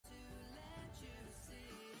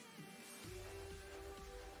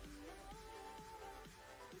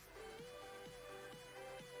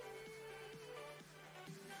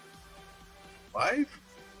live?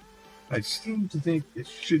 I seem to think it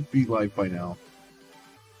should be live by now.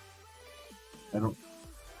 I don't.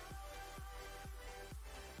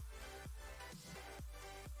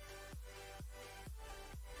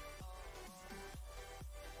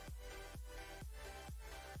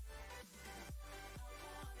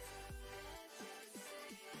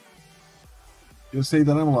 You'll say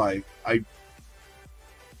that I'm live.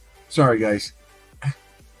 Sorry, guys.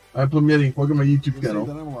 I'm permitting. Welcome to my YouTube channel.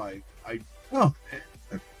 Say that I'm live. Oh,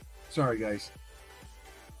 sorry, guys.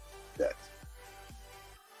 That.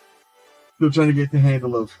 Still trying to get the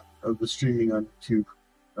handle of the streaming on YouTube.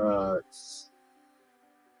 I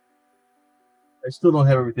still don't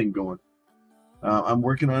have everything going. I'm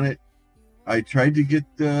working on it. I tried to get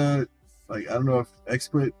I don't know if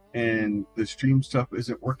XSplit and the stream stuff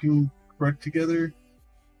isn't working correct together.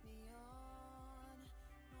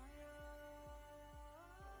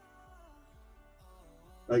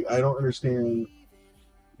 I don't understand.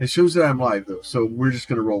 It shows that I'm live though, so we're just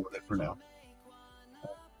gonna roll with it for now.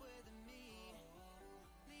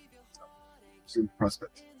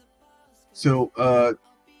 Prospect. So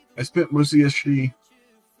I spent most of yesterday,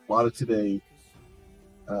 a lot of today,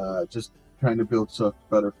 just trying to build stuff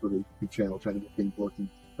better for the YouTube channel, trying to make things working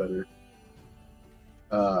better,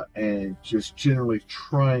 and just generally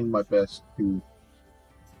trying my best to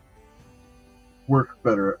work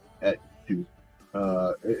better at YouTube.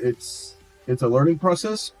 It's a learning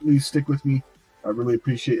process. Please stick with me. I really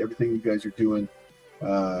appreciate everything you guys are doing.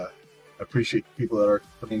 I appreciate the people that are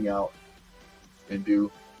coming out and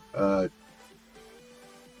do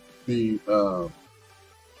the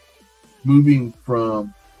moving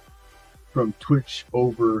from Twitch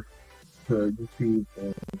over to YouTube,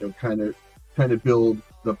 and trying to build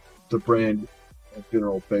the brand in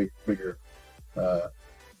general bigger.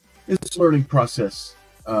 It's a learning process.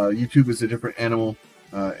 YouTube is a different animal,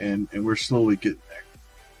 and we're slowly getting there.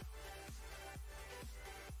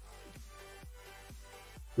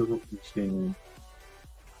 Still don't understand.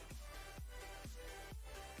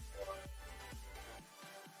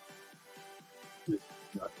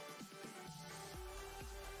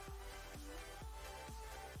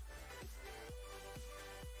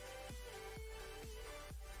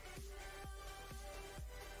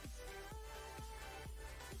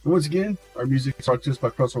 And once again, our music is brought to us by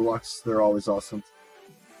Pretzel Rocks. They're always awesome.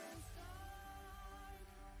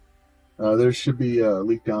 There should be a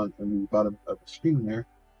link down in the bottom of the screen there.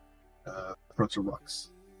 Pretzel Rocks.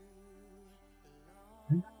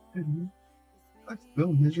 I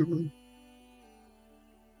failed miserably.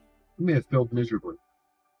 I may have failed miserably.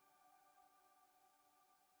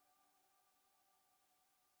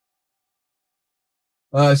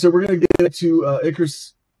 So we're going to get into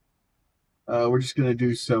Icarus. We're just going to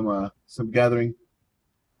do some gathering.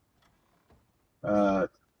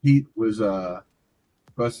 Pete was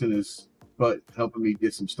busting his butt helping me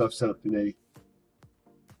get some stuff set up today.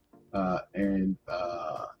 And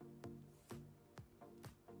I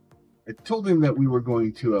told him that we were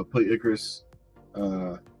going to play Icarus.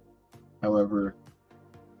 However,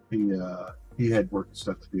 he had work and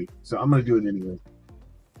stuff to do. So I'm going to do it anyway.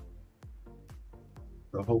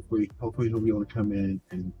 So hopefully he'll be able to come in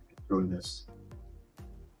and join this.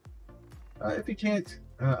 If he can't,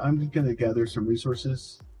 I'm just going to gather some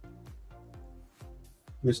resources.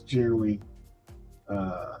 Just generally,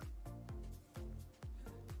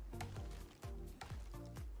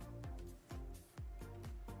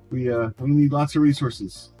 we need lots of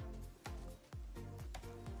resources.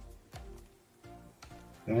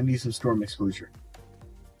 And I need some storm exposure.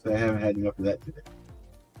 So I haven't had enough of that today.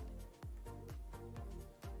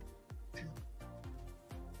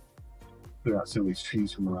 Put out some of these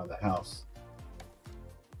trees from around the house.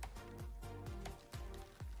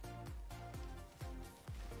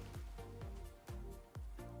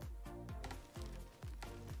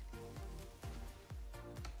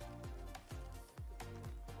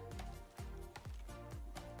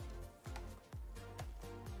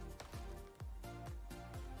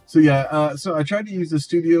 So yeah, so I tried to use the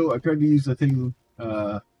studio. I tried to use the thing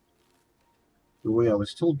the way I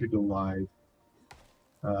was told to go live.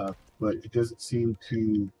 But it doesn't seem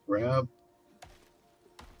to grab.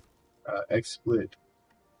 XSplit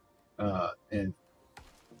and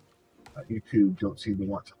YouTube don't seem to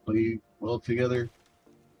want to play well together.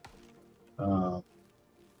 So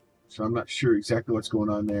I'm not sure exactly what's going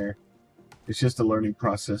on there. It's just a learning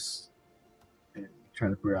process and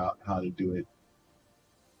trying to figure out how to do it.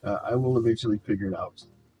 I will eventually figure it out.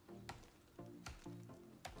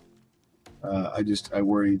 I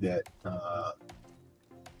worry that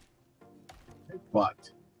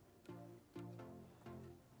but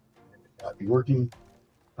not be working.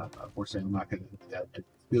 Unfortunately, I'm not going to do that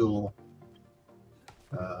until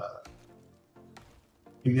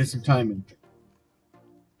you get some time and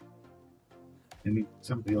I need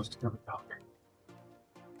somebody else to come and talk.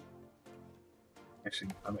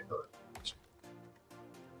 Actually, I might go.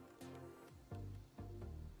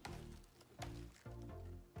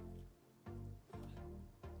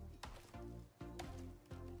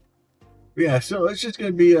 Yeah, so it's just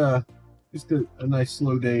going to be just a nice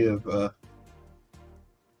slow day of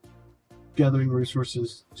gathering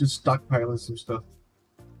resources, just stockpiling some stuff.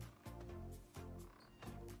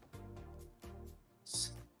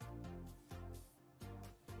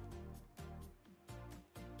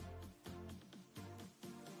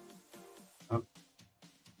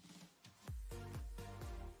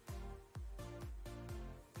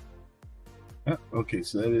 Okay,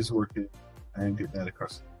 so that is working. I am getting that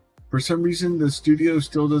across. For some reason, the studio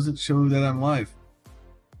still doesn't show that I'm live.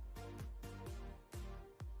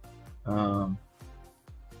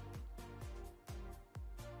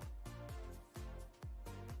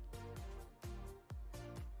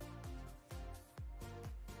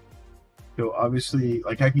 So obviously,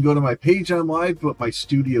 like I can go to my page, I'm live, but my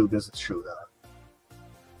studio doesn't show that.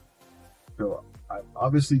 So I'm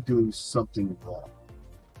obviously doing something wrong.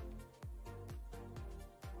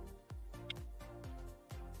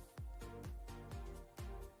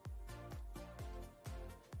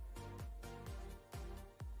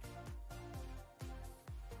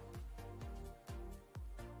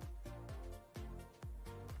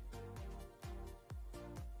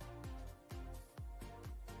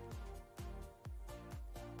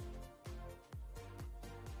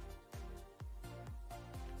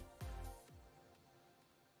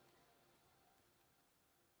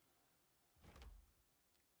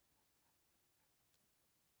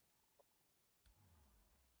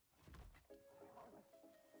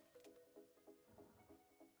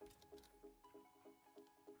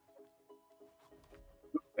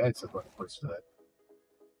 That's a funny place for that.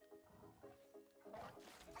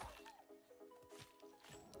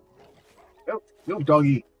 Nope, no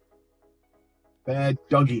doggy. Bad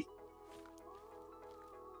doggy.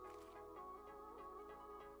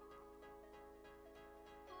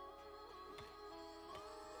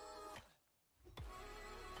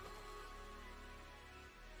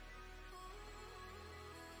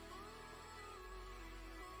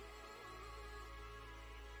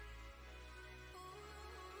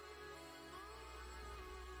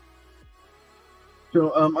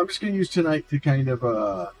 So I'm just going to use tonight to kind of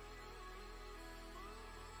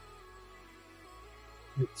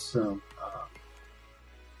get some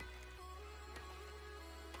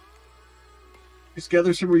just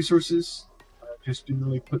gather some resources, just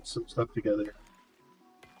generally put some stuff together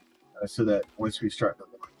so that once we start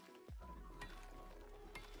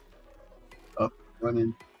up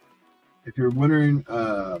running, if you're wondering,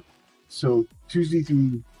 so Tuesday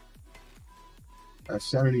through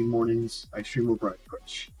Saturday mornings, I stream over on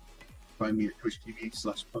Twitch. Find me at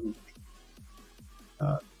twitch.tv/Pun.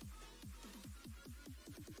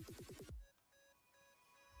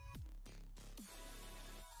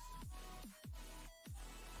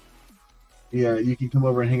 Yeah, you can come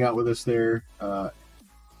over and hang out with us there.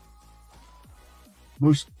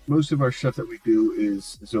 Most of our stuff that we do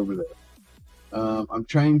is over there. I'm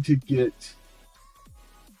trying to get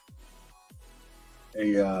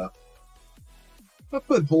a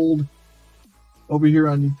foothold over here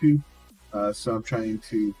on YouTube, so I'm trying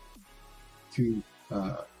to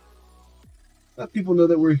let people know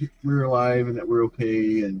that we're alive and that we're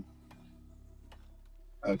okay, and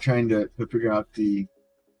trying to figure out the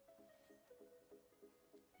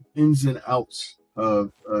ins and outs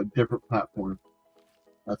of a different platform.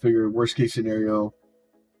 I figure worst case scenario,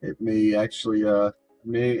 it may actually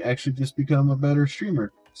just become a better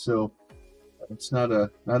streamer. So it's not a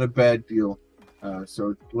bad deal.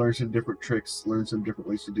 So learn some different tricks, learn some different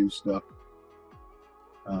ways to do stuff.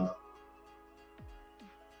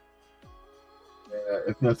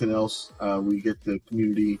 If nothing else, we get the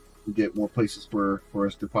community, we get more places for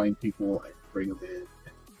us to find people and bring them in.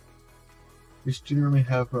 Just generally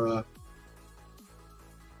have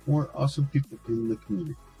more awesome people in the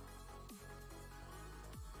community.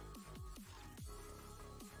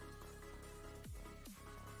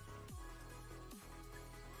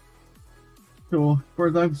 So, as far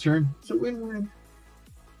as I'm concerned, it's a win-win.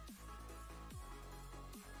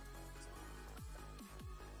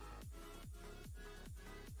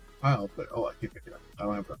 Wow, but I can't pick it up. I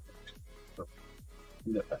don't have that. So,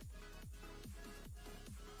 that back.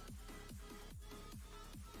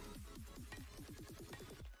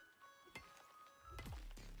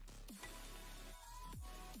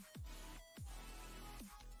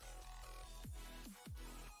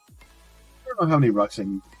 don't know how many rocks I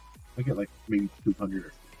need. I get like maybe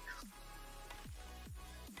 200.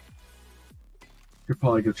 Could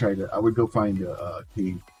probably go try to. I would go find a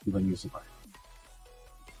cave if I need some iron.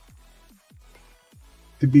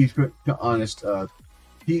 To be honest,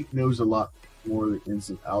 Pete knows a lot more of the ins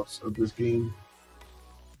and outs of this game.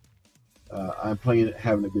 I'm playing it,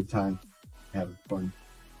 having a good time, having fun.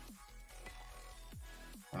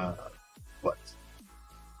 But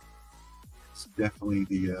it's definitely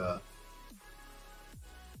the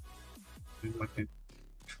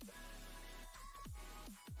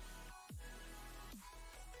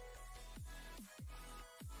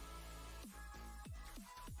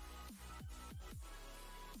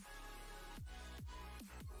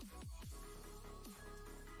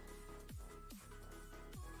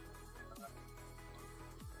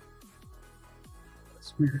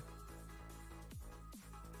that's weird.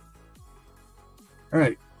 All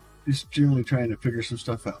right, just generally trying to figure some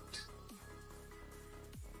stuff out.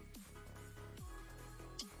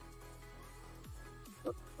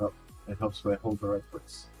 Oh, it helps if I hold the right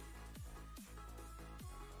place.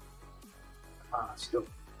 Still.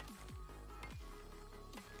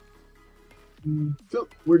 So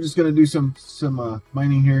we're just gonna do some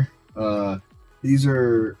mining here. These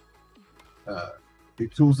are the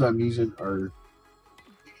tools that I'm using are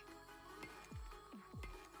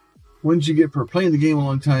ones you get for playing the game a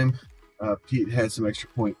long time. Pete had some extra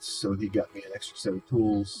points, so he got me an extra set of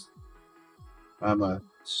tools. I'm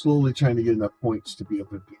slowly trying to get enough points to be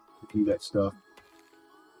able to do that stuff,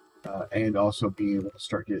 and also being able to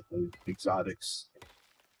start getting the exotics.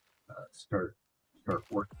 Start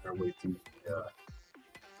working our way through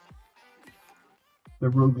the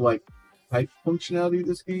roguelike type functionality of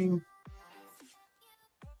this game.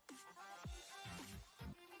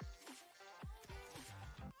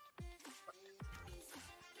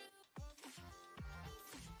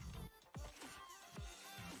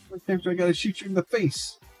 Sometimes I gotta shoot you in the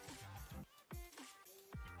face.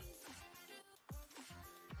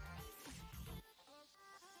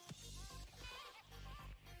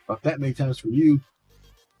 About that many times for you.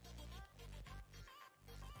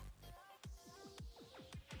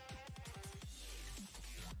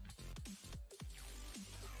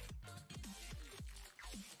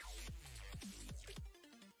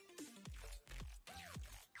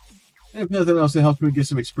 If nothing else, it helps me get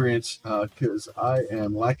some experience, because I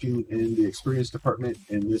am lacking in the experience department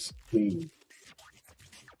in this game.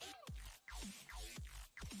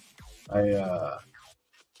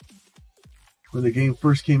 When the game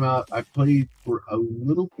first came out, I played for a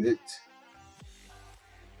little bit,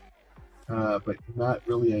 but not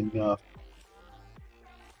really enough.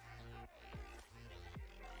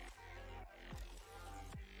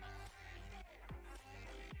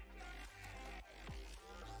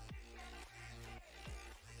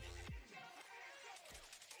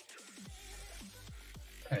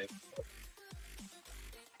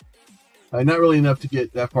 Not really enough to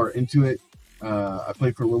get that far into it. I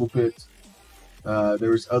played for a little bit. There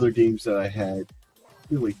was other games that I had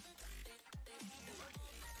really.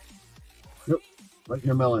 Nope, right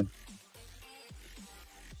your melon.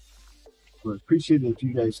 Would appreciate it if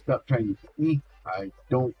you guys stop trying to hit me. I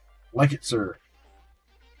don't like it, sir.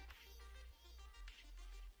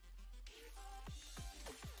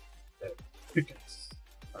 Pickets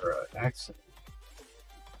or axe.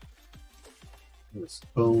 There's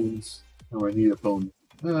bones. Oh, I need a bone.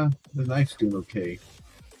 The knife's doing okay.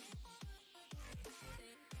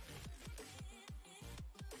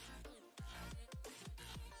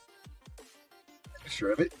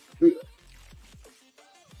 Sure of it.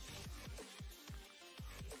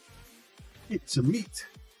 Eat some meat.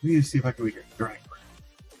 I need to see if I can make it dry.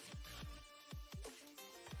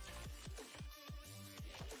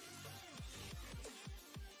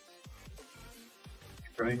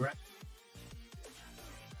 Drying rack.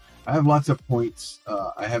 I have lots of points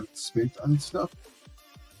I haven't spent on stuff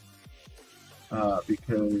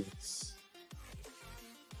because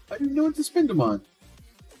I didn't know what to spend them on.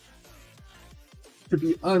 To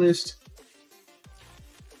be honest,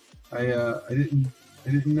 I didn't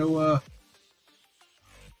know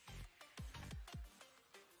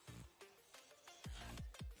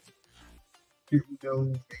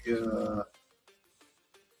the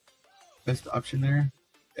best option there.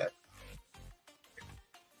 Yeah.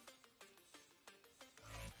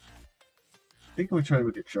 I think I'm gonna try to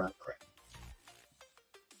make it dry.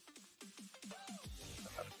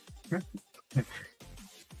 Right.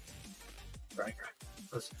 Drying rack.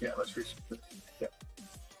 Let's reach. Yeah.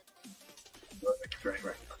 Drying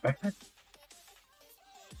rack. Backpack.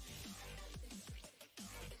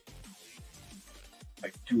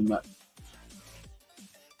 I do not.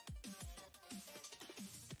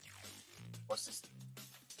 What's this?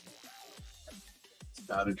 It's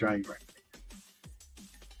not a drying rack.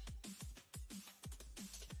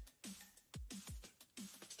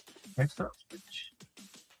 Next up, switch.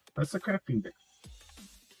 That's the crafting bit.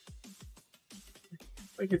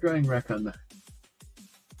 Make a drying rack on that.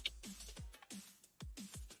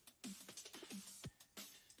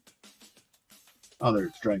 Oh, there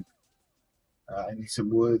it's drying. I need some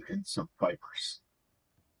wood and some fibers.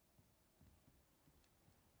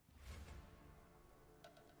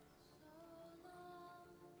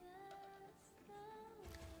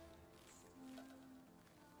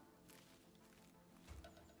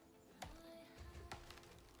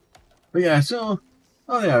 But yeah, so,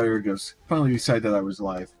 oh yeah, there it goes. Finally decided that I was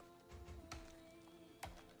live.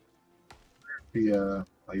 The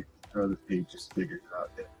my other page just figured it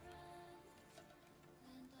out. Yeah.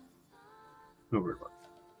 Over it.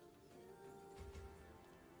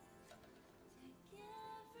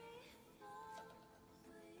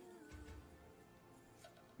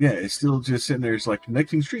 Yeah, it's still just sitting there. It's like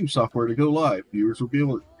connecting stream software to go live. Viewers will be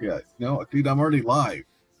able to, yeah, no, dude, I'm already live.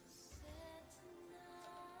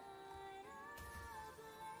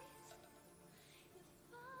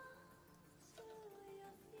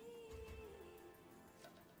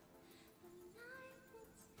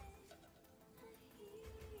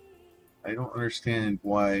 I don't understand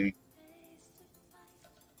why.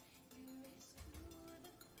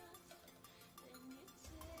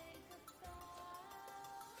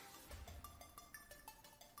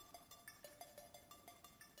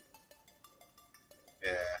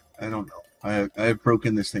 Yeah, I don't know. I have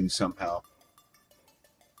broken this thing somehow.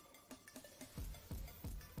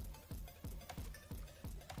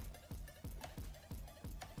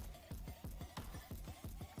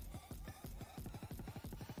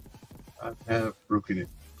 I have broken it.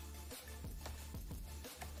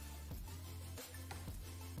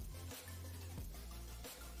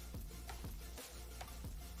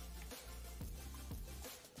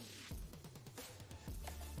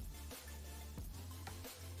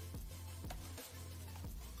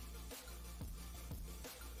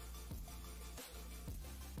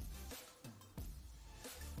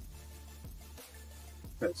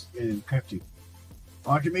 That's in crafty.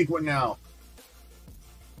 Oh, I can make one now.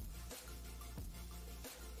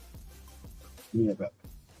 Yeah, but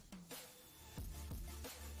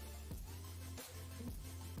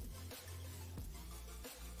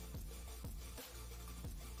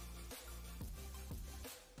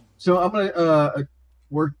so I'm gonna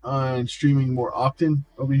work on streaming more often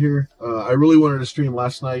over here. I really wanted to stream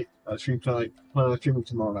last night. Stream tonight. Plan on streaming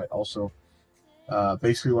tomorrow night also.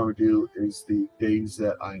 Basically, what I'm gonna do is the days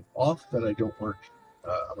that I'm off that I don't work,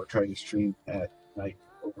 I'm gonna try to stream at night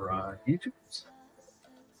over on YouTube,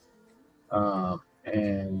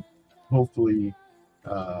 and hopefully,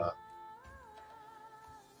 kind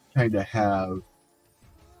of have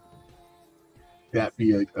that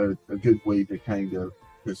be a good way to kind of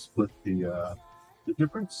to split the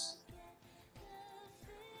difference.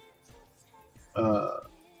 I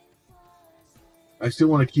still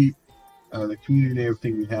want to keep the community and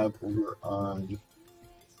everything we have over on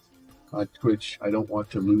Twitch. I don't want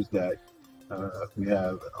to lose that. We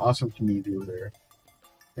have an awesome community over there,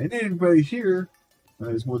 and everybody here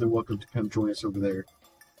is more than welcome to come join us over there.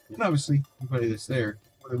 And obviously, everybody that's there,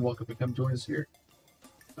 more than welcome to come join us here.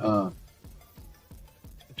 Trying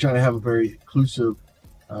to have a very inclusive,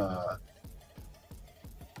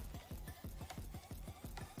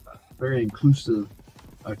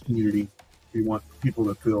 community. We want people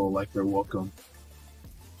to feel like they're welcome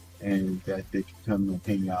and that they can come and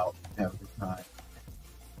hang out and have a good time.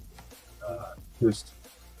 Just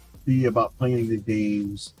be about playing the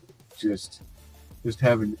games, just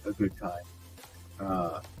having a good time.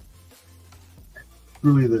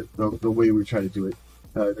 Really the way we try to do it.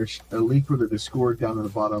 There's a link for the Discord down at the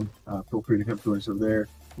bottom. Feel free to come join us over there.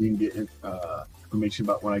 You can get information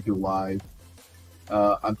about when I go live.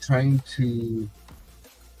 I'm trying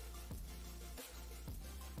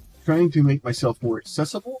to make myself more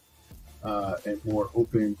accessible and more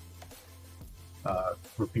open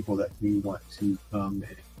for people that do want to come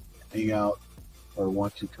and hang out or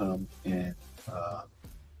want to come and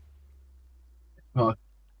talk.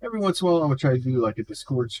 Every once in a while, I'm gonna try to do like a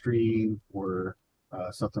Discord stream or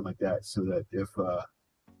something like that, so that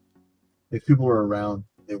if people are around,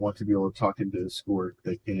 they want to be able to talk into Discord,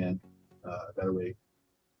 they can. That way,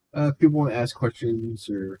 if people want to ask questions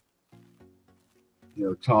or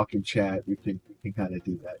talk and chat, we can kind of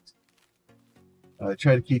do that.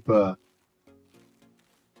 Try to keep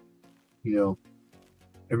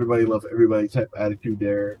everybody love everybody type attitude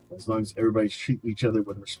there. As long as everybody's treating each other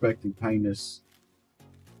with respect and kindness,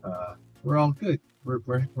 we're all good.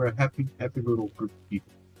 We're a happy little group of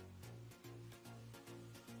people.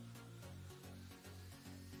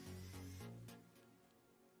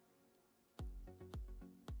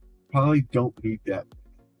 Probably don't need that.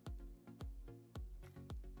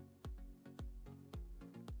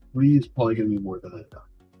 3 is probably going to be more than enough.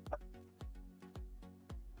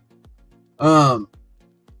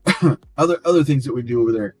 Other things that we do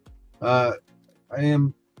over there. I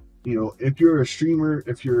am, if you're a streamer,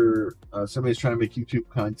 if you're somebody's trying to make YouTube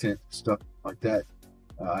content, stuff like that,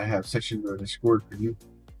 I have sections of Discord for you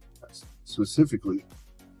specifically,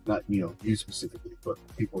 not you specifically, but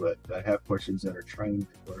people that have questions that are trying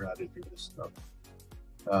to learn how to do this stuff.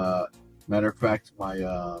 Matter of fact, my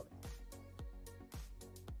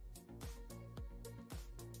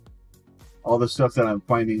all the stuff that I'm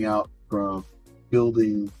finding out from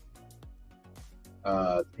building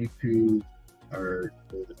YouTube, or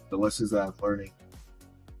the lessons that I'm learning,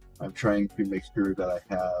 I'm trying to make sure that I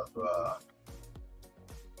have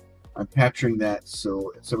I'm capturing that,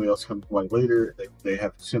 so if somebody else comes by later, they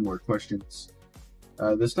have similar questions.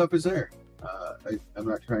 This stuff is there. I'm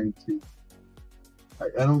not trying to. I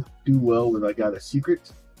don't do well when I got a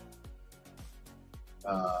secret.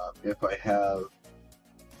 If I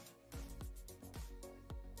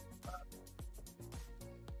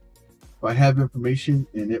have information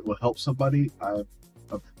and it will help somebody, I'm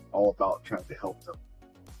all about trying to help them.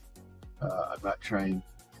 I'm not trying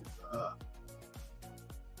to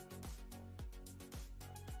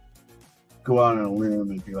go out on a limb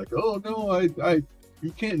and be like, oh no,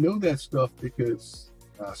 you can't know that stuff because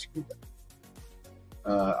screw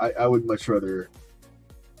that. I would much rather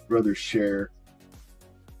share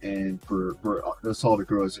and for us all to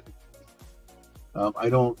grow as I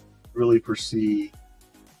don't really foresee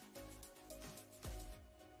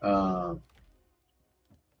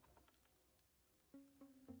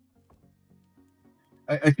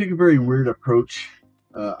I take a very weird approach.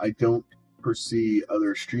 I don't foresee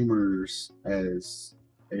other streamers as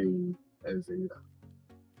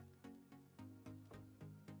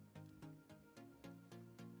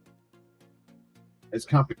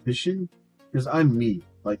competition, because I'm me.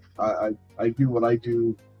 Like I do what I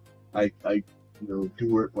do. I do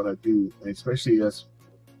what I do, and especially that's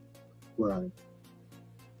where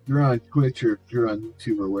you're on Twitch or if you're on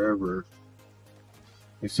YouTube or wherever.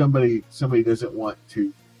 If somebody doesn't want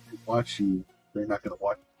to watch you, they're not going to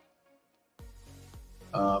watch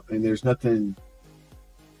you. And there's nothing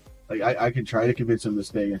like I can try to convince them to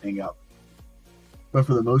stay and hang out, but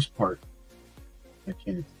for the most part, I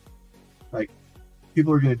can't. Like,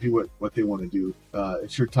 people are going to do what they want to do.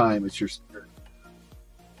 It's your time. It's your stuff,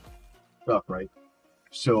 right?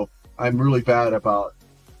 So I'm really bad about,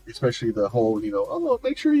 especially the whole, oh,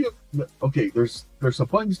 make sure you. Okay, there's some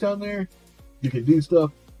buttons down there. You can do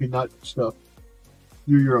stuff. You can not do stuff.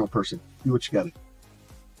 You're your own person. Do what you got to do.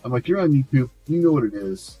 I'm like, you're on YouTube. You know what it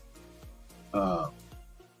is. I'm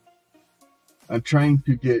trying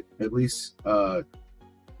to get at least to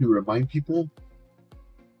remind people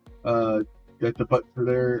that the buttons are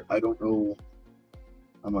there. I don't know.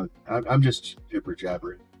 I'm just jibber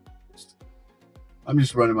jabbering. I'm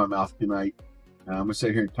just running my mouth tonight. I'm gonna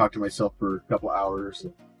sit here and talk to myself for a couple hours.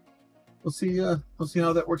 And we'll see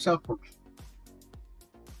how that works out for me.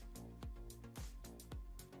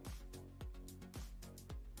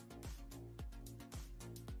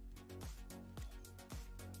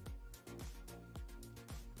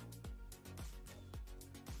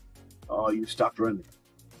 Oh, you stopped running.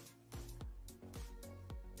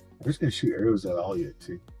 I'm just gonna shoot arrows at all you.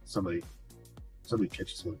 See, somebody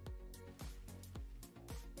catches one.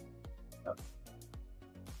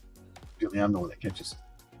 I'm the one that catches.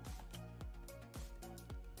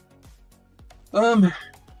 I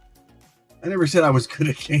never said I was good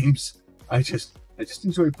at games. I just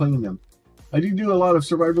enjoy playing them. I do a lot of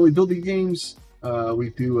survivally building games.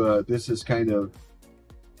 We do. This is kind of,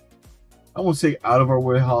 I won't say out of our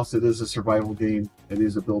warehouse. It is a survival game. It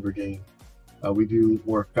is a builder game. We do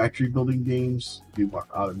more factory building games. We do more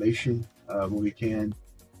automation when we can.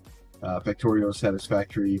 Factorio,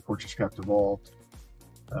 Satisfactory, Fortress Craft Evolved.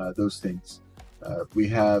 Those things. We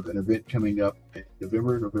have an event coming up in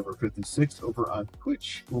November 5th and 6th over on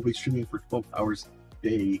Twitch. We'll be streaming for 12 hours a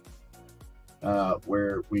day,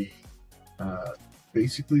 where we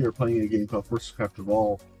basically are playing a game called Fortress Craft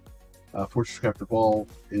Evolved. Fortress Craft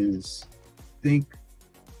Evolved is, I think,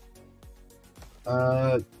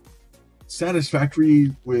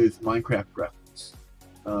 Satisfactory with Minecraft graphics.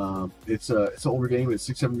 It's an older game. It's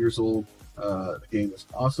 6-7 years old. The game is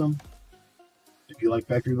awesome. If you like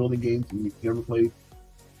factory building games and you've never played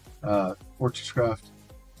Fortress Craft,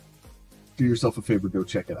 do yourself a favor, go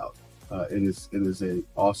check it out. It is a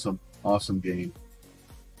awesome game.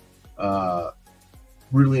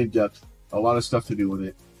 Really in depth, a lot of stuff to do with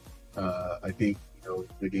it. I think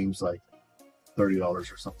the game's like $30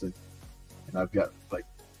 or something, and I've got like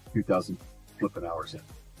 2,000 flipping hours in.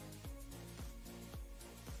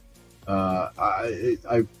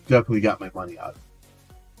 I've definitely got my money out.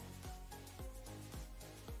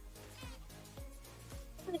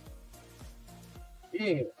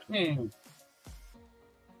 Yeah.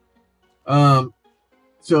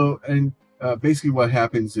 So, and basically what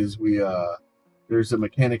happens is there's a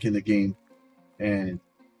mechanic in the game, and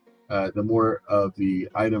the more of the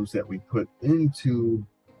items that we put into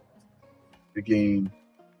the game,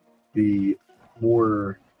 the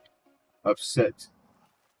more upset.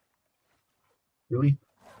 Really?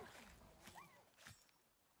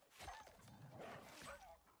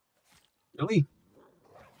 Really?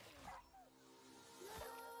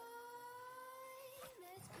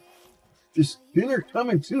 Just dinner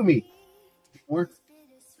coming to me. More?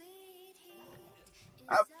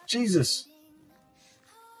 Oh, Jesus.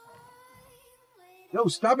 No,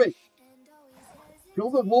 stop it.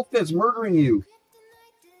 Kill the wolf that's murdering you.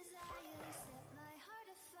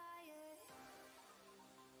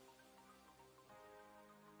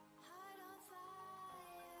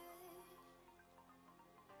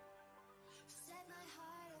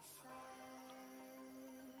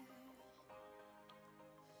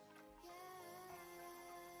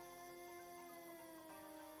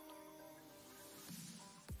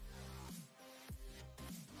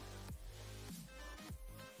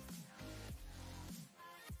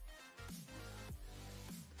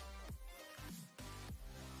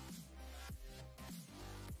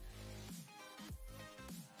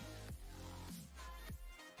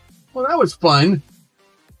 Well, that was fun.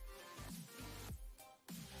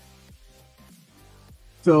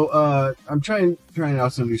 So I'm trying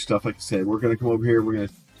out some new stuff. Like I said, we're gonna come over here. We're gonna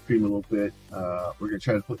stream a little bit. We're gonna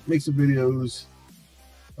try to make some videos.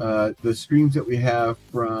 The streams that we have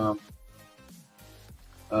from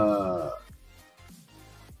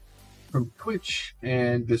Twitch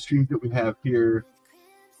and the streams that we have here,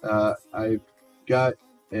 I've got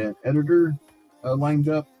an editor lined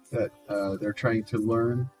up that they're trying to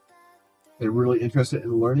learn. They're really interested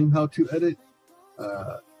in learning how to edit.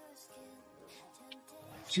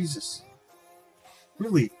 Jesus.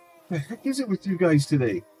 Really? What the heck is it with you guys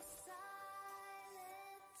today?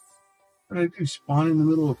 What did I do? Spawn in the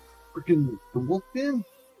middle of freaking the wolf den?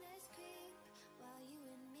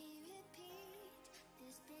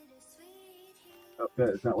 Oh, that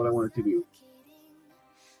is not what I wanted to do.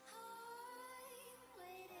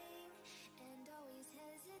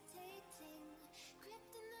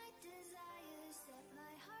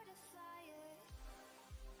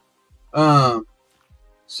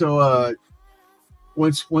 So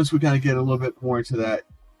once we kind of get a little bit more into that,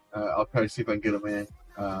 I'll try to see if I can get them in,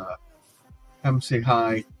 have them say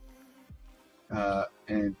hi,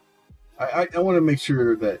 and I want to make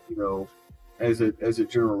sure that as a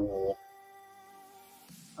general rule,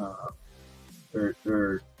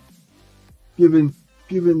 they're given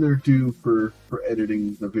their due for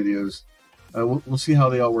editing the videos. We'll see how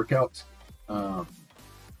they all work out. It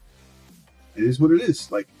is what it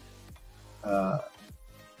is. Like.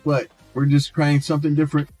 But we're just trying something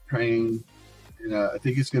different. I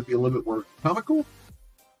think it's going to be a little bit more comical.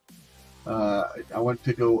 I want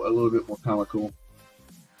to go a little bit more comical,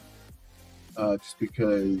 just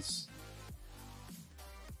because.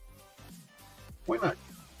 Why not?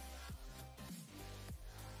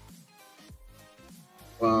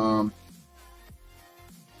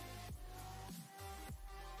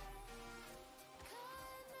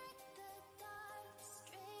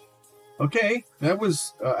 Okay, that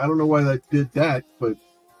was, I don't know why that did that, but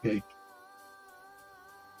okay.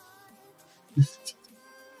 This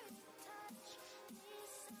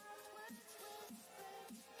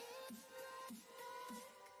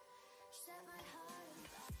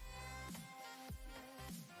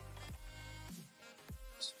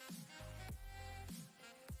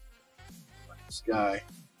guy.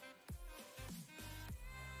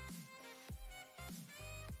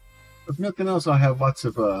 If nothing else, I'll have lots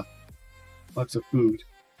of food.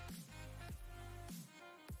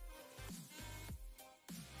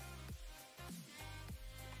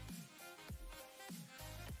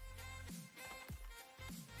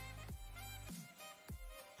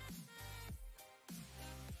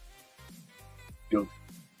 Go.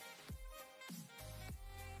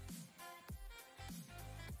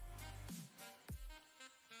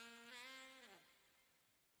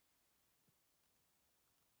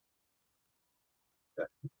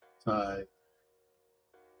 Tie.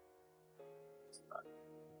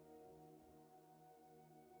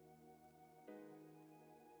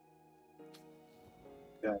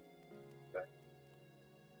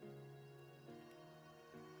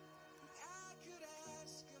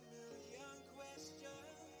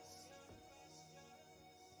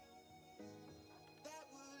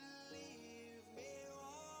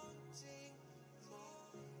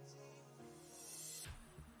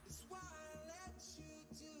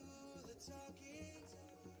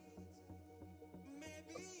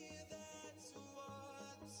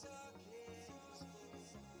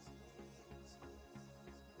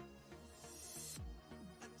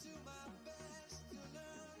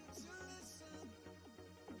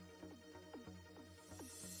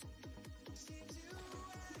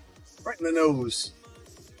 Right in the nose.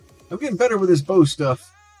 I'm getting better with this bow stuff.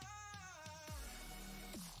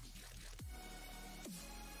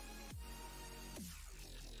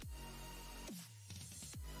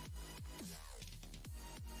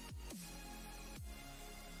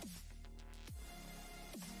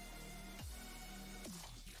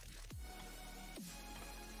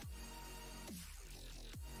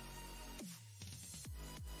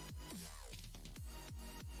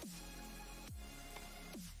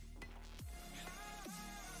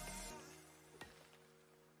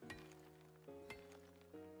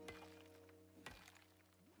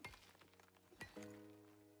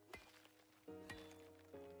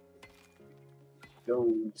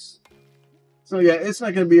 So yeah, it's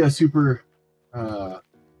not going to be a super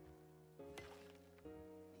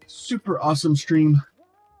awesome stream,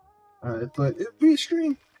 but it'll be a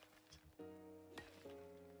stream.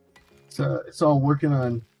 So it's all working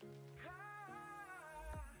on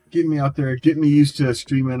getting me out there, getting me used to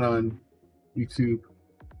streaming on YouTube.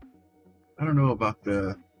 I don't know about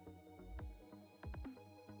that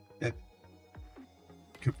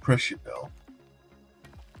compression though.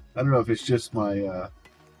 I don't know if it's just my. I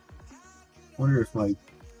wonder if my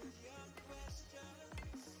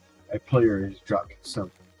player is dropping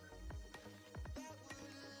something.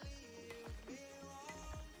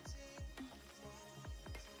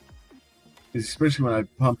 Especially when I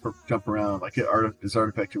jump around, like this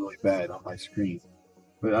artifact really bad on my screen.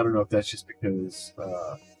 But I don't know if that's just because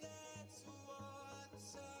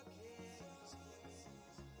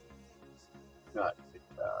not.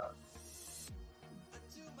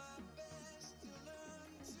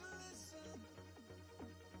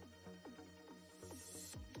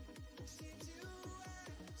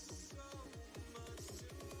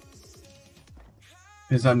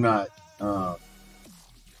 Because I'm not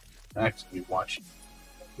actively watching.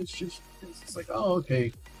 It's like, oh,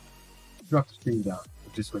 okay, drop the screen down.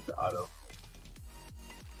 It just went to auto.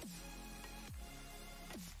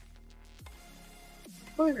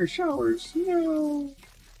 Minor showers, no.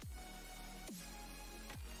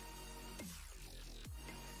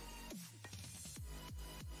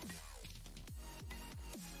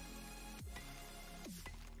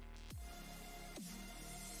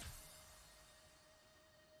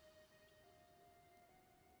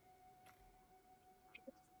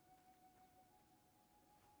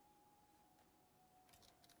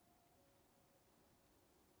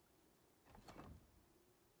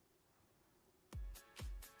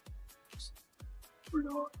 We're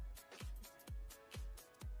not.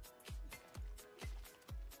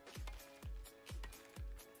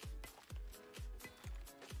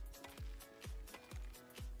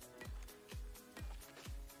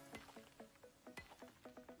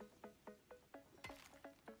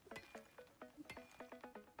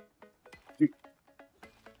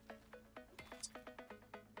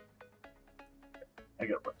 I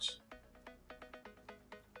got a bunch.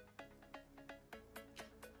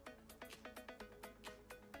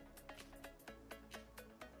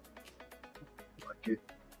 Get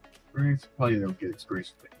experience. Probably don't get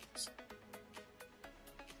experience with things.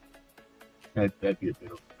 That'd be a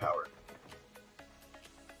bit of power.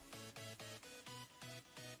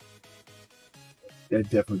 That'd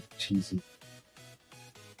definitely be cheesy.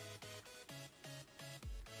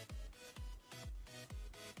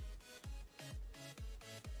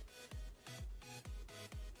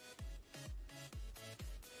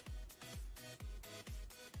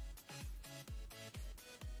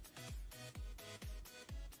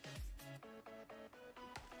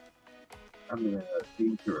 I'm gonna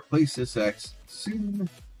need to replace this axe soon.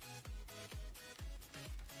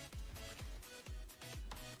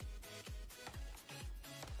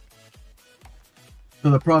 So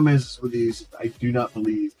the problem is with these, I do not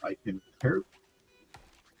believe I can repair.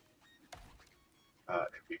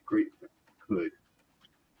 It'd be great if I could.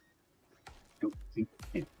 Don't think I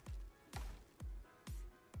can.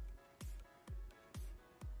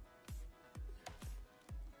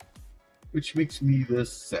 Which makes me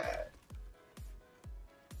this sad.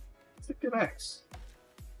 It's a good axe.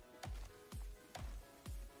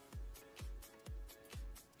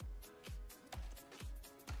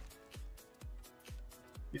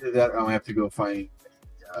 Either that or I'm gonna have to go find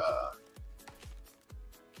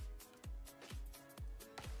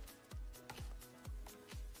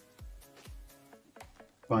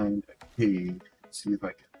a cave, see if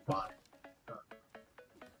I can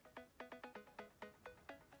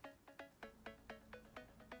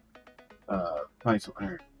find some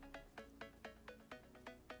iron.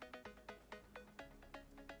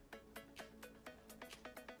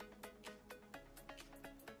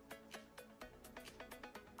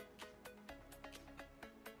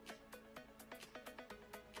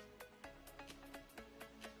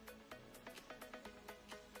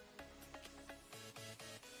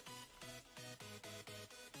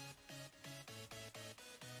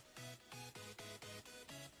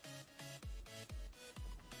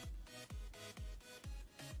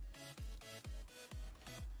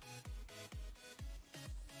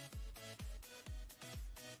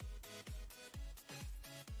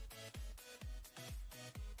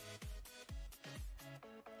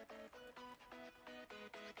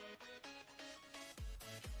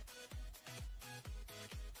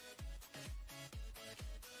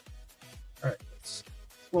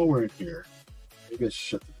 while we're in here, I guess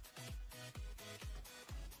shut the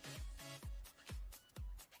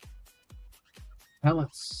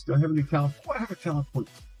talents. Do I have any talent? Oh, I have a talent point.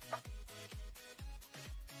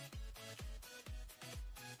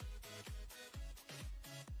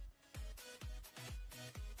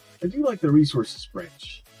 I do like the resources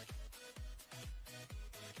branch.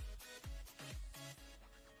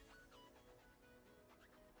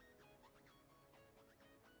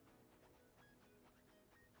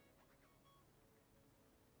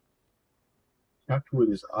 Chopped wood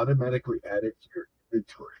is automatically added to your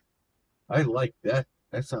inventory. I like that.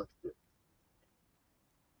 That sounds good.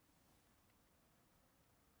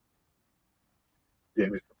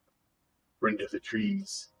 Damn it. Run to the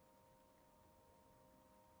trees.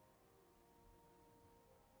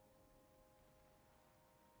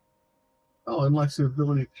 Oh, unlocks the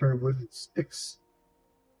ability to turn wood into sticks.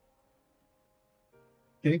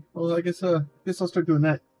 Okay, well, I guess I'll start doing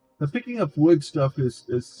that. The picking up wood stuff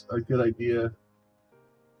is a good idea.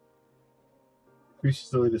 Increases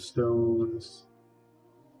the rate of stones.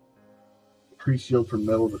 Increase yield from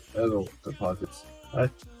metal deposits.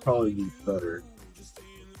 That'd probably be better.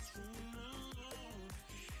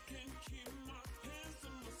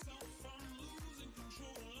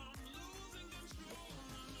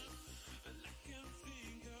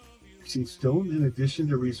 See, stone in addition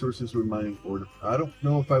to resources we're mining ore. I don't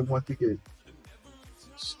know if I want to get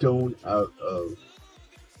stone out of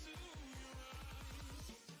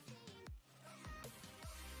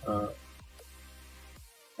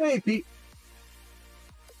hey Pete.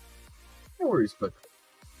 No worries, but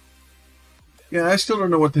yeah, I still don't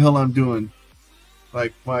know what the hell I'm doing.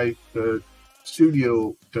 Like the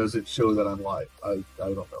studio doesn't show that I'm live. I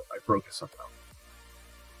don't know. I broke it somehow.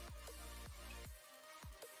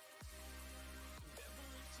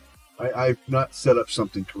 I've not set up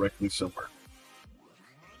something correctly somewhere.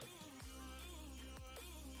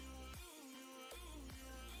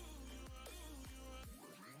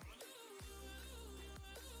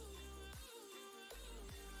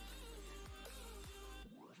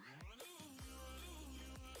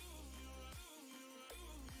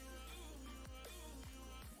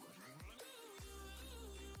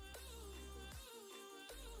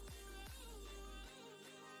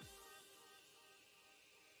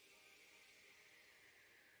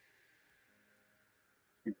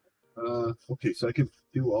 Okay, so I can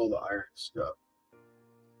do all the iron stuff.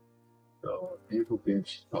 So, ankle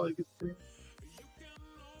bench is probably a good thing.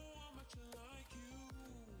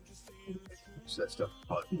 So that stuff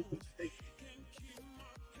probably be a good thing.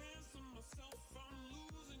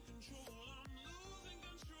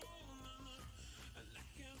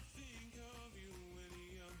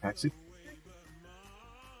 Taxi?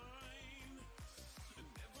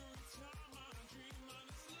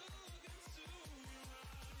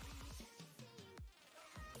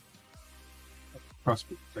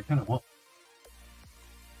 Crossbows. I kind of want.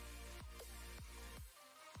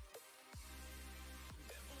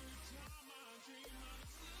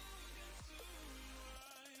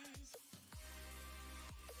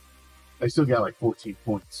 I still got like 14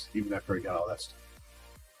 points, even after I got all that stuff.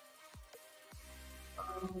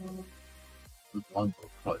 The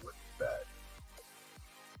longbow probably wouldn't be bad.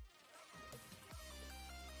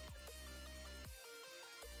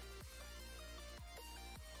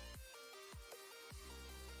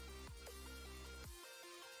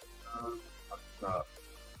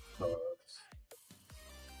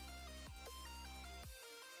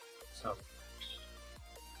 So.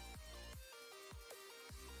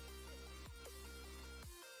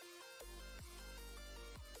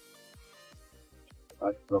 I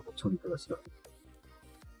level 20 for that stuff.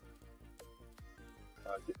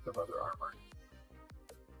 Get some other armor.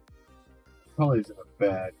 Probably isn't a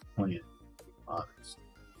bad plan, to be honest.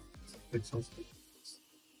 Fix those things.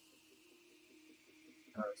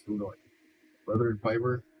 Still going. Leather and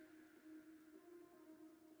fiber.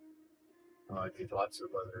 I need lots of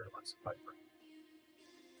leather and lots of fiber.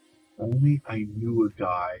 Only I knew a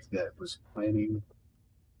guy that was planning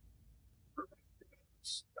for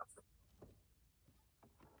stuff.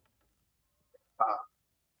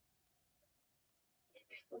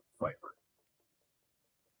 Fiber.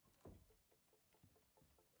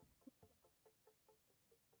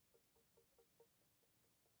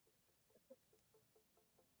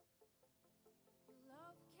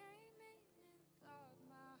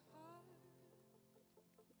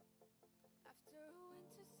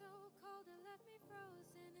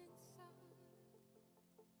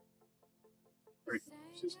 Great.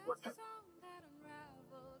 Just what happened.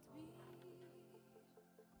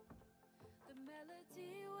 The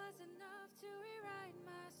melody was enough to rewrite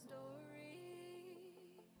my story.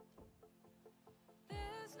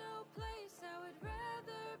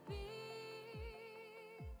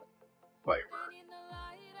 Fiber.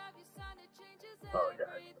 Oh yeah,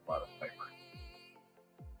 a lot of fiber.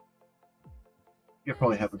 You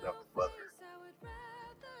probably have enough leather.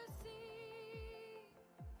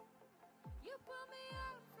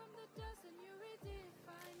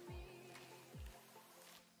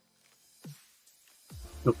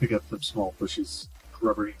 Go pick up some small bushes,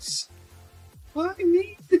 rubberies. I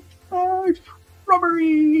need the charge,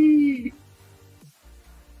 rubbery.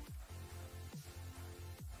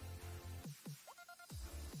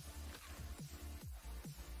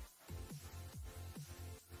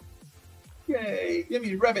 Yay! Give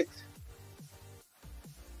me rabbit.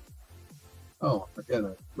 Oh, I got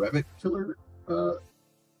a rabbit killer.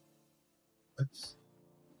 Let's.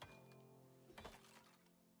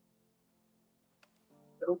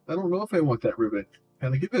 I don't know if I want that ribbon.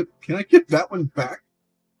 Can I give it? Can I get that one back?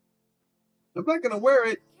 I'm not gonna wear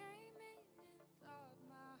it.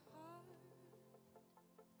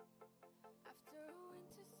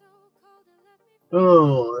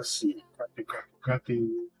 Oh, let's see. Crafting.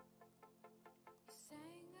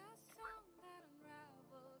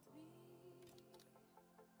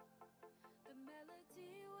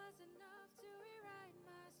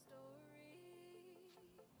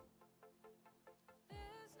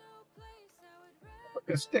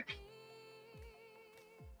 A stick.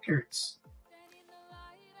 Carrots.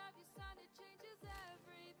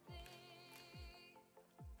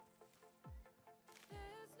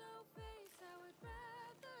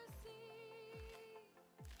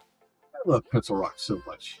 I love Pencil Rock so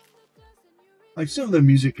much. Like, some of the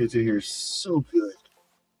music that's in here is so good.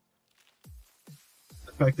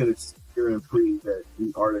 The fact that it's here and free, that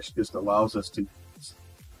the artist just allows us to use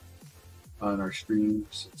on our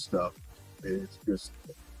streams and stuff, it's just,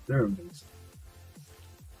 they're amazing.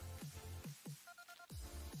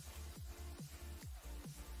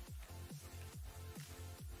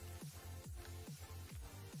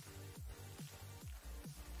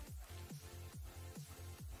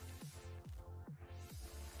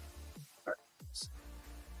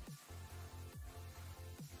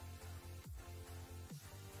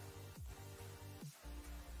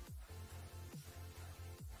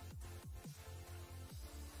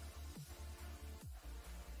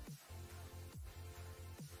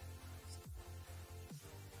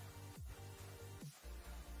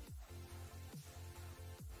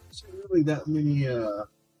 Really that many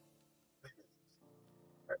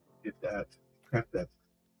get that, craft that.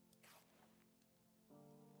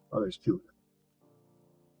 Oh, there's two of them.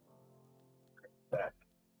 That.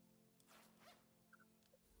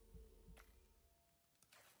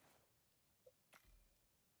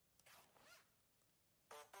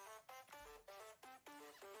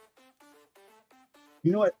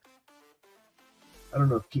 You know what? I don't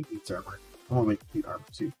know if Keith needs armor. I want to make Keith armor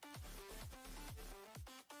too.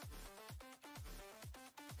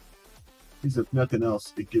 Because if nothing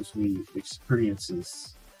else, it gives me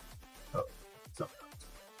experiences. Oh, something else.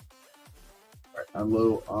 Alright, I'm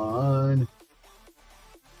low on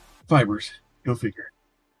fibers. Go figure.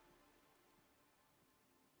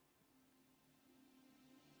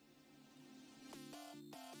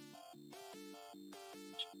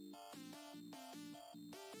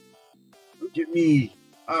 Look at me.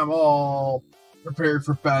 I'm all prepared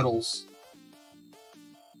for battles.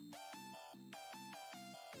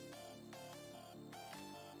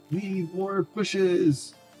 Need more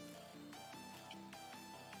bushes.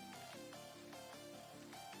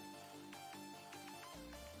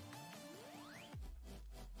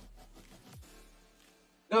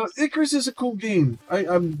 No, Icarus is a cool game.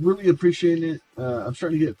 I'm really appreciating it. I'm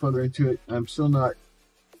starting to get further into it. I'm still not.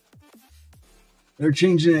 They're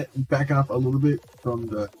changing it back up a little bit from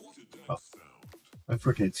the. Oh, I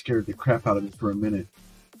freaking scared the crap out of me for a minute.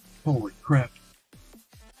 Holy crap!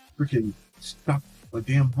 Freaking stop my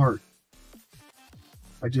damn heart.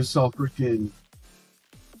 I just saw freaking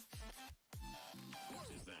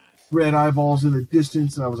red eyeballs in the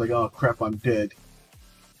distance, and I was like, "Oh crap! I'm dead."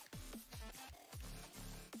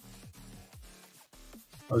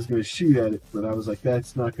 I was going to shoot at it, but I was like,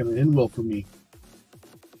 that's not going to end well for me.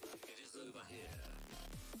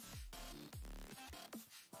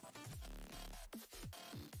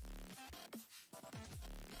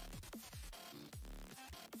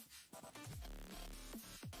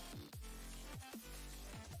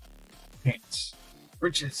 Pants.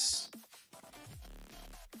 Britches.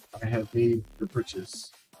 I have made the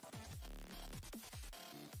britches.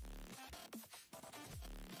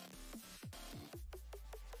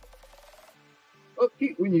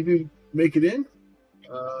 Okay, when you do make it in,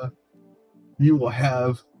 you will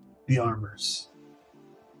have the armors.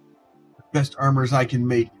 best armors I can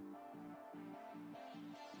make.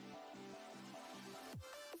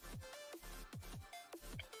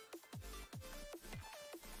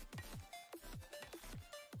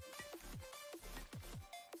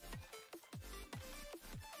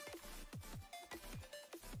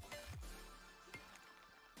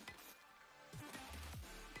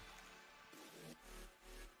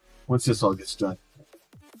 Once this all gets done,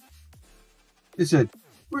 like I said,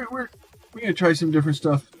 we're gonna try some different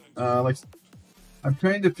stuff. Like I'm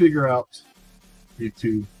trying to figure out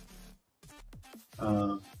YouTube.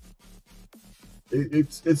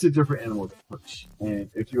 It's a different animal approach, and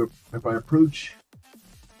if I approach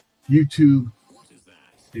YouTube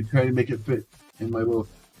and try to make it fit in my little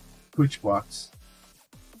Twitch box,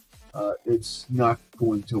 it's not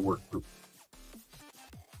going to work for me.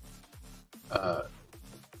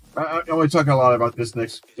 I want to talk a lot about this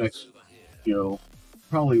next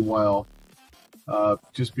probably a while,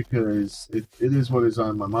 just because it is what is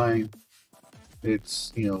on my mind.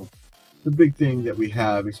 It's the big thing that we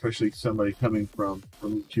have, especially somebody coming from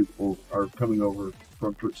YouTube or coming over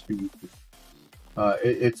from Twitch to YouTube.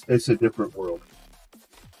 It's a different world.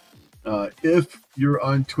 If you're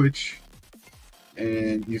on Twitch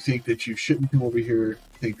and you think that you shouldn't come over here,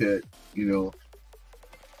 think that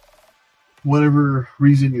whatever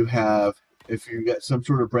reason you have, if you got some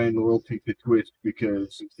sort of brand loyalty to Twitch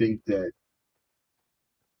because you think that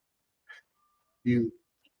you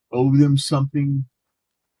owe them something,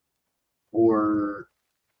 or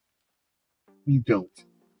you don't.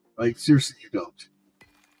 Like, seriously, you don't.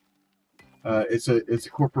 It's a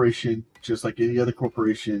corporation, just like any other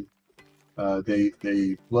corporation.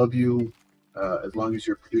 They love you as long as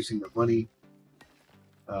you're producing the money.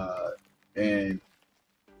 And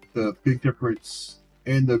the big difference,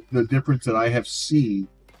 and the difference that I have seen,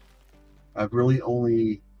 I've really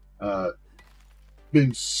only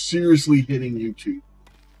been seriously hitting YouTube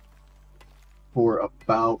for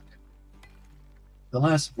about the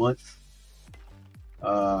last month,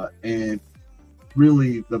 and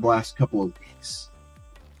really the last couple of weeks.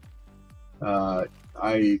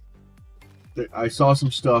 I saw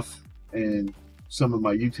some stuff in some of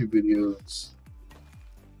my YouTube videos,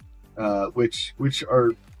 which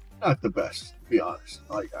are not the best, to be honest.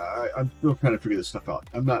 Like I'm still trying to figure this stuff out.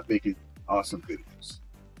 I'm not making awesome videos.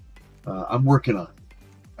 I'm working on it.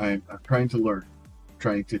 I'm trying to learn,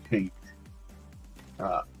 trying to paint.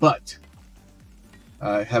 But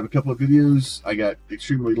I have a couple of videos. I got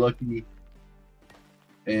extremely lucky,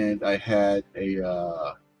 and I had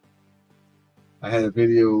a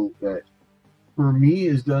video that for me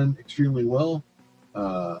is done extremely well.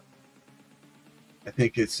 I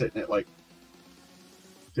think it's sitting at like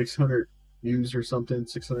 600 views or something,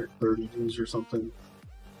 630 views or something.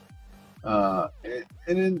 And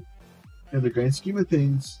in the grand scheme of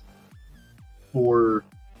things, for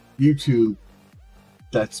YouTube,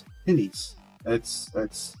 that's pennies. That's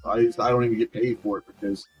I don't even get paid for it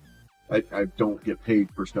because I don't get paid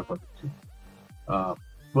for stuff like that.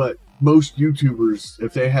 But most YouTubers,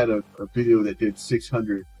 if they had a video that did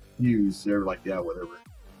 600 views, they're like, yeah, whatever.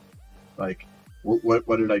 Like,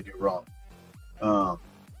 what did I do wrong?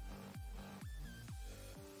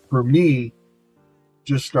 For me,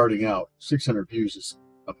 just starting out, 600 views is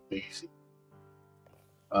amazing.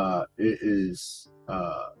 It is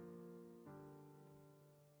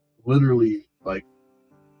literally like,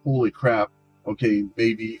 holy crap. Okay,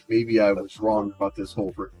 maybe I was wrong about this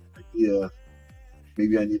whole idea.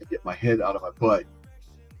 Maybe I need to get my head out of my butt,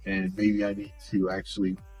 and maybe I need to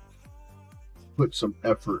actually put some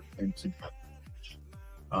effort into it.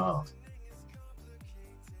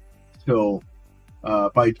 So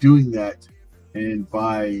by doing that, and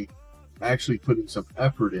by actually putting some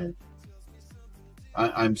effort in,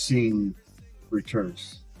 I'm seeing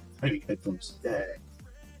returns. I need headphones.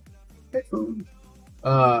 Headphones.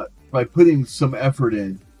 By putting some effort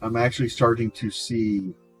in, I'm actually starting to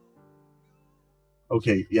see,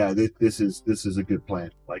 okay, yeah, this is a good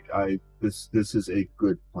plan. Like this is a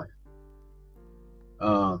good plan.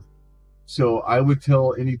 So I would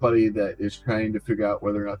tell anybody that is trying to figure out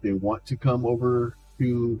whether or not they want to come over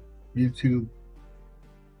to YouTube.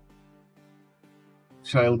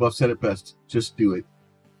 Shia LaBeouf said it best. Just do it.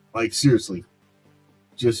 Like, seriously.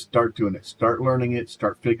 Just start doing it. Start learning it.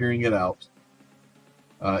 Start figuring it out.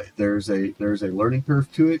 There's a learning curve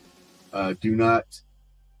to it. Do not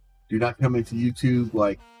come into YouTube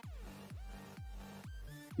like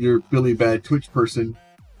you're a really bad Twitch person,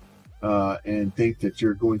 and think that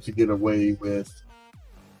you're going to get away with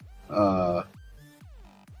the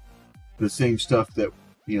same stuff that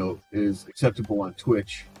is acceptable on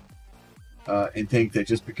Twitch, and think that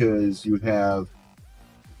just because you have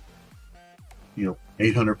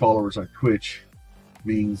 800 followers on Twitch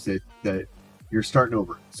means that you're starting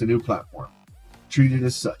over. It's a new platform. Treat it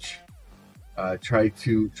as such. Try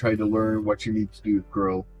to learn what you need to do to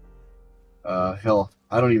grow. Hell,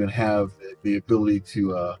 I don't even have the ability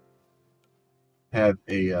to have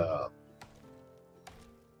a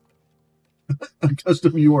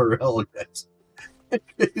custom URL yet.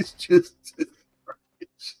 It's just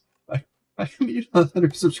I need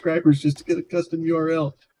 100 subscribers just to get a custom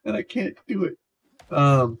URL, and I can't do it.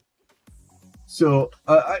 So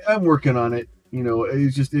I'm working on it.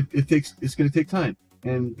 It's just it's going to take time,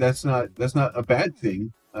 and that's not a bad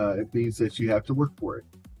thing. It means that you have to work for it,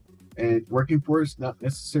 and working for it is not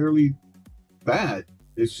necessarily bad.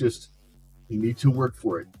 It's just you need to work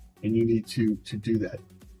for it, and you need to do that.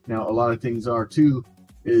 Now, a lot of things are too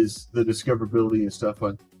is the discoverability and stuff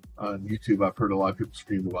on YouTube. I've heard a lot of people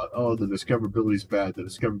scream about, oh, the discoverability is bad. The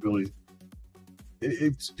discoverability,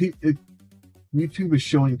 YouTube is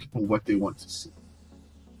showing people what they want to see.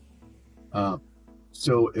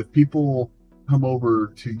 So if people come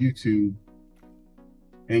over to YouTube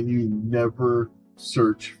and you never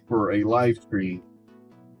search for a live stream,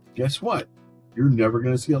 guess what? You're never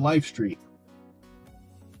going to see a live stream.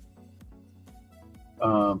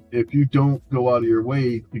 If you don't go out of your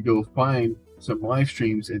way to go find some live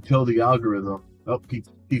streams and tell the algorithm, oh,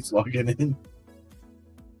 Pete's logging in.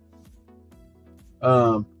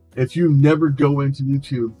 If you never go into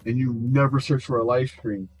YouTube and you never search for a live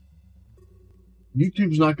stream,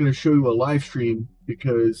 YouTube's not going to show you a live stream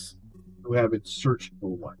because you haven't searched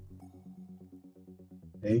for one.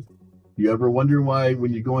 Okay? You ever wonder why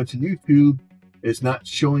when you go into YouTube, it's not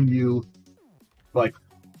showing you like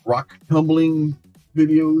rock tumbling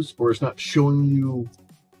videos, or it's not showing you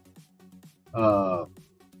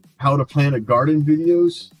how to plant a garden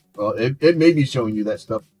videos? Well, it may be showing you that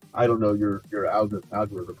stuff. I don't know your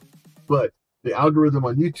algorithm, but the algorithm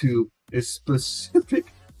on YouTube is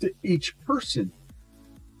specific to each person.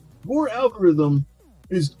 Your algorithm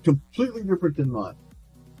is completely different than mine,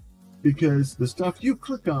 because the stuff you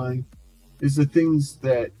click on is the things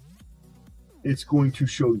that it's going to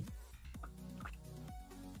show you.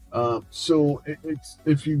 So it's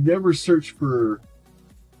if you never search for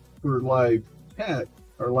live chat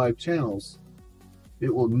or live channels,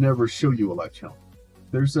 it will never show you a live channel.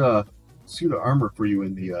 There's a suit of armor for you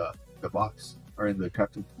in the box, or in the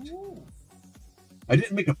crafting. I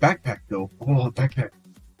didn't make a backpack though. Oh, a backpack.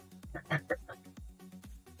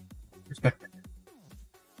 There's backpack.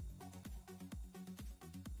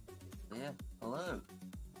 Yeah. Hello.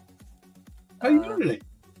 How you doing today?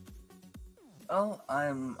 Oh,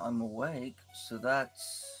 I'm awake, so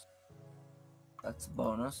that's a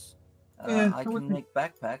bonus. Yeah, I can make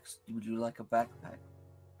backpacks. Would you like a backpack?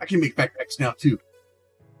 I can make backpacks now too.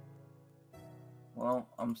 Well,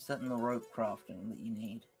 I'm setting the rope crafting that you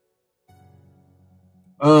need.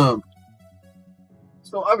 So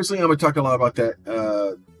obviously I'm gonna talk a lot about that.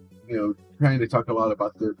 Trying to talk a lot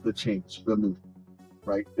about the change, the move,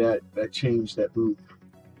 right? That change, that move.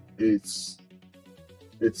 It's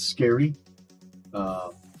scary.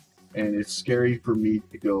 And it's scary for me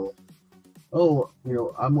to go, oh,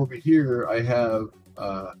 I'm over here. I have,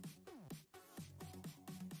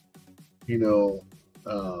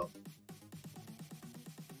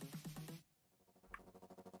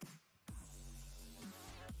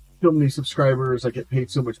 so many subscribers. I get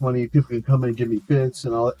paid so much money. People can come in and give me bits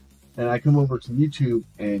and all that. And I come over to YouTube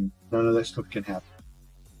and none of that stuff can happen.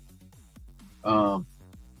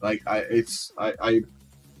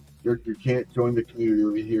 You can't join the community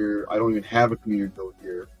over here. I don't even have a community over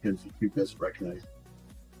here because YouTube doesn't recognize.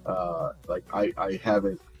 I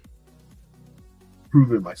haven't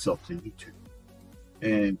proven myself to YouTube,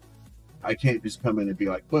 and I can't just come in and be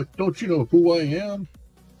like, "But don't you know who I am?"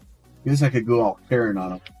 I guess I could go all Karen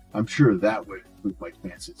on them. I'm sure that would improve my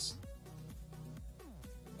chances.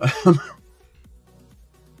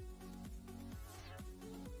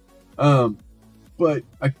 But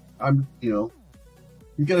I'm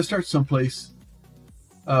you got to start someplace.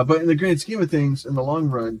 But in the grand scheme of things, in the long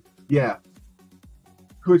run, yeah,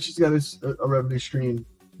 Twitch has got a revenue stream.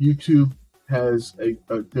 YouTube has a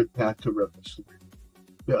good path to revenue stream.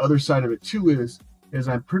 The other side of it too is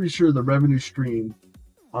I'm pretty sure the revenue stream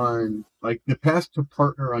on the path to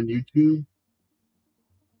partner on YouTube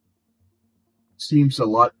seems a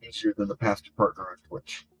lot easier than the path to partner on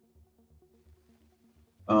Twitch.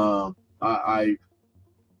 And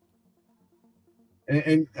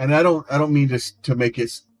I don't mean to make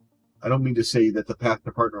it. I don't mean to say that the path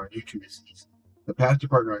to partner on YouTube is easy. The path to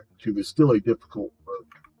partner on YouTube is still a difficult road.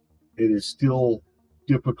 It is still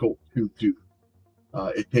difficult to do.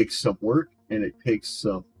 It takes some work and it takes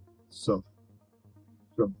some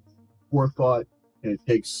forethought and it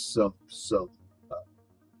takes some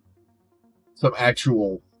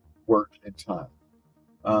actual work and time.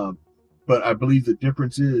 But I believe the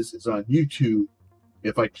difference is on YouTube.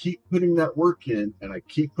 If I keep putting that work in, and I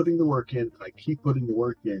keep putting the work in, and I keep putting the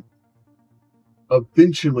work in,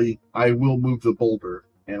 eventually I will move the boulder,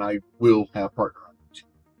 and I will have partner on YouTube.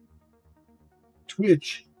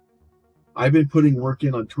 Twitch, I've been putting work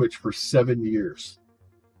in on Twitch for 7 years,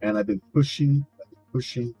 and I've been pushing,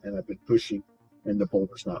 and I've been pushing, and the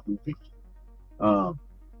boulder's not moving.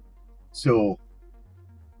 So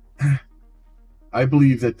I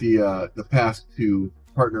believe that the path to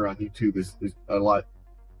partner on YouTube is a lot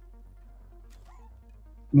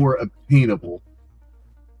more obtainable.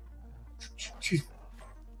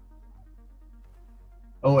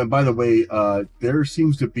 Oh, and by the way, there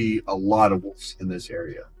seems to be a lot of wolves in this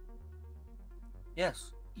area.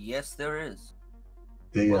 Yes. Yes, there is.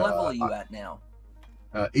 They, what level are you at now?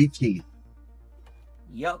 18.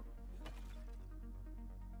 Yup.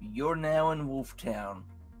 You're now in Wolftown.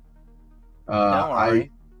 Don't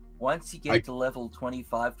worry. Once you get to level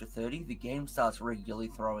 25 to 30, the game starts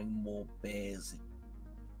regularly throwing more bears.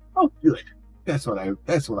 Oh, good. That's what I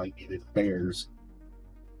needed. Bears.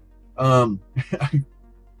 I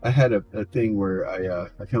had a thing where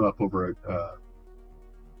I come up over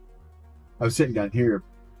I was sitting down here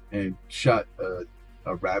and shot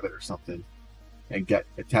a rabbit or something and got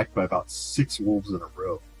attacked by about 6 wolves in a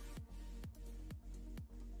row.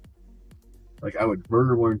 Like I would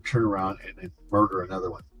murder one, turn around, and then murder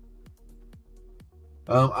another one.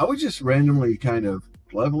 I was just randomly kind of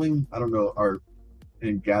leveling, I don't know,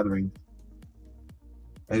 and gathering.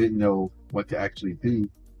 I didn't know what to actually do.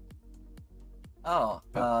 Oh,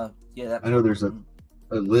 yeah. That I know there's a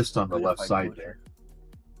list on the left side there.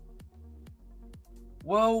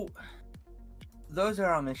 Well, those are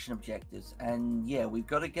our mission objectives, and yeah, we've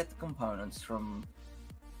got to get the components from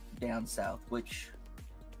down south, which,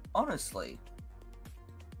 honestly,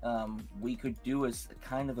 we could do as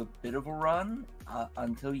kind of a bit of a run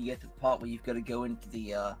until you get to the part where you've got to go into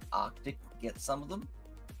the Arctic to get some of them.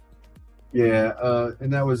 Yeah,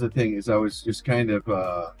 and that was the thing, is I was just kind of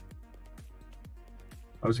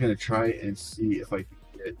I was going to try and see if I could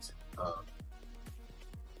get I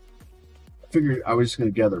figured I was just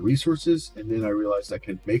going to gather resources, and then I realized I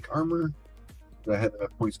could make armor, that I had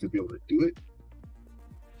enough points to be able to do it.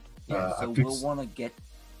 Yeah, so we'll want to get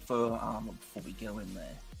fur armor before we go in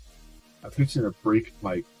there. I'm fixing to break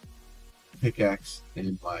my pickaxe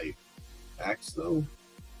and my axe, though.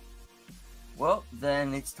 Well,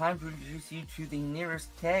 then it's time to introduce you to the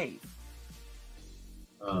nearest cave.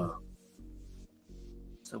 So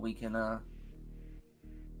we can,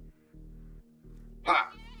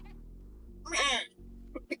 Ha!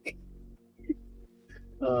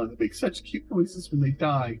 They make such cute noises when they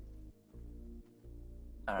die.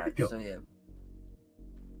 Alright, so yeah.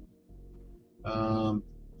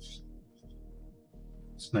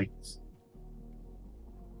 Snakes.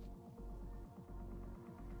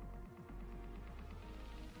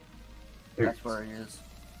 That's where he is.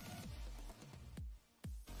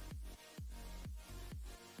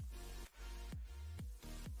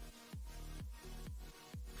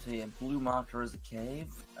 So yeah, blue marker is the cave,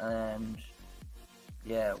 and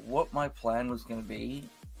yeah, what my plan was going to be,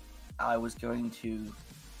 I was going to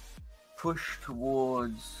push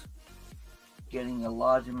towards getting a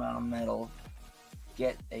large amount of metal,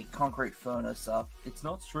 get a concrete furnace up. It's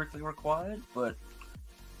not strictly required, but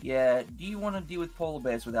yeah, do you want to deal with polar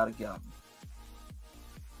bears without a gun?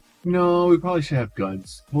 No, we probably should have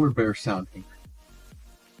guns. Polar bears sound angry.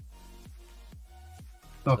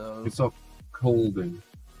 It's all cold and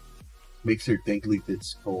makes their dangly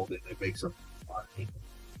bits cold, and it makes them angry.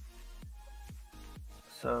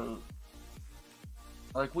 So,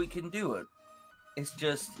 like, we can do it. It's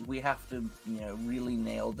just we have to, really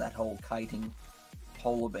nail that whole kiting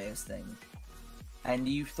polar bears thing. And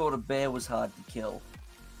you thought a bear was hard to kill.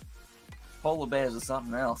 Polar bears are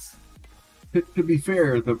something else. To be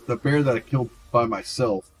fair, the bear that I killed by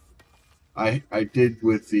myself, I did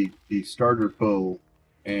with the starter bow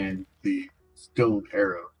and the stone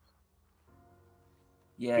arrow.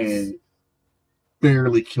 Yes. And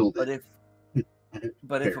barely killed it.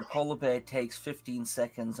 But if a polar bear takes 15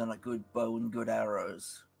 seconds on a good bow and good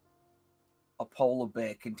arrows, a polar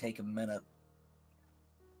bear can take a minute.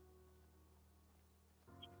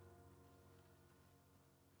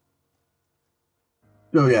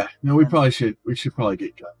 Oh yeah, no, we should probably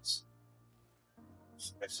get guns.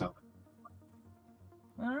 All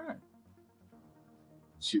right.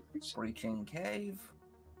 Shoot. Breaching cave.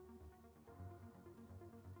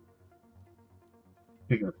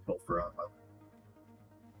 Picking up the for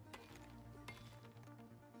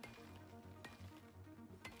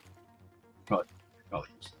probably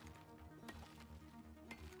use it.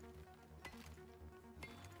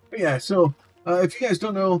 But yeah, so if you guys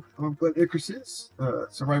don't know what Icarus is,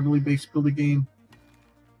 survivally based building game.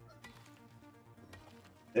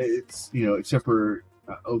 It's except for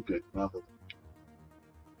oh good novel.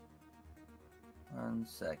 1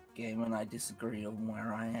 sec, game, and I disagree on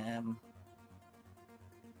where I am.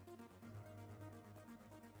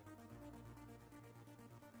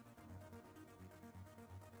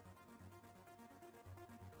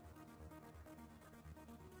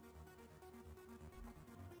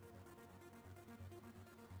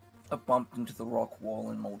 I bumped into the rock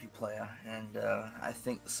wall in multiplayer, and I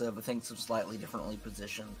think the server thinks I'm slightly differently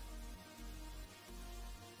positioned.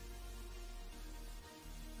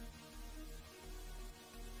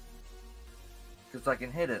 Because I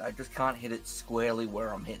can hit it, I just can't hit it squarely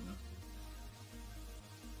where I'm hitting.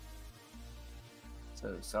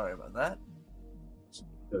 So, sorry about that.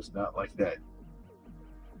 Does not like that.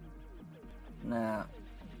 Nah.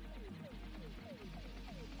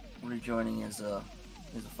 Rejoining is a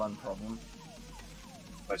fun problem.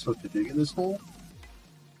 Am I supposed to dig in this hole?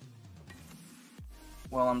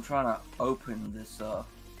 Well, I'm trying to open this,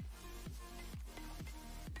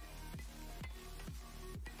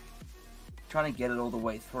 trying to get it all the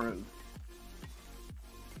way through.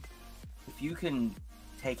 If you can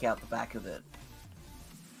take out the back of it.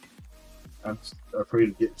 I'm afraid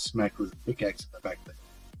of getting smacked with a pickaxe in the back of it.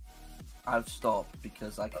 I've stopped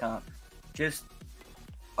because I can't. Just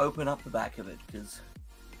open up the back of it, because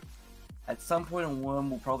at some point a worm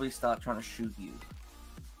will probably start trying to shoot you.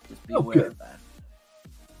 Just be aware of that.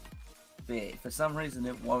 But yeah, for some reason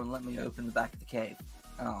it won't let me open the back of the cave.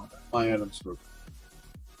 Oh. My items broke.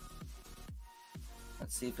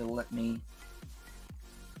 Let's see if it'll let me.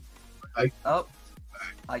 Oh,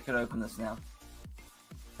 I could open this now.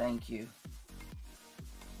 Thank you.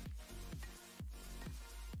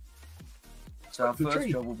 So our first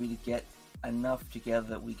job will be to get enough together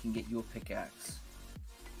that we can get you a pickaxe.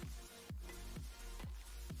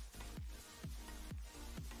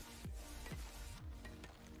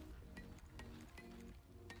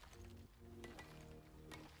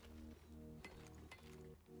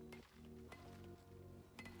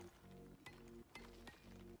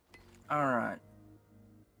 Alright.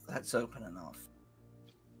 That's open enough.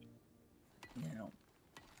 Now,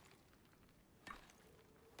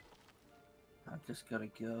 I've just gotta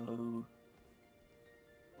go.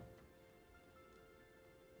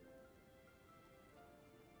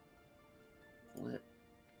 Flip.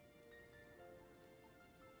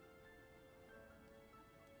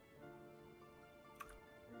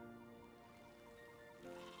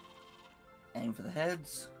 Aim for the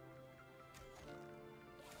heads.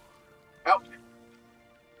 Out.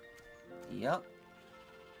 Yep.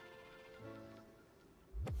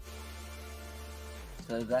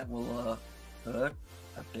 So that will hurt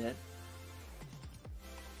a bit.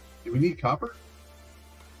 Do we need copper?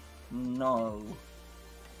 No.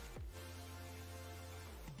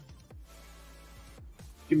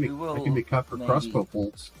 I can make copper maybe. Crossbow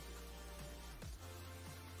bolts.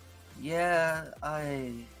 Yeah,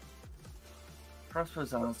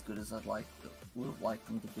 crossbows aren't as good as would have liked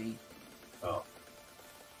them to be. Oh.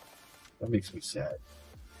 That makes me sad.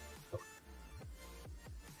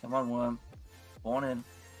 Come on, worm. Spawn in.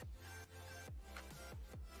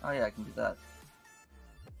 Oh yeah, I can do that.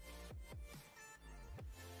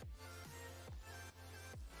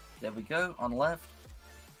 There we go, on left.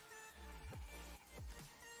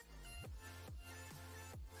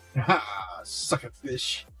 Ha! Suck a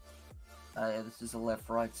fish. Yeah, this is a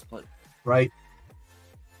left-right split. Right.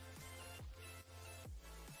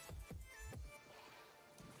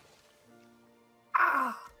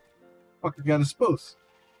 Ah! Fucker got us both.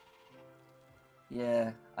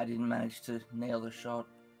 Yeah, I didn't manage to nail the shot.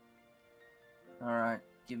 Alright,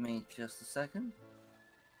 give me just a second.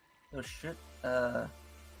 Oh shit, Ow.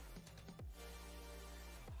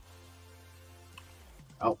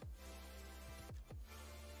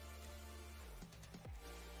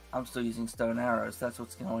 I'm still using stone arrows, that's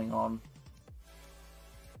what's going on.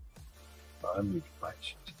 I'm moving my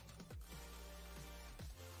shit.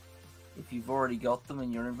 If you've already got them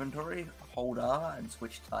in your inventory, hold R and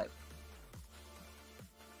switch type.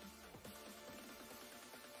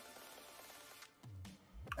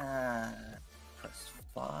 Press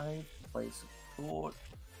 5, place a thought.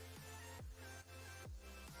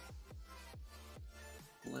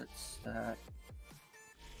 Split stack.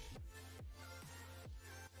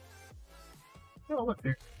 Oh, look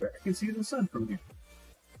there. I can see the sun from here.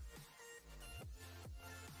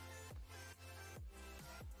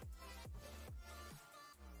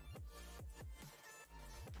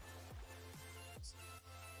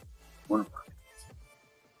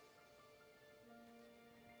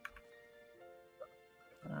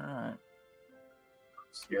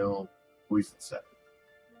 scale, poison set.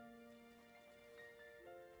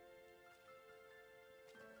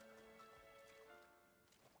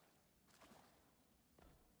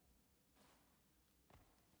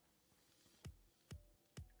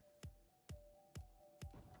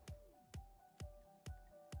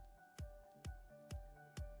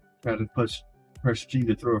 Try to press G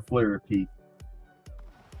to throw a flare key.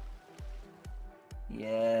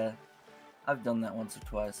 Yeah, I've done that once or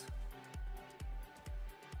twice.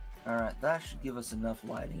 Alright, that should give us enough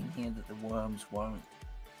lighting here that the worms won't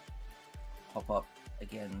pop up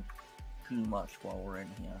again too much while we're in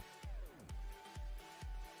here.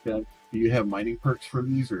 Yeah. Do you have mining perks for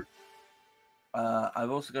these, or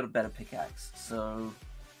I've also got a better pickaxe, so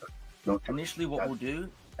initially what we'll do,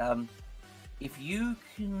 if you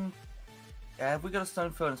can... have we got a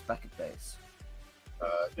stone furnace back at base?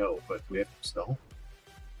 No, but we have stone.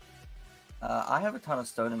 I have a ton of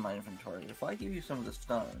stone in my inventory. If I give you some of the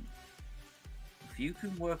stone, if you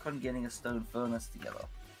can work on getting a stone furnace together,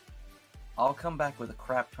 I'll come back with a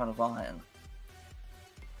crap ton of iron.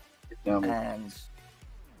 And...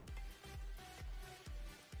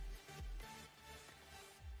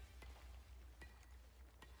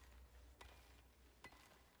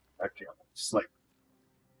 actually, just like...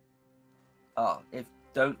 oh,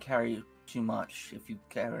 don't carry too much. If you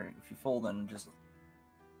fall, then just...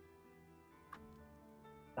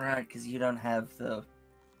 Right, because you don't have the...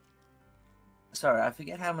 Sorry, I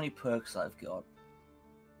forget how many perks I've got.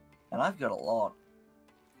 And I've got a lot.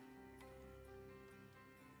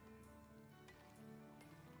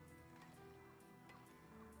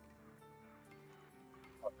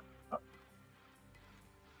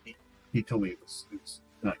 He told me it was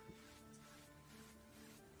not.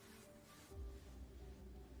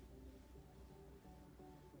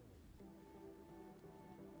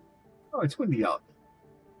 Oh, it's windy out.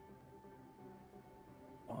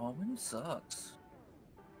 Oh, wind sucks.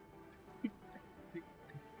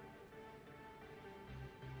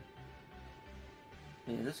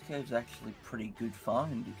 Yeah, this cave's actually pretty good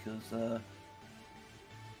find because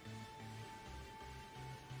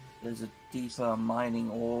there's a deeper mining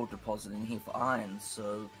ore deposit in here for iron,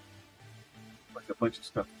 so... Like a bunch of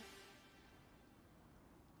stuff.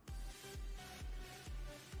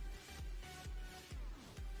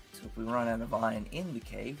 So if we run out of iron in the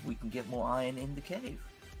cave, we can get more iron in the cave.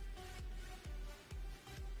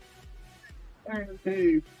 Iron in the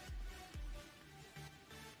cave.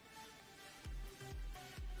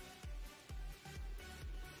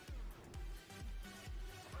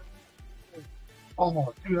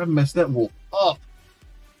 Oh, dude, I messed that wolf up.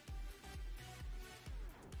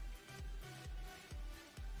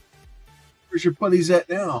 Where's your buddies at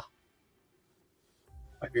now?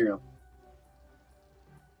 I hear him.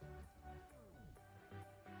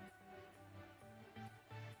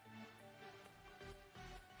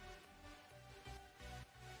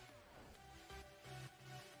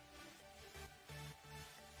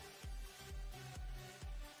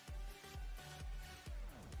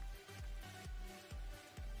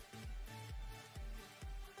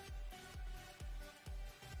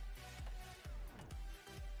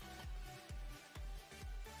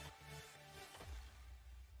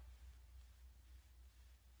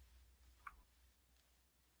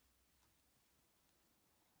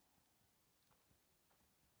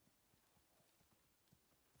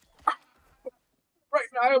 Right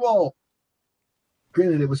in the eyeball.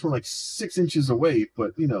 Granted, it was from like 6 inches away,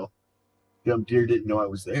 but you know, dumb deer didn't know I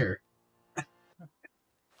was there.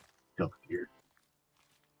 Dumb deer.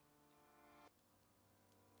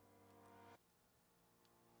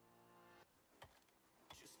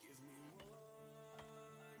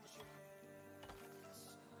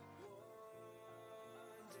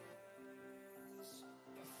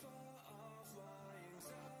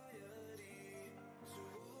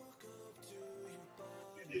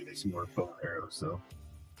 Maybe make some more bow and arrows, though.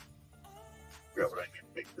 Figure out what I need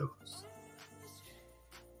to make those.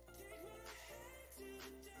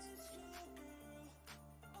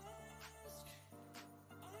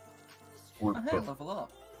 Or Oh, hey, level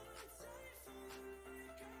up.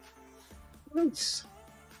 Nice.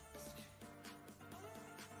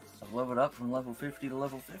 I've leveled up from level 50 to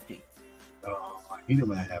level 50. Oh, I hate it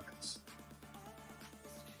when that happens.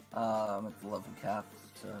 I'm at the level cap,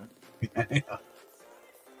 so... Yeah.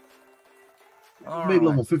 All Made right.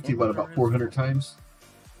 level 50 about 400 times.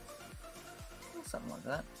 Something like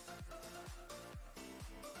that.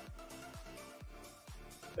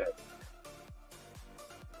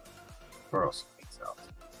 Or else it's out.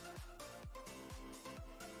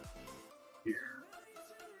 Here.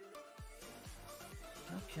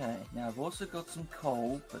 Okay, now I've also got some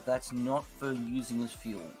coal, but that's not for using as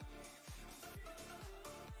fuel.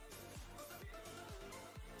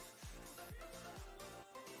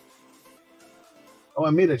 Oh,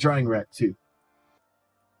 I made a drying rack too.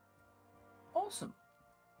 Awesome.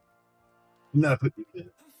 And then I put the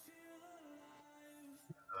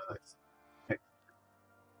heck.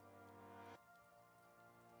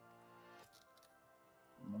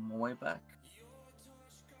 I'm on my way back.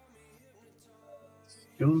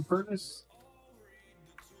 Stone furnace?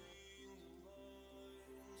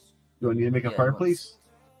 Do I need to make a fireplace?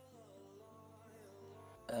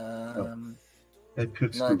 That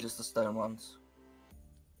cooks no, food. just the stone ones.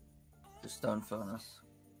 The stone furnace.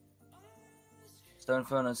 Stone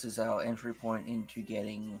furnace is our entry point into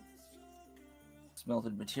getting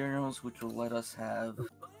smelted materials, which will let us have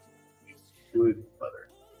Good mother.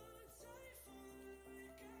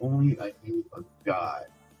 Only I knew a guy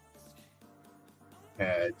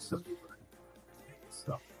had some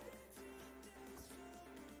stuff.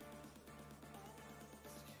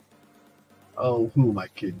 Oh, who am I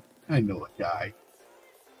kidding? I know a guy.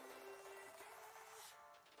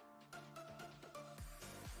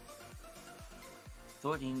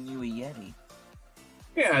 Thought you knew a Yeti.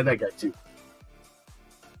 Yeah, that guy too.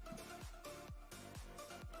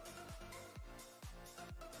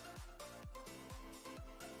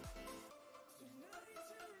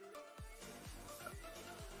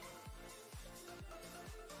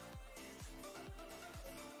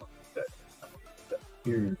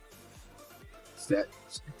 Here, set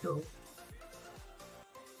go.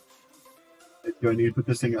 Do I need to put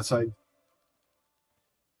this thing outside?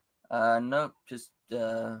 Nope, just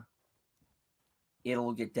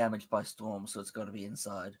it'll get damaged by storm, so it's got to be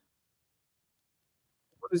inside.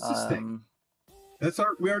 What is this thing? That's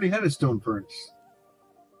our. We already had a stone furnace.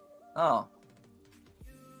 Oh.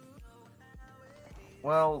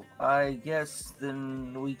 Well, I guess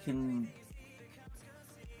then we can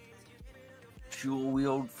dual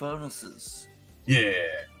wield furnaces. Yeah.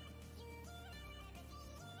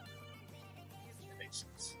 Makes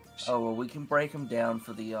sense. Oh well, we can break them down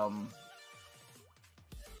for the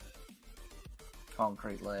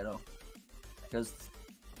concrete later, because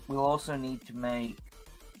we'll also need to make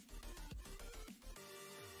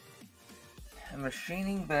a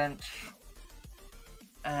machining bench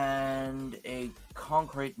and a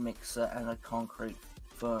concrete mixer and a concrete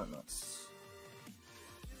furnace.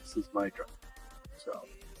 This is my drum. So,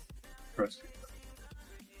 press it.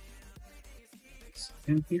 This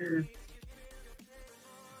in here.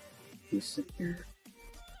 This in here.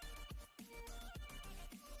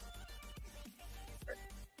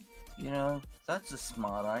 You know, that's a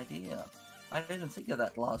smart idea. I didn't think of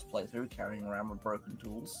that last playthrough, carrying around with broken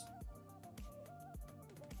tools.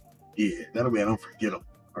 Yeah, that'll way I don't forget them.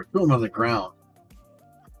 Or throw them on the ground.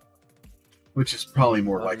 Which is probably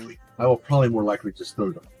more likely. I will probably more likely just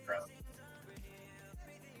throw them on the ground.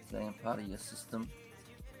 They ain't part of your system,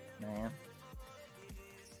 man.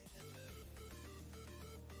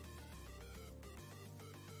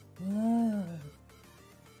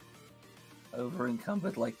 Over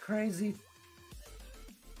encumbered like crazy.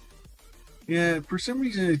 Yeah, for some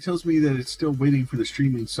reason it tells me that it's still waiting for the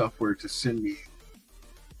streaming software to send me.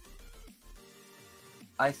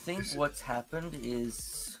 I think what's happened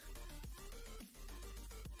is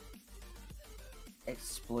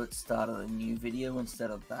XSplit started a new video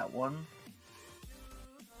instead of that one.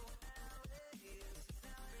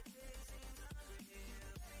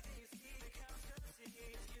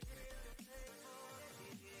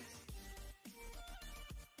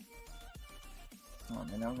 Oh,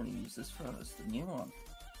 and now I'm going to use this furnace, the new one.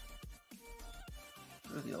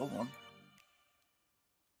 Screw the old one.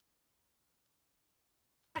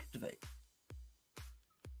 Activate.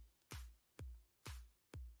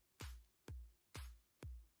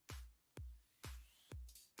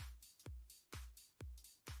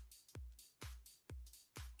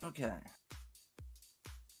 Okay.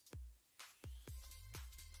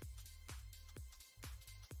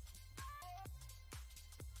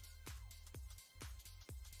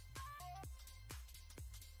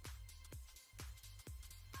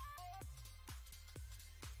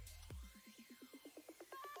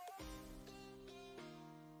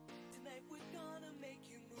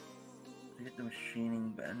 To get the machining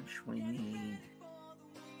bench, we need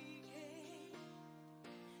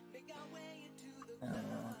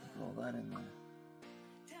roll that in there.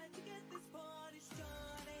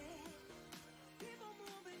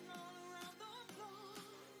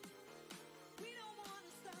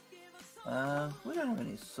 We don't have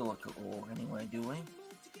any silica ore anyway, do we?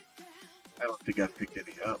 I don't think I picked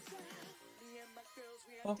any up.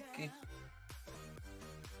 Okay.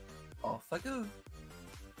 Off I go.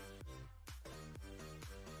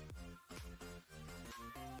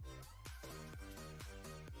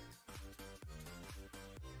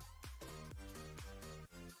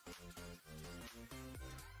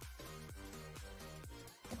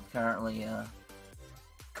 I'm currently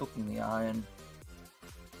cooking the iron.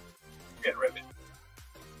 Get ribbon.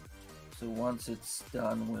 So once it's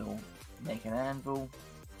done, we'll make an anvil,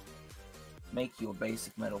 make your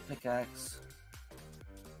basic metal pickaxe,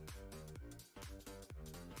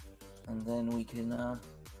 and then we can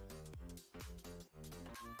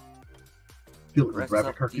Kill it with Rest rabbit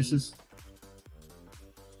up carcasses.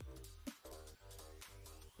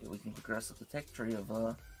 we can progress up the tech tree of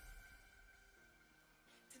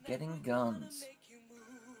getting guns.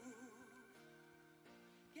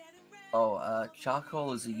 Oh,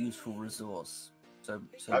 charcoal is a useful resource, so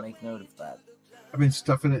make note of that. I've been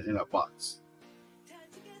stuffing it in a box.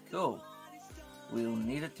 Cool. We'll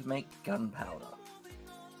need it to make gunpowder.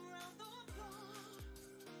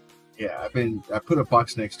 Yeah, I put a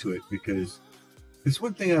box next to it because it's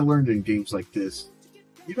one thing I learned in games like this.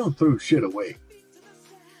 You don't throw shit away.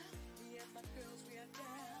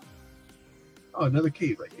 Oh, another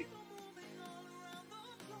cave, I think.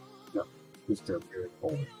 No, just a weird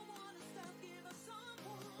hole.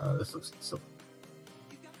 This looks so.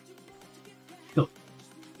 Kill it.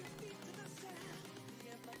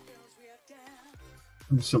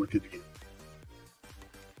 I'm so good to get.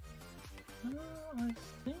 I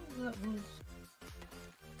think that was.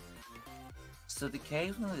 So the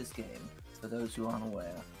caves in this game, for those who aren't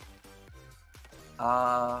aware,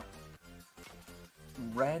 are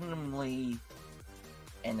randomly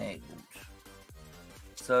enabled.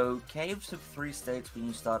 So caves have 3 states when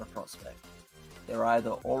you start a prospect. They're either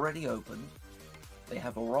already open, they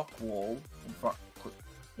have a rock wall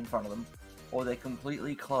in front of them, or they're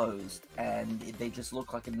completely closed and they just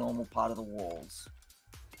look like a normal part of the walls.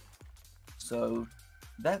 So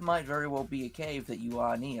that might very well be a cave that you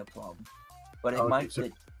are near, Plum, but it might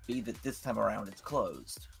be that this time around it's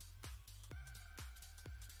closed.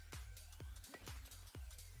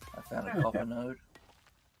 I found a copper node.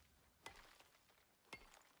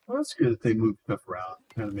 Well, that's good that they move stuff around,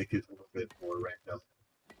 kind of make it a little bit more random.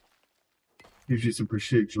 Gives you some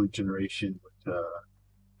procedural generation with a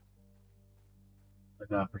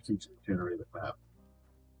non-procedurally generated map.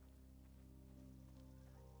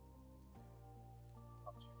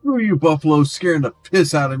 Who are you, Buffalo, scaring the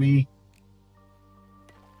piss out of me?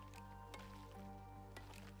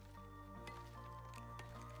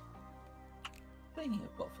 Speaking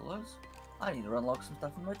of buffaloes, I need to unlock some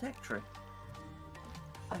stuff in my tech tree.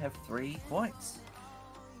 I have 3 points.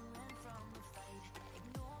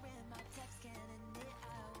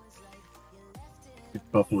 If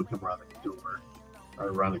Buffalo come around the door, or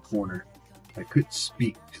around the corner, I couldn't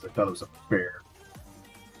speak because I thought it was a bear.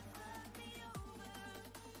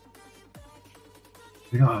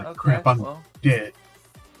 Oh, Okay, crap, I'm well, dead.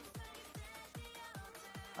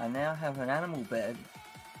 I now have an animal bed,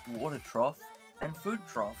 water trough, and food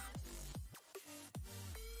trough.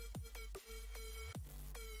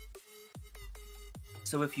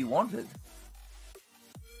 So if you wanted,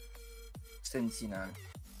 since, you know,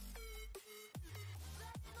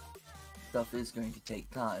 stuff is going to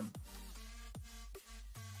take time,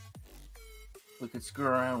 we could screw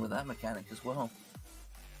around with that mechanic as well.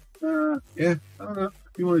 Yeah, I don't know.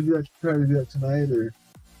 If you want to do that, try to do that tonight, or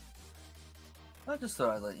I just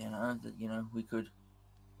thought I'd let you know that, you know, we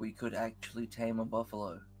could actually tame a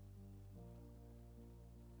buffalo.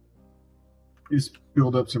 just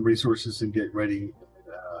build up some resources and get ready.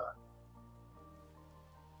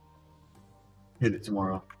 Hit it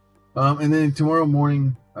tomorrow. And then tomorrow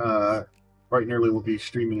morning, bright and early, we'll be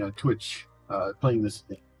streaming on Twitch, playing this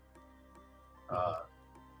thing.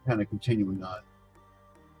 Kind of continuing on.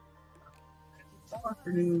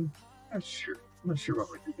 Afternoon. I'm not sure what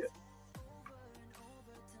we're going to get.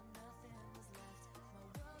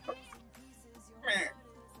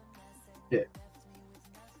 Yeah.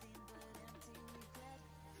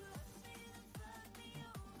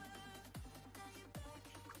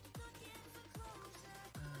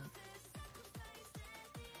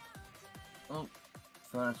 Oh,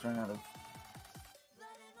 furnace ran out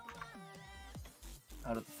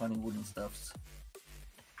of the funny wooden stuffs.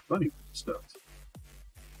 Funny stuff.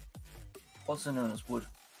 Also known as wood.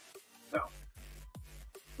 No.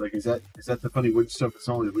 Like, is that the funny wood stuff that's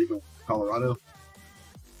only legal in Colorado?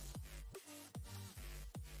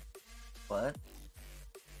 What?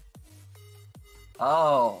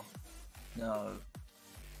 Oh, no.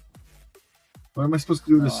 What am I supposed to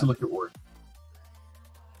do with the silicate ore?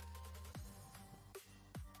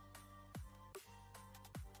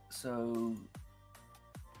 so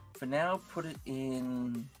for now, put it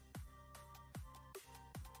in.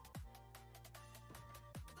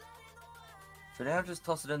 For now, just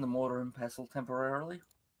toss it in the mortar and pestle temporarily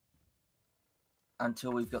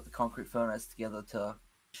until we've got the concrete furnace together to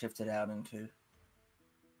shift it out into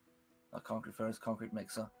a concrete furnace, concrete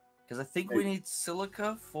mixer. Because I think we need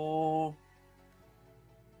silica for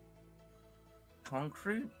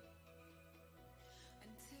concrete.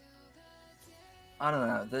 I don't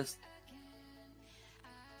know.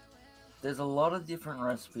 There's a lot of different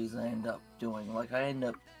recipes I end up doing. Like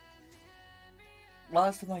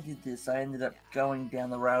last time I did this, I ended up going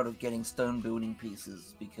down the route of getting stone building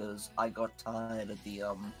pieces because I got tired of the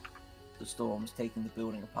storms taking the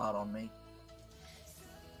building apart on me.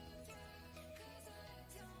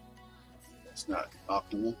 That's not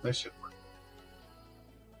optimal. That should work.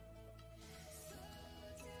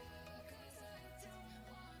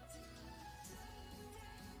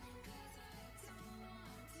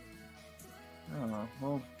 Oh,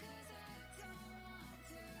 well.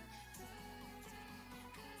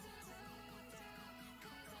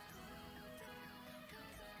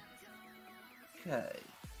 Okay,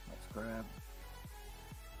 let's grab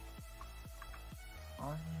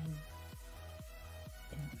iron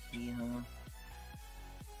in here.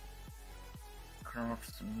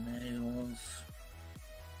 Craft some nails.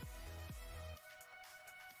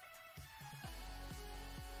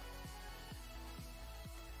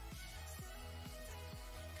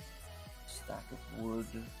 Stack of wood.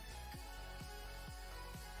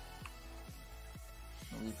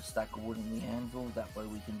 I'll leave a stack of wood in the anvil, that way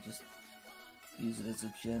we can just use it as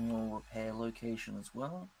a general repair location as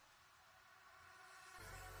well.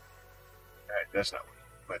 Alright, that's not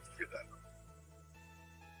what I figured that out.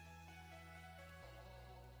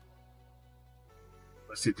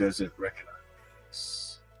 Unless it doesn't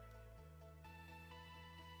recognize.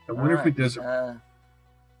 I wonder if it doesn't.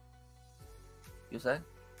 You say?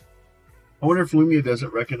 I wonder if Lumia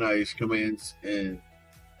doesn't recognize commands in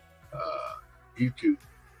YouTube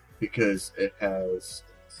because it has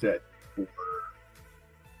set for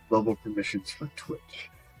level permissions for Twitch.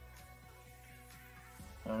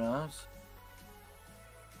 Who knows?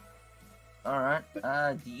 Alright,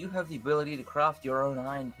 do you have the ability to craft your own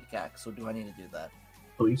iron pickaxe, or do I need to do that?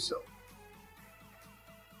 I believe so.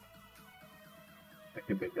 I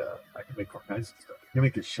can make all kinds of stuff. I can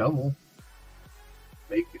make a shovel,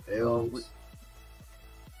 make nails.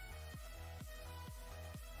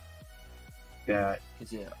 Yeah.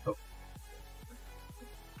 Oh.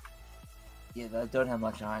 Yeah, I don't have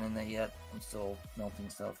much iron in there yet. I'm still melting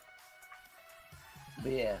stuff.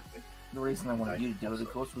 But yeah, the reason I wanted you to do it, of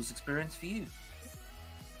course, was experience for you.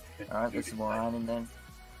 Alright, there's some more iron in there.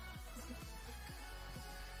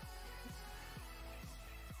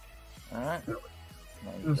 Alright. Now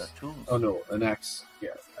you've got tools. Oh no, an axe. Yeah,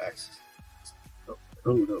 axe.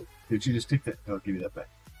 Oh no. Did you just take that? I'll give you that back.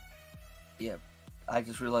 Yeah. I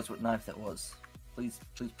just realized what knife that was. Please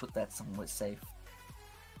put that somewhere safe.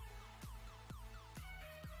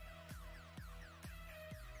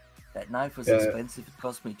 That knife was expensive. It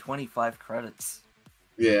cost me 25 credits.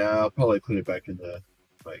 Yeah, I'll probably put it back in the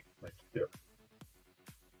there.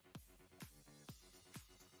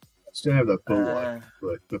 I still have the bow lock,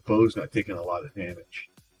 but the bow's not taking a lot of damage.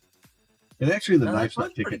 And actually, the knife's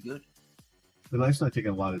not taking. Good. The knife's not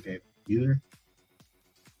taking a lot of damage either.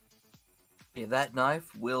 Yeah, that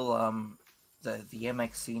knife will the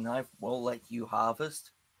MXC knife will let you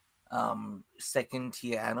harvest second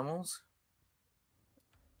tier animals.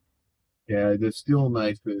 Yeah, the steel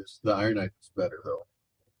knife the iron knife is better though.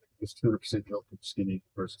 It's 200% health from skinny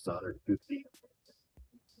versus 150.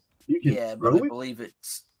 You can but I believe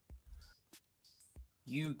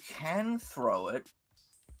you can throw it,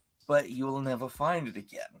 but you will never find it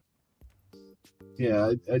again.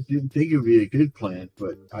 Yeah, I didn't think it would be a good plan,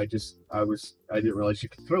 but I didn't realize you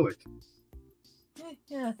could throw it.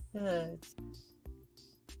 Yeah.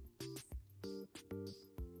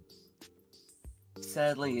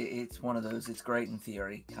 Sadly, it's one of those it's great in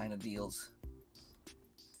theory kind of deals.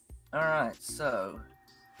 Alright, so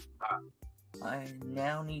I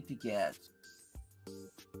now need to get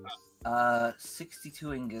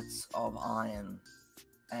 62 ingots of iron,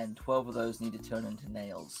 and 12 of those need to turn into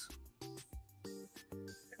nails.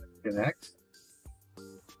 An axe?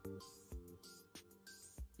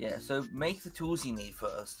 Yeah, so make the tools you need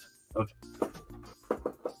first. Okay.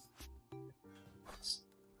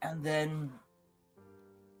 And then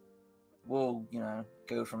we'll,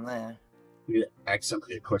 go from there. You ask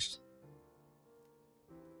somebody a question.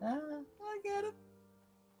 I get it.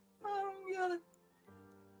 I don't get it.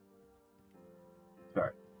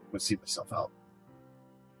 Alright, let's see myself out.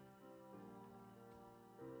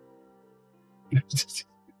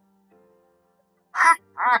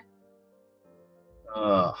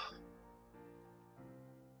 uh,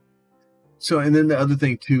 so, and then the other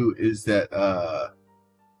thing too is that the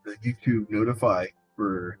YouTube notify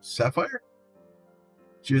for Sapphire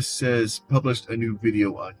just says published a new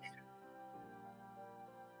video on YouTube.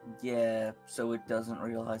 Yeah, so it doesn't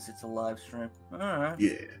realize it's a live stream. Alright.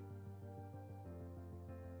 Yeah.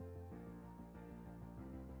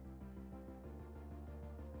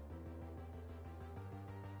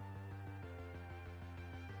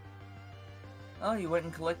 Oh, you went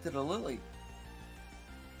and collected a lily.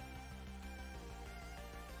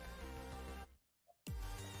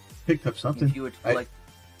 Picked up something. If you were to collect,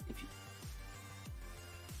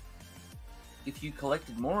 if you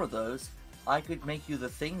collected more of those, I could make you the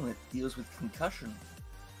thing that deals with concussion.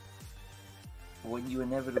 When you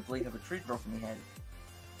inevitably have a tree drop in your head.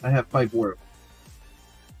 I have 5 more.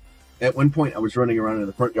 At one point, I was running around in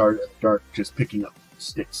the front yard in the dark, just picking up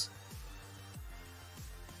sticks.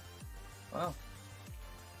 Wow.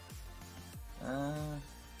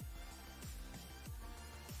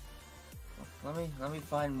 Let me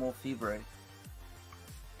find more fever.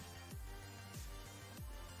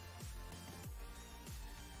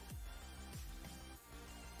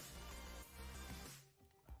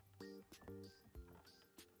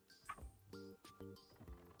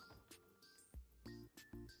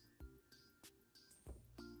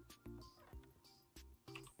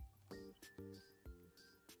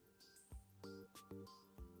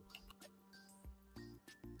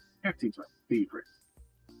 Crafting's my favorite.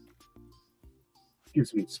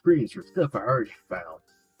 Gives me experience for stuff I already found.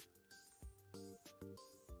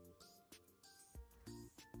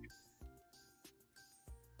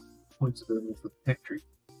 Points available for the tech tree.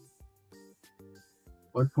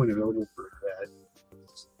 1 point available for that.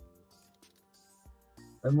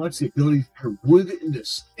 Unlocks the ability to turn wood into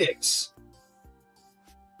sticks.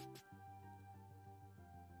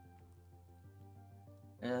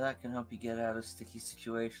 Yeah, that can help you get out of sticky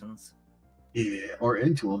situations. Yeah, or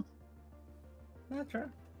into them. Yeah,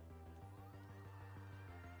 sure.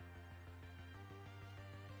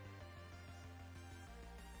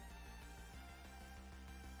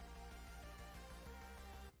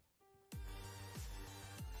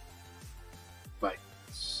 By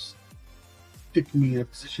sticking me in a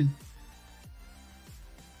position.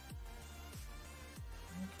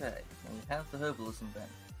 Okay, well, we have the herbalism then.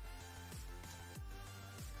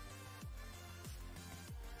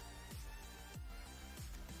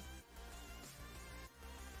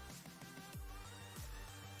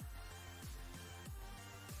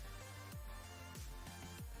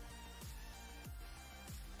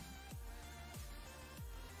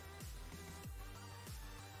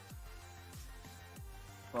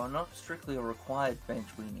 While not strictly a required bench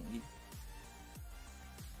we need,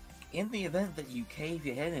 in the event that you cave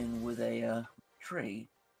your head in with a tree,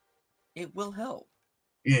 it will help.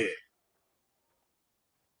 Yeah.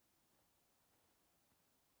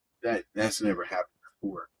 That's never happened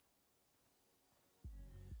before.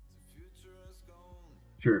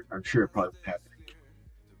 Sure, I'm sure it probably would happen.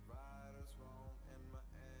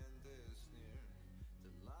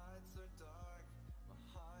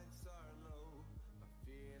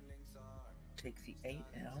 Take the 8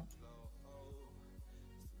 out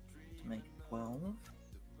to make 12.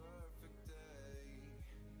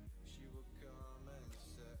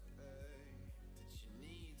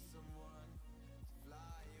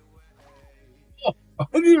 Oh, I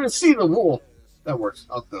didn't even see the wool. That works.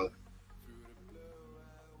 I'll go.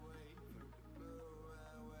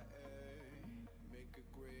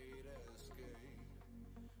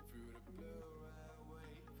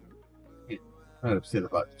 I'm upset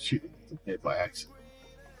about shooting it by accident.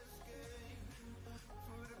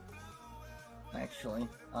 Actually,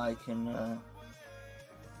 I can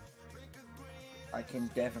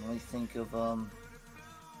definitely think of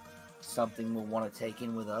something we'll want to take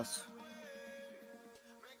in with us.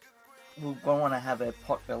 We'll want to have a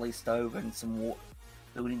potbelly stove and some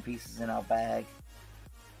building pieces in our bag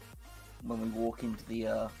when we walk into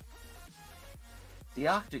the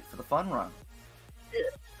Arctic for the fun run. Yeah.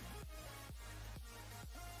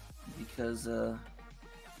 Because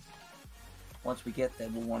once we get there,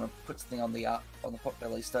 we'll want to put something on the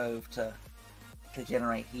potbelly stove to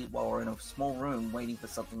generate heat while we're in a small room waiting for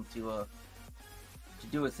something to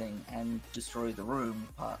do a thing and destroy the room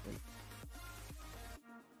partly.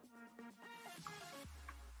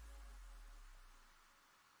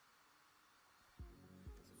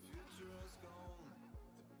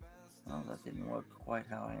 Well, that didn't work quite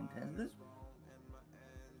how I intended.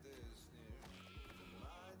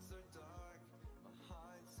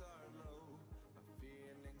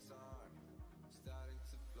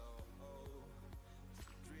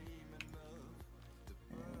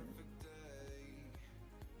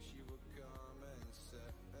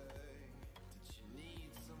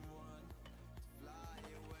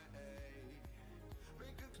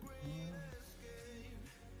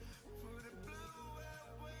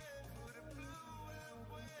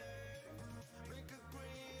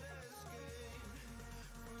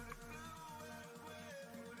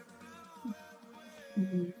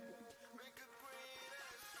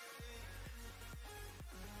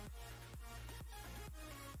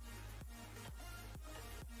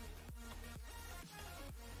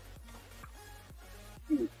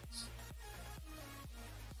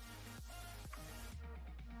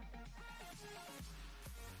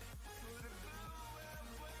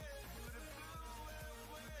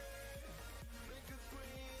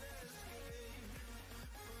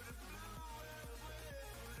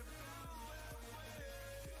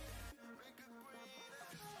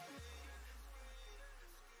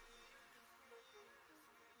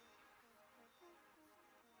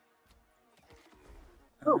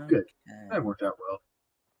 Oh, good. That Okay. worked out well.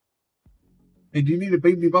 Hey, do you need a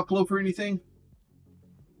baby buffalo for anything?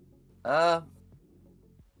 Uh,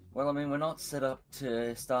 well, I mean, we're not set up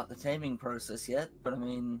to start the taming process yet, but I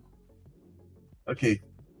mean, Okay.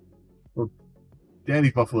 Well,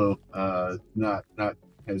 Daddy Buffalo, not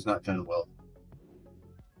has not done well.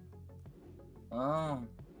 oh,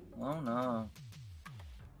 oh no.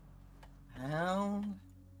 How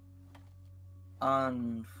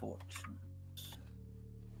unfortunate.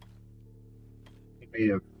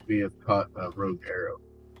 He may have caught a rogue arrow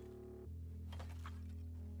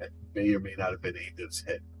that may or may not have been aimed at his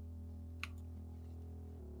head.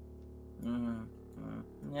 Mm,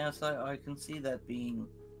 yes, I can see that being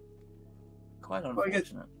quite Well,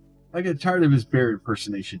 unfortunate. I get tired of his bear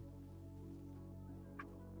impersonation.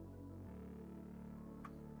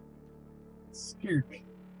 It scared me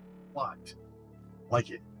a lot.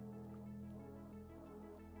 Like it.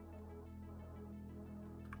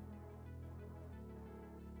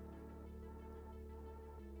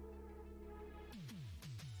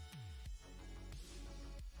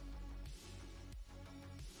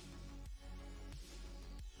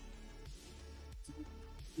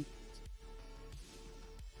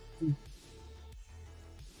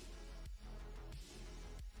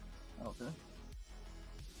 Okay.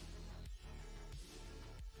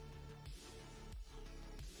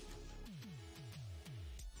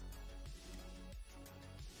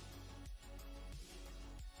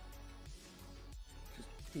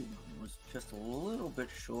 He was just a little bit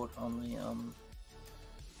short on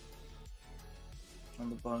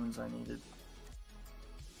the bones I needed.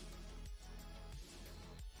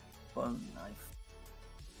 Bone knife.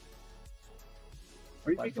 What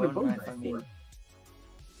are you By making a bone bone knife, knife I for? mean,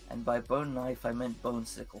 and by bone knife, I meant bone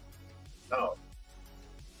sickle. Oh,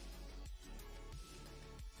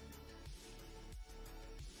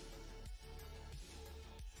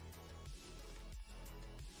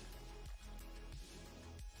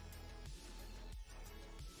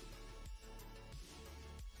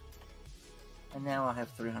 And now I have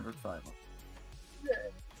 300 fiber. yeah.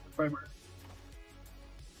 Fiber.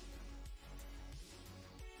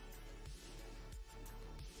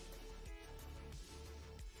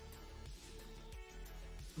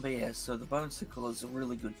 But yeah, so the bone sickle is a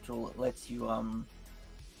really good tool. It lets you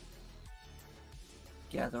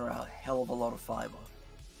gather a hell of a lot of fiber.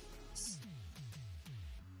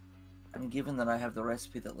 And given that I have the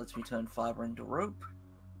recipe that lets me turn fiber into rope,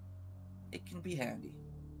 it can be handy.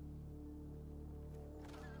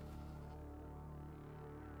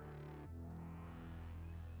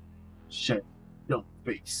 Shut your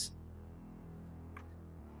face.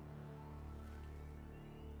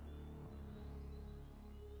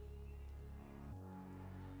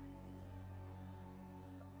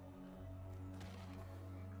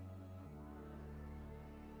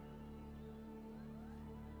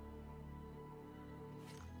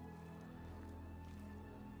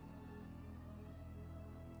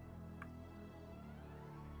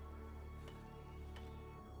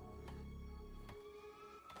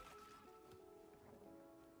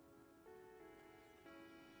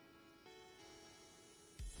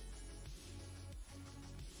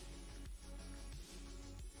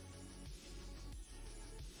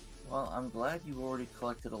 Well, I'm glad you already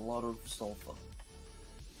collected a lot of sulfur.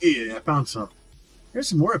 Yeah, I found some. There's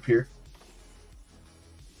some more up here.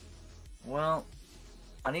 Well,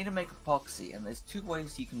 I need to make epoxy, and there's two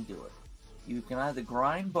ways you can do it. You can either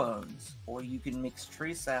grind bones, or you can mix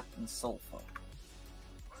tree sap and sulfur.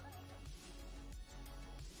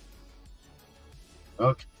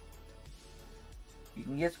 Okay. You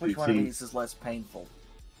can guess which one of these is less painful.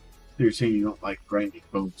 You're saying you don't like grinding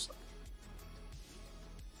bones.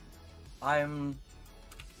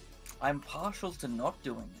 I'm partial to not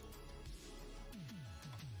doing it.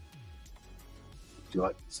 Do you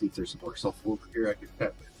like to see if there's some more sulfur over here I can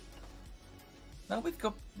pet with? No,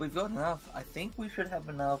 we've got enough. I think we should have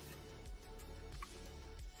enough.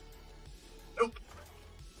 Nope.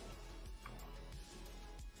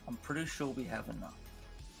 I'm pretty sure we have enough.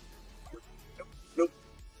 Nope.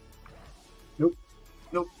 Nope.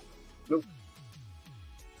 Nope. Nope.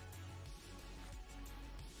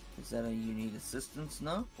 Is that a you need assistance?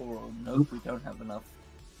 No, or nope, Nope. we don't have enough.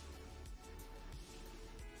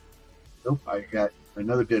 Nope. I got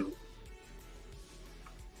another dead one.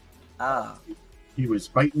 Ah, He was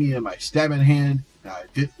biting me in my stabbing hand, and I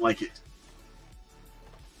didn't like it.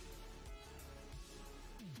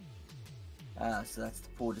 So that's the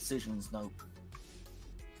poor decisions. Nope.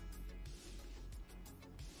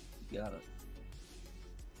 Got it.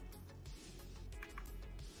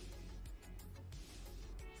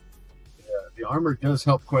 The armor does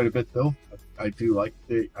help quite a bit, though. I do like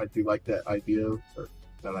that idea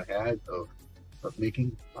that I had of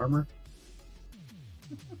making armor.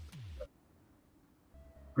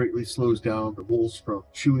 Greatly slows down the wolves from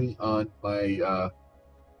chewing on my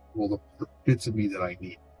the bits of me that I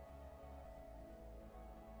need.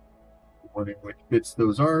 Wondering which bits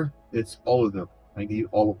those are? It's all of them. I need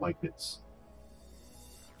all of my bits.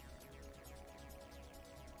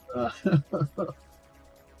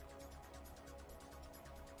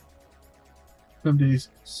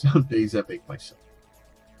 Some days I make myself.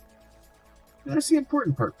 That's the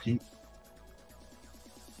important part, Pete.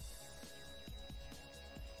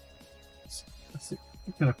 Let's see.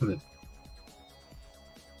 What can I put in?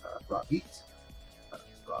 Raw meat.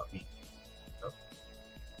 Raw meat. Oh.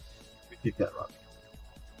 We take that raw meat.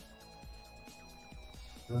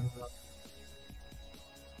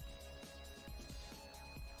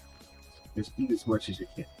 Just eat as much as you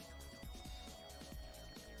can.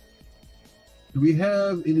 Do we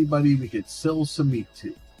have anybody we could sell some meat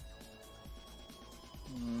to?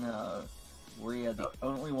 No, we are the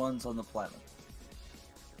only ones on the planet.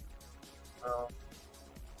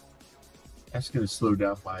 That's going to slow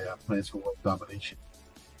down my plans for world domination.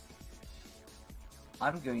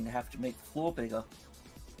 I'm going to have to make the floor bigger.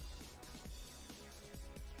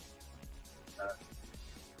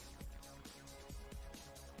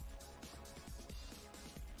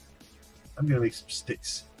 I'm going to make some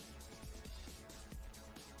sticks.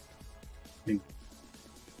 Big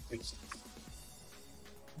sticks.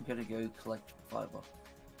 I'm gonna go collect fiber.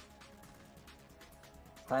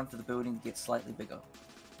 Plan for the building to get slightly bigger.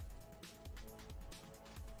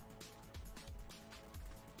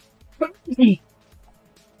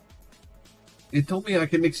 It told me I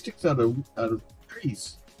can make sticks out of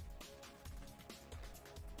trees.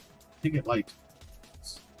 I think it light.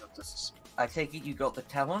 I take it you got the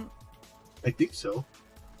talent? I think so.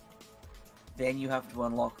 Then you have to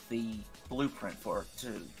unlock the blueprint for it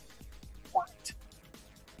too. What?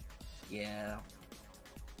 Yeah.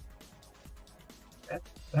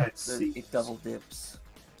 That So seems, it double dips.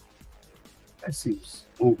 that seems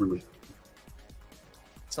overly.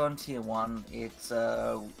 It's on tier 1. It's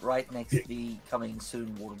right next to the coming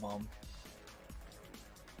soon water bomb.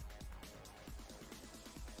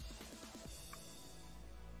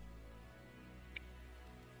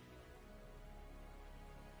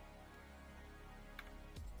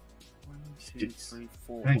 One, two, three,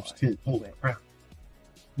 four. Times 10. Holy Wait. crap.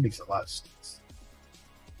 That makes a lot of sense.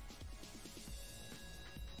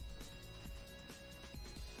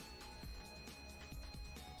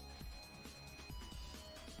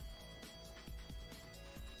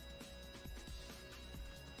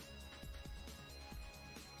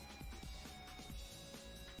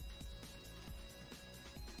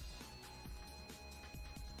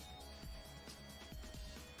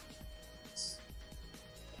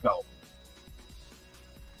 Go.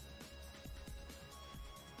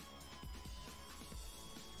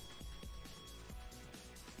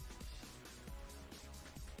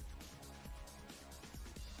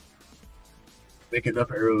 Make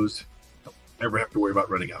enough arrows. Don't never have to worry about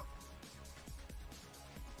running out.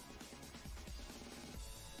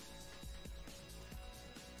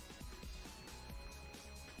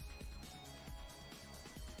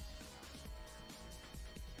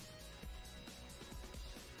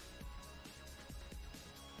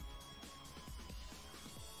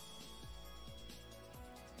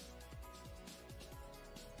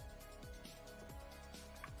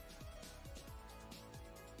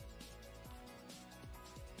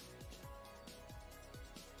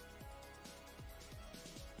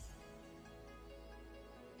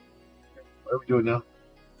 What are we doing now?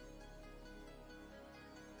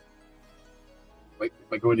 Am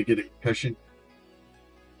I going to get a concussion?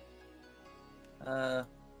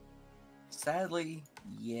 Sadly,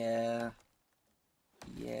 yeah.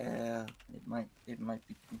 Yeah, it might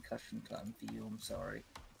be concussion time for you, I'm sorry.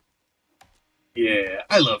 Yeah,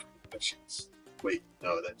 I love concussions. Wait,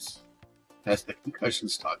 no, that's the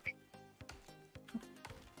concussions talking.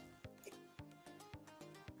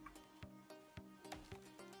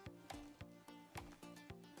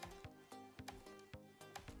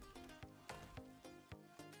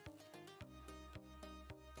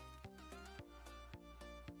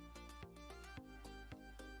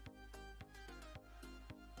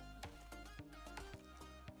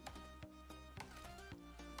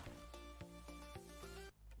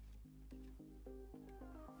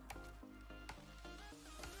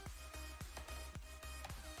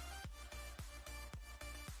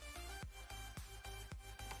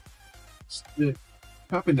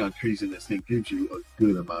 chopping down trees in this thing gives you a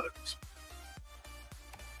good amount of experience.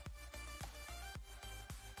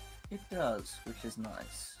 It does, which is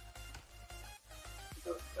nice.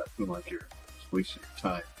 You not feel like you're just wasting your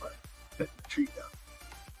time by cutting the tree down.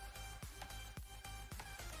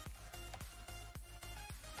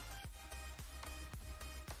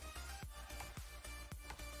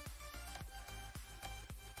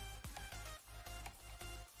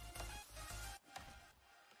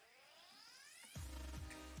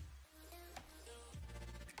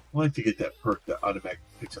 I like to get that perk that automatically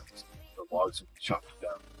picks up the logs and chops them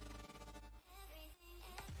down.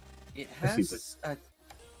 It has a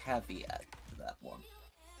caveat to that one.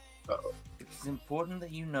 Uh-oh. It's important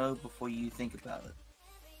that you know before you think about it.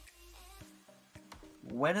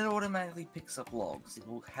 When it automatically picks up logs, it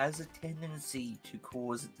has a tendency to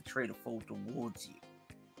cause the tree to fall towards you.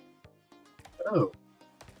 Oh.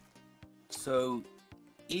 So,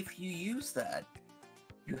 if you use that,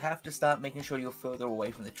 you have to start making sure you're further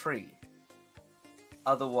away from the tree.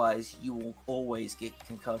 Otherwise, you will always get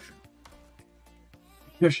concussion.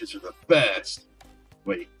 Concussions are the best.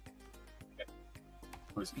 Wait.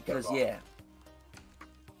 Because, yeah,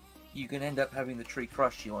 you can end up having the tree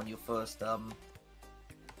crush you on your first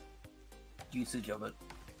usage of it.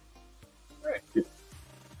 Right.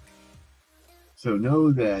 So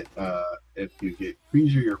know that if you get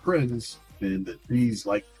trees are your friends, then the trees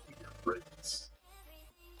like to be your friends.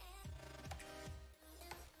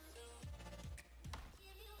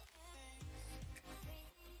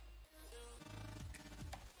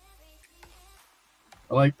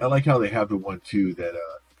 I like how they have the one too that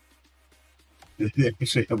they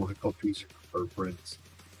actually have one called trees are friends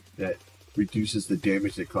that reduces the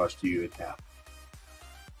damage that cost you in half.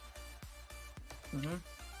 Mm-hmm.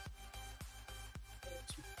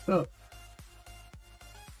 So,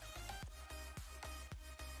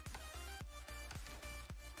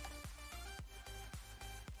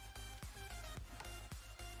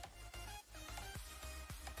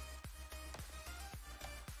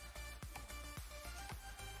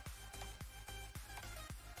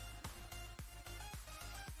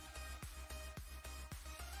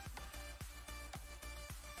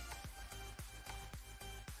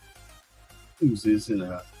 use this in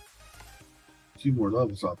a few more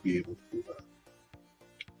levels. I'll be able to.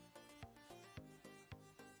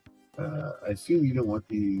 I assume you don't want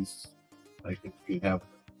these. I think you can have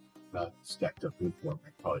not stacked up in form.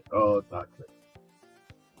 Probably. Oh, not good.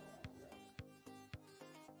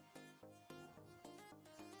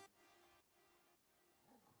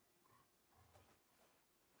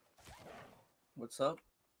 What's up?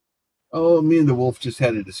 Oh, me and the wolf just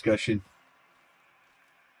had a discussion.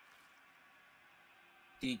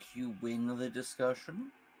 Did you win the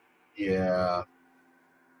discussion? Yeah.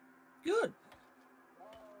 Good.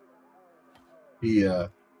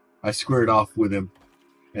 I squared off with him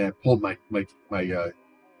and I pulled my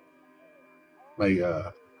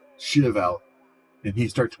shiv out, and he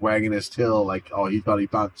starts wagging his tail like, oh, he thought he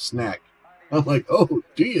found a snack. I'm like, oh,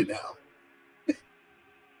 do you now?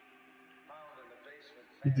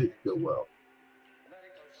 It didn't go well.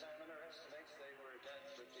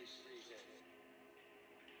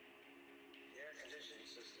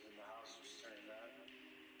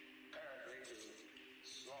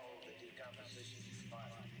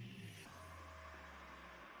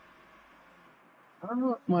 I don't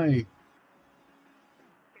know if my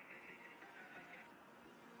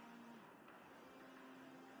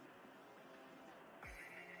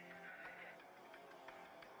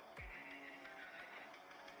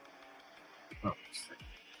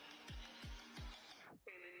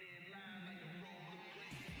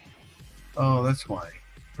oh, that's why.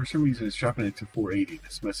 For some reason, it's dropping it to 480.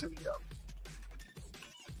 That's messing me up.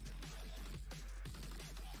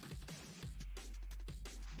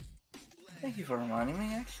 Thank you for reminding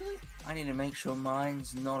me, actually. I need to make sure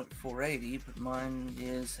mine's not at 480, but mine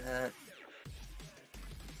is at...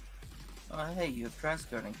 Oh, hey, you have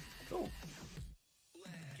transcoding. Cool.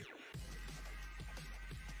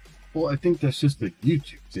 Well, I think that's just a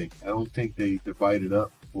YouTube thing. I don't think they divide it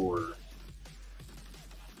up for...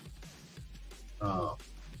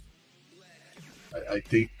 I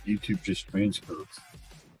think YouTube just transcodes.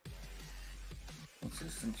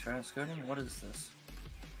 Consistent transcoding? What is this?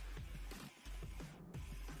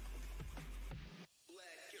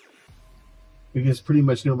 Because pretty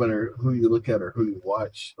much no matter who you look at or who you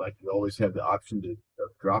watch, like you always have the option of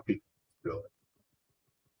dropping it.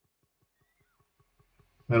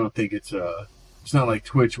 I don't think it's not like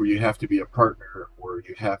Twitch where you have to be a partner or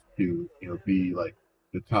you have to be like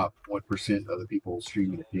the top 1% of the people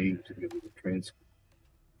streaming a game to be able to transcribe.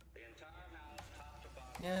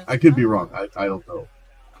 Yeah, I could be wrong. I don't know.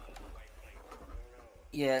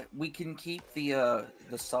 yeah, we can keep the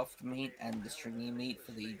soft meat and the stringy meat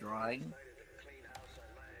for the drying.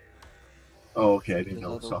 Oh, okay. I didn't Because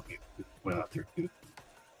know other, something went out there too.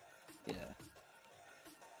 yeah,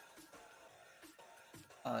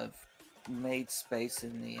 I've made space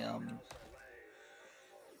in the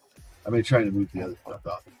I've been trying to move the other oh, stuff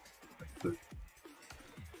out. But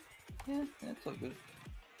yeah, that's all good.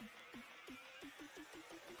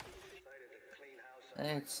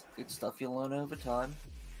 It's stuff you learn over time.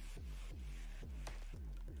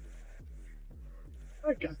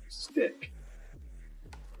 I got a stick.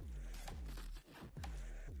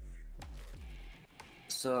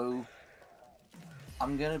 So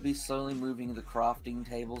I'm gonna be slowly moving the crafting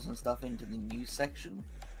tables and stuff into the new section,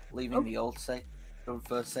 leaving the old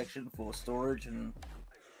first section for storage and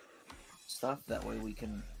stuff. That way we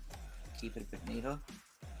can keep it a bit neater.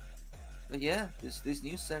 But yeah, this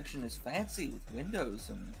new section is fancy with windows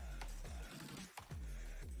and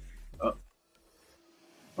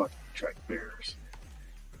Fucking track bears.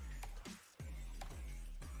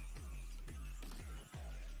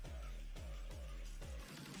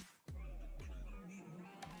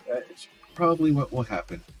 That is probably what will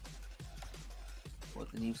happen.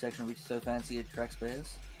 what the new section will be so fancy it attracts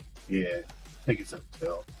bears. Yeah. I think it's a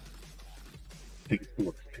hotel. I think it's full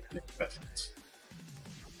of picnic peasants.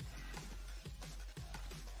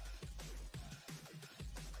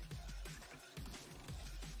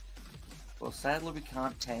 Well, sadly we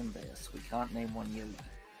can't tame bears. We can't name one yet.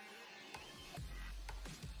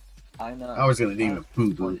 I know. I was gonna name him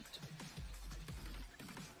Poo Boo.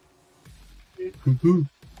 Poo Poo.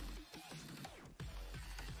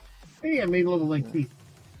 Hey, I made a little lengthy.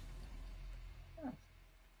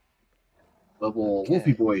 Level Okay.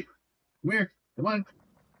 Wolfie Boy. Come here. Come on.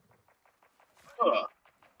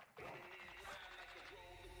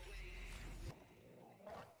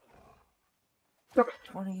 Stop it.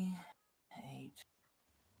 28.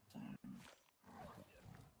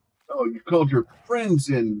 Oh, you called your friends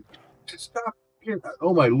in to stop here.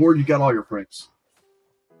 Oh my lord, you got all your friends.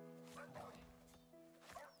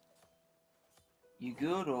 You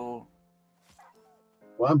good or?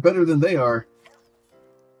 Well, I'm better than they are.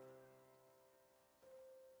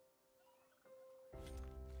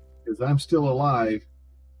 Because I'm still alive.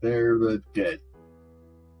 They're the dead.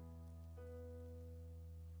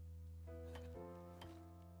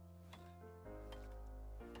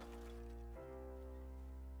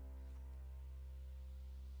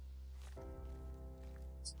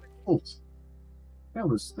 Oh, that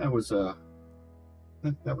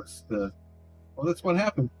was the well, that's what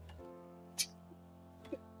happened.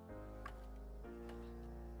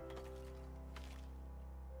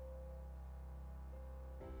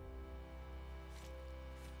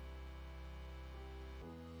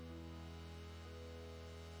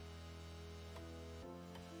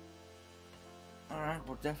 Alright,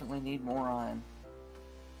 we'll definitely need more iron.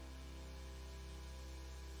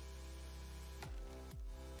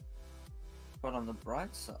 But on the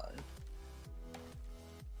bright side,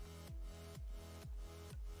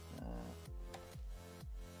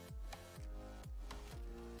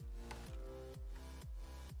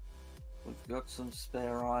 we've got some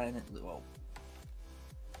spare iron. Well,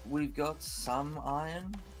 we've got some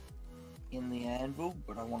iron in the anvil,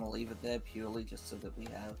 but I want to leave it there purely just so that we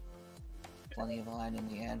have plenty of iron in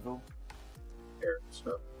the anvil.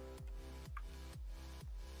 So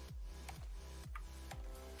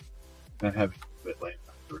not having a bit land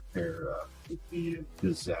to repair would be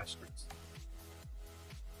disastrous.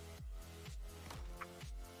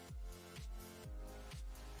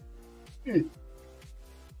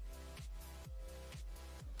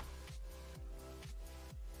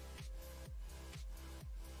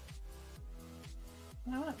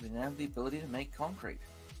 Alright, we now have the ability to make concrete.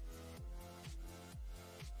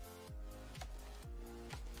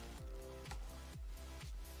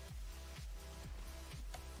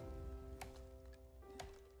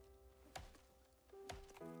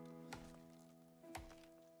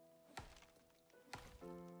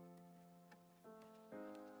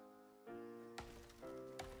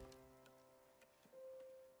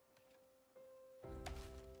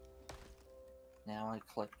 Now I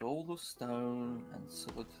collect all the stone and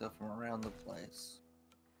silica from around the place.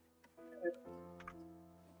 And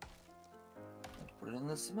put it in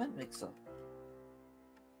the cement mixer.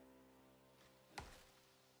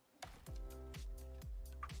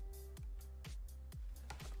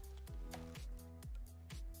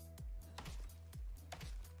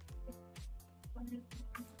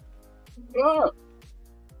 Ah!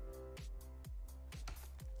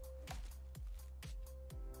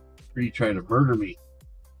 Are you trying to murder me?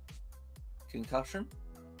 concussion?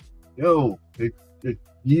 No, it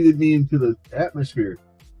yeeted me into the atmosphere.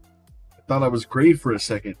 I thought I was gray for a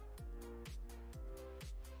second.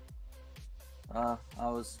 I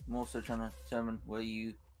was more so trying to determine were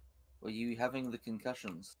you having the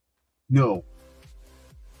concussions? No,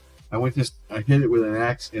 I hit it with an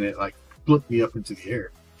axe and it like flipped me up into the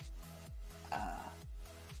air.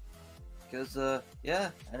 Because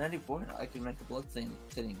yeah, at any point I can make a blood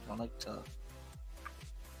thinning tonic to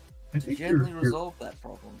gently resolve that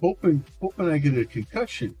problem. Hoping I get a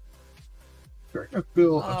concussion. I'm starting to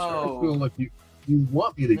feel like you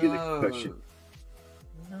want me to get a concussion.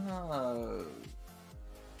 No.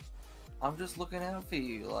 I'm just looking out for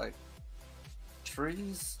you. Like,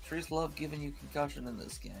 trees love giving you concussion in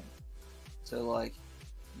this game. So, like,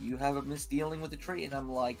 you have a misdealing with a tree, and I'm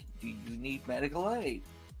like, do you need medical aid?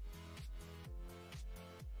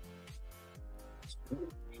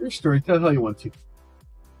 Your story. Tell how you want to.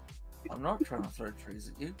 I'm not trying to throw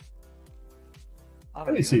trees at you. I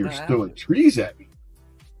didn't say you're throwing trees at me.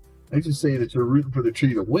 I just say that you're rooting for the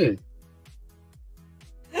tree to win.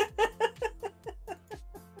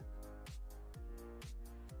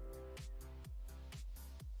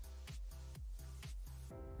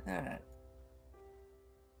 Alright.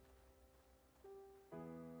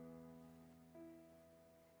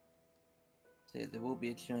 So there will be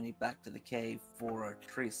a journey back to the cave for a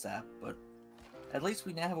tree sap, but at least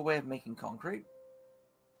we now have a way of making concrete.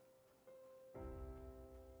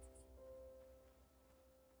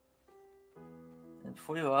 And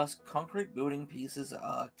before you ask, concrete building pieces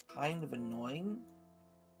are kind of annoying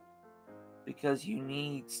because you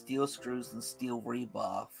need steel screws and steel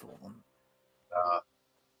rebar for them.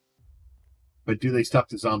 But do they stop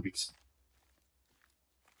the zombies?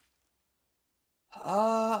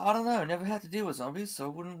 I don't know. Never had to deal with zombies, so I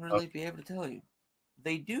wouldn't really be able to tell you.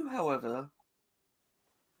 They do, however,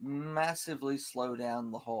 massively slow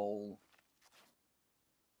down the whole,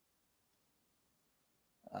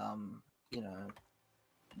 you know,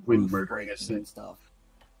 Wind murdering and stuff.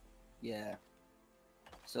 Yeah.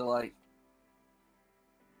 So, like,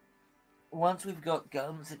 once we've got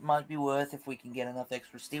guns, it might be worth, if we can get enough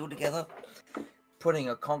extra steel together, putting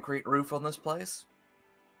a concrete roof on this place.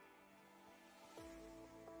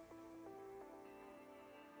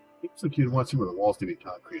 Seems like you'd want some of the walls to be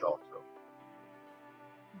concrete also.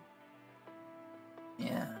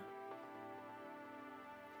 Yeah.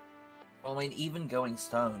 Well, I mean, even going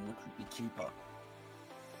stone, which would be cheaper.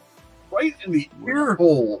 Right in the ear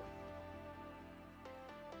hole.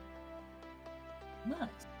 Nice.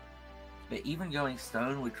 But even going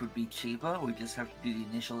stone, which would be cheaper, we just have to do the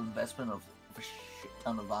initial investment of a shit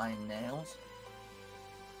ton of iron nails,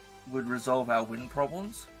 would resolve our wind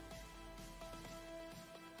problems.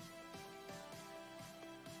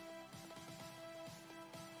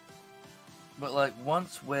 But, like,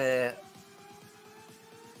 once we're...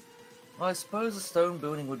 Well, I suppose a stone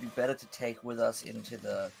building would be better to take with us into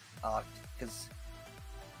the Arctic, because...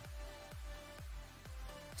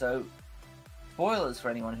 So, spoilers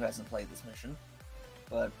for anyone who hasn't played this mission,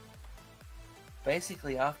 but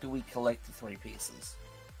basically after we collect the 3 pieces,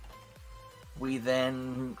 we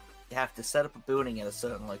then have to set up a building in a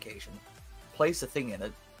certain location, place a thing in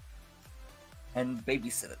it, and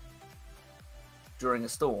babysit it during a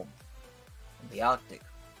storm in the Arctic,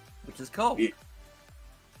 which is cold. Yeah.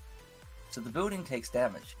 So the building takes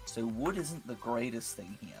damage, so wood isn't the greatest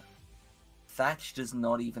thing here. Thatch does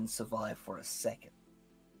not even survive for a second.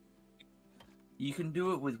 You can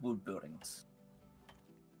do it with wood buildings.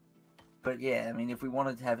 But yeah, I mean, if we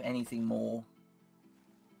wanted to have anything more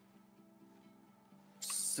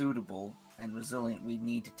suitable and resilient, we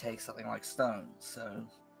need to take something like stone, so...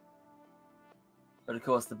 But of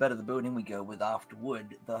course, the better the building we go with after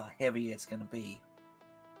wood, the heavier it's going to be.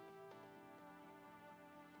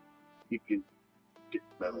 You can get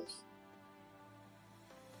metals.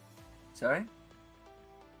 Sorry?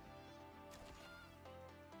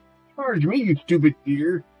 Charge me, you stupid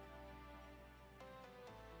deer.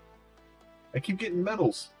 I keep getting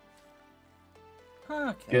metals.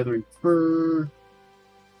 Okay. Gathering fur.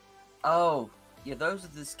 Oh, yeah, those are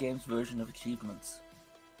this game's version of achievements.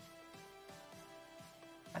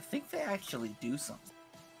 I think they actually do something.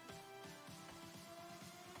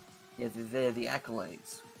 Yeah, they're the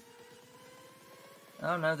accolades.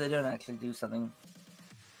 Oh no, they don't actually do something.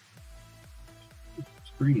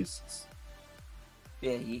 Freeze.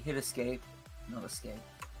 Yeah, you hit escape, not escape.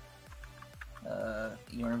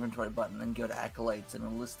 Your inventory button, then go to accolades and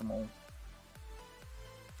it'll list them all.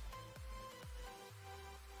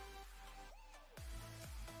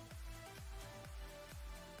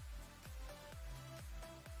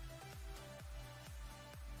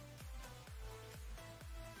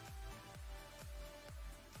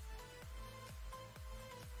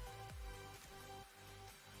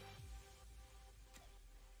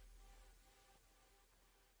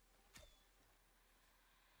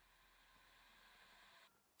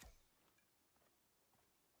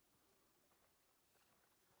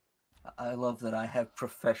 I love that I have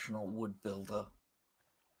professional wood builder,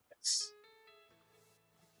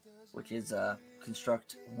 which is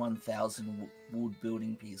construct 1,000 wood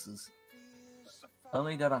building pieces.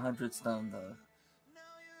 Only done 100 stone though.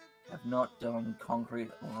 Have not done concrete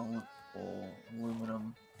or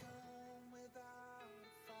aluminum.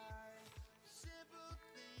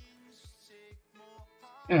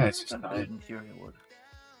 Yeah, it's just I've not. built interior wood.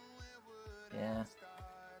 Yeah.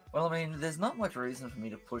 Well, I mean, there's not much reason for me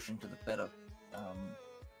to push into the better.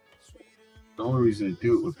 The only reason to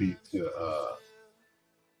do it would be to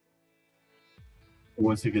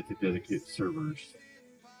once they get the dedicated servers.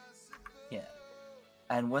 Yeah.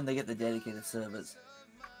 And when they get the dedicated servers,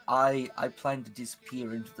 I plan to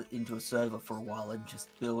disappear into a server for a while and just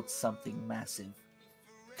build something massive.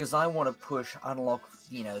 Because I want to unlock,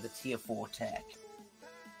 the tier 4 tech.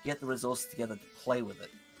 Get the resources together to play with it.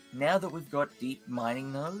 Now that we've got deep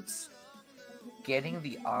mining nodes, getting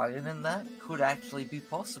the iron in that could actually be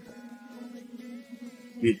possible.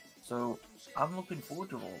 Yeah. So I'm looking forward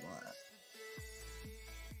to all that.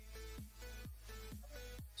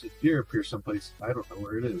 It's a deer up here someplace. I don't know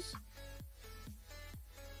where it is.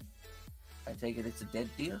 I take it it's a dead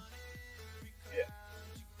deer? Yeah.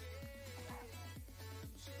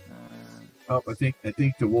 Uh, I think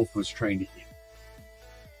the wolf was trying to eat.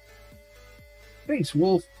 Thanks,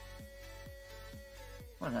 wolf.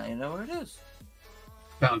 well, now you know where it is.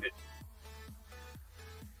 Found it.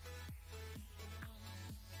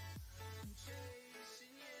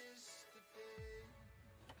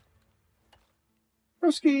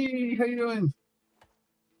 Broski, how you doing?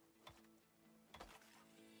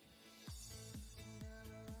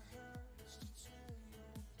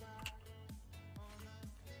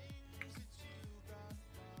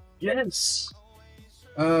 Yes.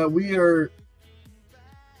 We are.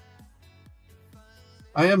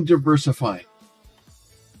 I am diversifying.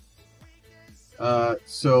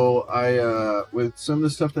 So I, with some of the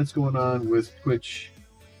stuff that's going on with Twitch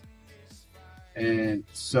and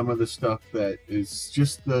some of the stuff that is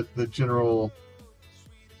just the general,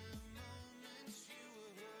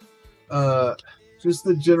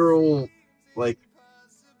 like,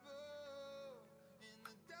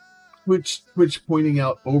 Twitch pointing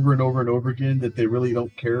out over and over and over again that they really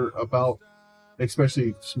don't care about,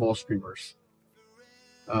 especially small streamers.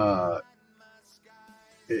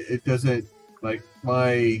 It doesn't, like,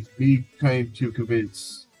 me trying to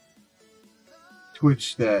convince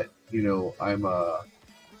Twitch that, I'm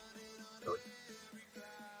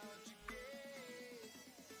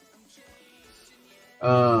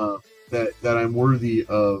that I'm worthy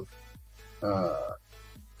of,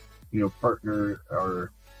 partner,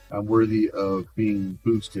 or I'm worthy of being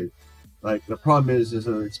boosted. Like, the problem is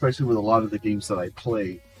especially with a lot of the games that I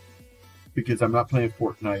play, because I'm not playing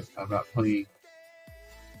Fortnite, I'm not playing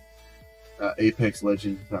Apex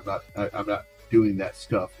Legends, I'm not doing that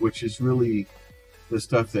stuff, which is really the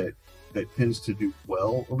stuff that tends to do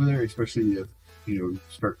well over there, especially if you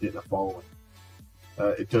start getting a following.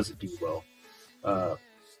 It doesn't do well.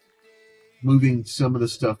 Moving some of the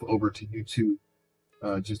stuff over to YouTube,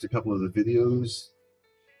 just a couple of the videos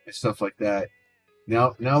and stuff like that.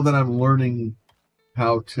 Now that I'm learning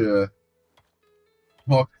how to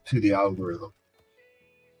talk to the algorithm,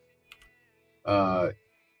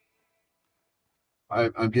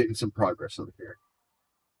 I'm getting some progress over here.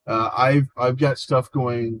 I've got stuff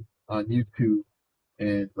going on YouTube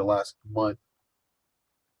in the last month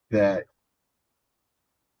that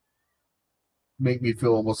make me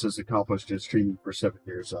feel almost as accomplished as streaming for 7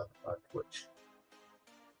 years on Twitch.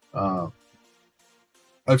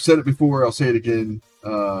 I've said it before, I'll say it again.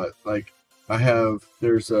 There's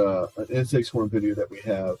an Icestorm video that we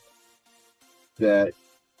have that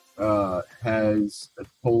has a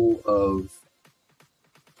total of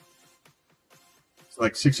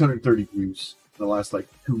like 630 views in the last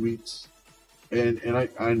 2 weeks, and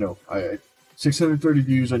I know 630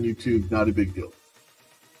 views on YouTube, not a big deal.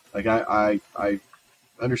 Like, I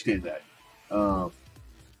understand that,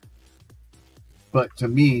 but to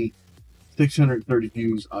me, 630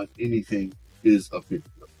 views on anything is a big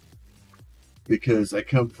deal, because I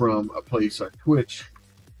come from a place on Twitch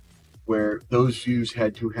where those views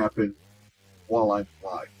had to happen while I'm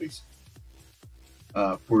live, basically,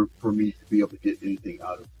 for me to be able to get anything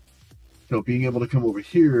out of it. So being able to come over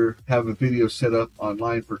here, have a video set up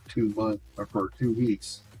online for 2 months or for 2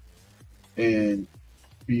 weeks, and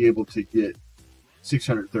be able to get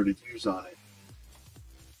 630 views on it,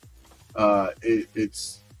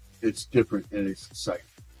 it's different, and it's exciting,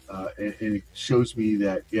 and it shows me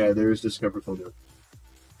that there is discoverability.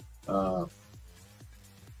 I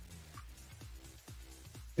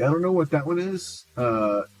don't know what that one is.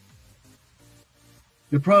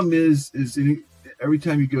 The problem is every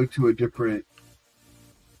time you go to a different,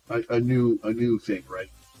 a new thing,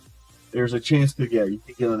 right? There's a chance that you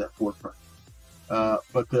can get on that forefront.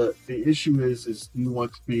 But the issue is you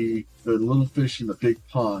want to be the little fish in the big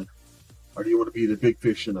pond, or do you want to be the big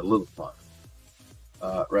fish in the little pond?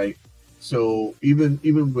 Right. So even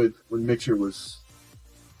with when Mixer was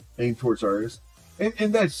aimed towards artists,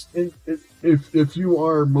 and that's if you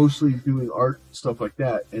are mostly doing art and stuff like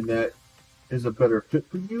that, and that is a better fit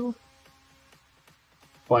for you,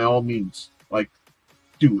 by all means, like,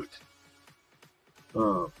 do it.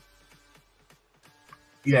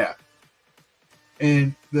 Yeah.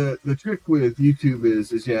 And the trick with YouTube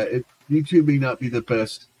is YouTube may not be the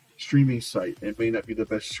best streaming site. It may not be the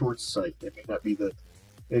best shorts site. It may not be but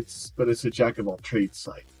it's a jack of all trades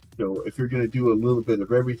site. So if you're going to do a little bit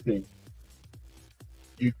of everything,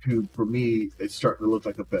 YouTube, for me, it's starting to look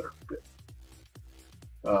like a better fit.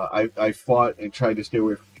 I fought and tried to stay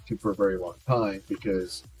away from YouTube for a very long time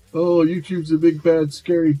because, YouTube's a big, bad,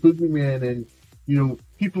 scary boogeyman, and,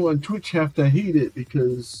 people on Twitch have to hate it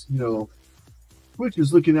because, Twitch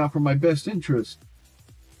is looking out for my best interest.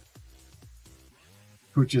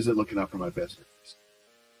 Twitch isn't looking out for my best interest.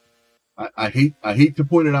 I hate to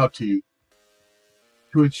point it out to you.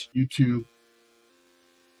 Twitch, YouTube,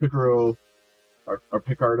 Picaro, or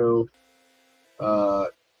Picardo,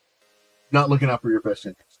 not looking out for your best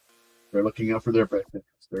interest. They're looking out for their best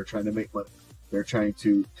interest. They're trying to make money. They're trying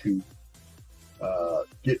to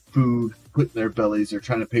get food put in their bellies. They're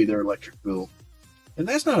trying to pay their electric bill. And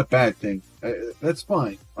that's not a bad thing. That's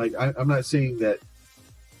fine. Like, I'm not saying that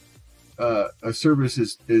a service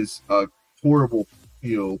is a horrible,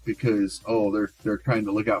 because they're trying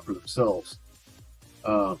to look out for themselves.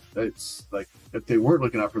 It's like, if they weren't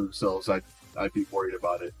looking out for themselves, I'd be worried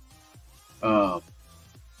about it.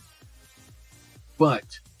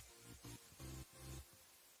 But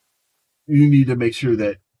you need to make sure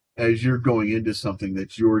that as you're going into something,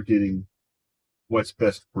 that you're getting what's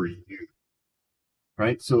best for you.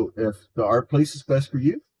 Right? So if the art place is best for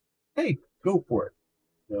you, hey, go for it.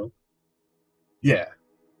 Yeah.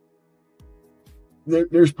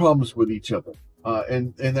 There's problems with each other.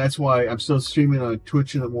 And that's why I'm still streaming on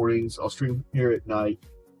Twitch in the mornings. I'll stream here at night.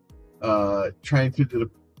 Trying to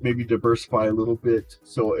maybe diversify a little bit.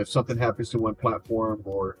 So if something happens to one platform,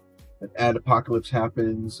 or an ad apocalypse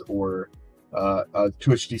happens, or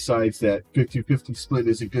Twitch decides that 50-50 split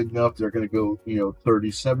isn't good enough, they're going to go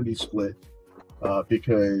 30-70 split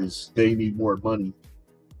because they need more money.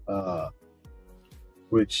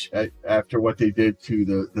 Which after what they did to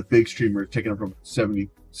the big streamer, taking them from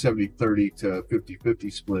 70-30 to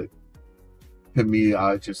 50-50 split, to me,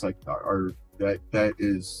 I just like that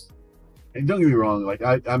is. And don't get me wrong, like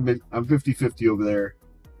I'm 50-50 over there.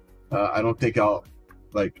 I don't think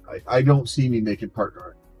I don't see me making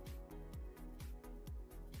partner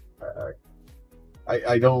art.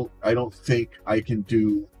 I don't think I can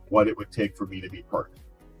do what it would take for me to be partner.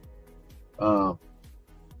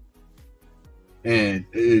 And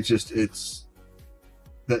it's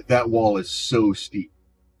that wall is so steep.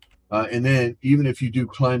 And then even if you do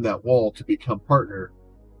climb that wall to become partner,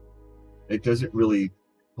 it doesn't really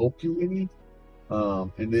help you any.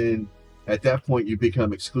 And then at that point you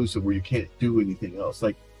become exclusive where you can't do anything else.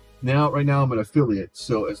 Like right now I'm an affiliate.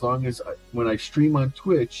 So as long as when I stream on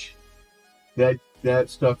Twitch, that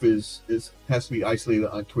stuff has to be isolated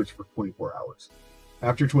on Twitch for 24 hours.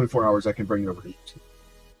 After 24 hours, I can bring it over to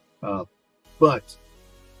YouTube. But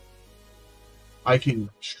I can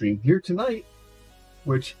stream here tonight,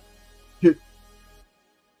 which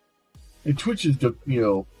and Twitch is,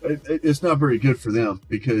 it's not very good for them,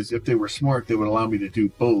 because if they were smart, they would allow me to do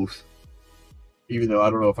both. Even though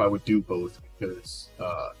I don't know if I would do both, because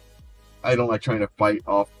I don't like trying to fight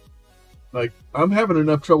off. Like, I'm having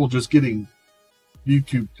enough trouble just getting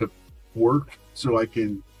YouTube to work so I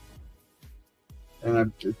can,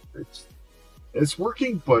 and it's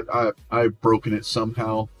working, but I've broken it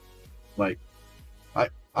somehow. Like,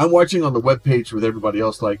 I'm watching on the webpage with everybody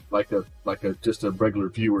else, like just a regular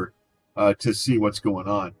viewer, to see what's going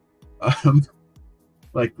on.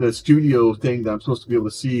 Like the studio thing that I'm supposed to be able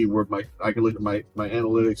to see, where I can look at my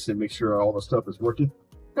analytics and make sure all the stuff is working.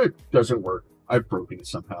 It doesn't work. I've broken it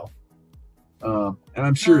somehow. And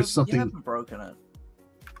I'm sure it's something. You haven't broken it.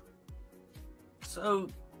 So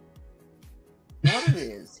what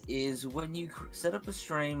it is when you set up a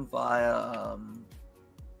stream via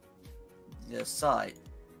the site,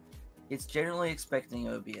 it's generally expecting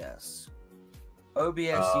OBS.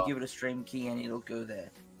 You give it a stream key and it'll go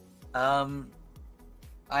there.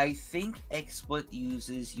 I think XSplit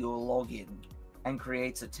uses your login and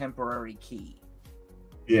creates a temporary key.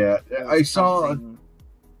 Yeah, I saw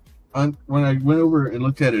when I went over and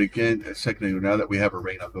looked at it again a second ago, now that we have a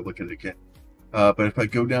rain, I'll go look at it again. But if I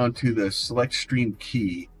go down to the select stream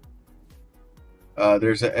key,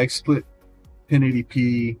 there's an XSplit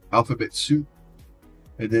 1080p alphabet soup,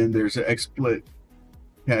 and then there's an XSplit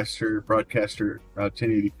broadcaster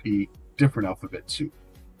 1080p different alphabet soup.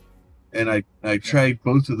 And I tried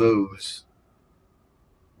both of those,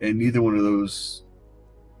 and neither one of those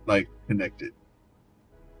like connected.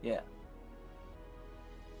 Yeah.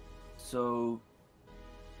 So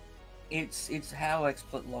it's how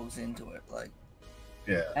XSplit logs into it, like.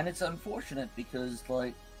 Yeah. And it's unfortunate because,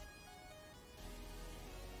 like,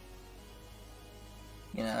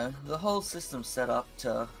 you know, the whole system's set up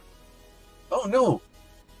to. Oh no!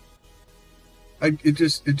 It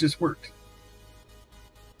just worked.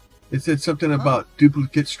 It said something about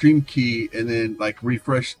duplicate stream key, and then like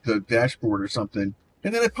refresh the dashboard or something,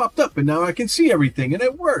 and then it popped up, and now I can see everything, and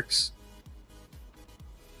it works.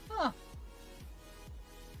 Huh.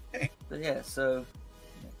 Hey. But yeah, so.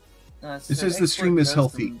 It says the stream is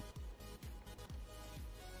healthy.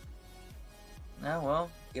 Well,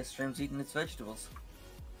 guess stream's eating its vegetables.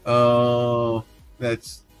 Oh,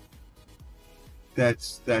 that's not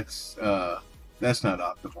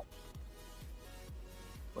optimal.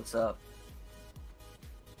 What's up?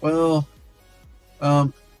 Well,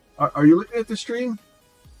 are you looking at the stream?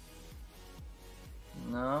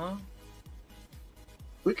 No.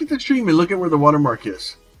 Look at the stream and look at where the watermark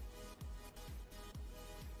is.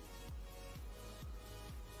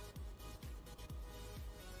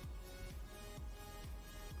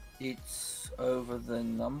 It's over the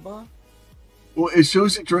number? Well, it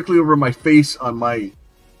shows it directly over my face on my...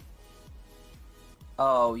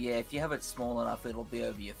 Oh, yeah, if you have it small enough, it'll be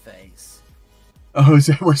over your face. Oh, is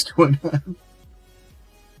that what's going on?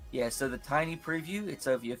 Yeah, so the tiny preview, it's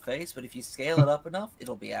over your face, but if you scale it up enough,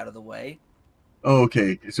 it'll be out of the way. Oh,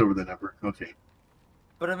 okay. It's over the number. Okay.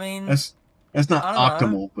 But, I mean... That's not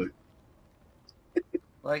optimal, but...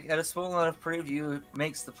 Like, at a small enough preview, it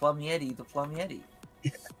makes the Plum Yeti the Plum Yeti.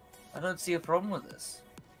 Yeah. I don't see a problem with this.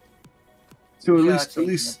 So we at are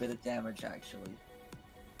least taking a bit of damage, actually.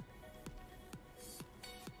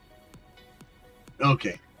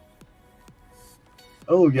 Okay.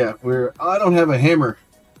 Oh yeah, I don't have a hammer.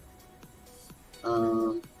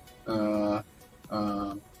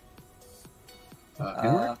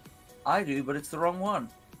 Hammer? I do, but it's the wrong one.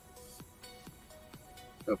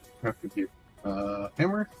 Oh, crafting here.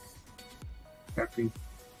 Hammer. Crafting.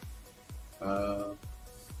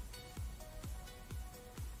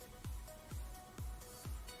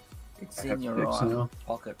 It's in your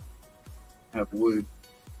pocket. I have wood.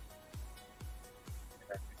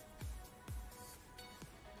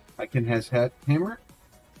 I can has hammer.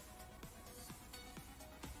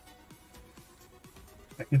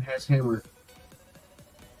 I can has hammer.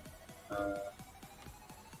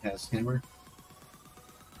 Has hammer.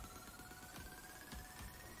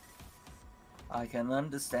 I can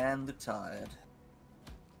understand the tired.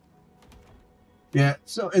 Yeah.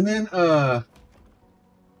 So and then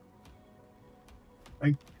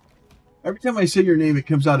every time I say your name, it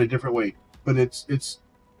comes out a different way. But it's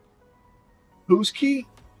whose key?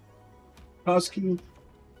 Husky.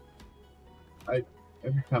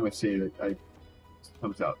 Every time I say it, it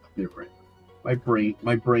comes out different. My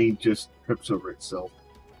brain just trips over itself.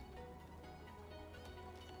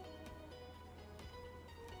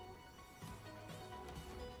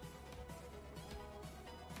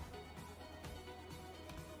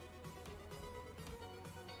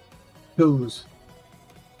 Who's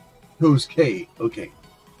K? Okay.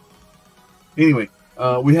 Anyway,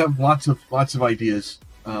 we have lots of ideas.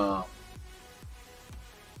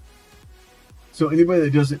 So anybody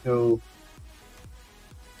that doesn't know,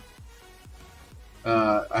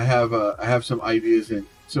 I have some ideas, and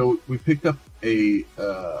so we picked up an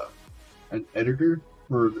editor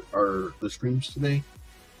for the streams today.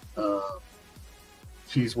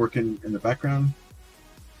 She's working in the background.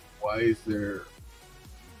 Why is there?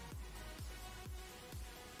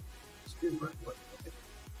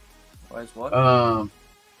 Why is what?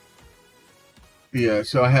 Yeah.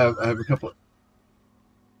 So I have a couple.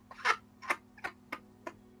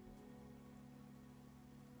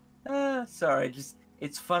 Sorry,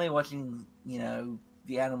 it's funny watching,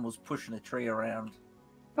 the animals pushing a tree around.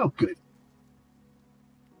 Oh, good.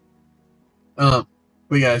 But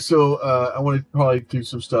yeah, so I want to probably do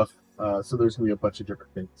some stuff. So there's gonna be a bunch of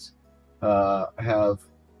different things. I have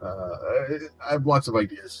lots of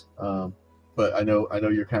ideas. But I know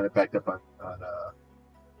you're kind of backed up on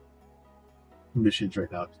missions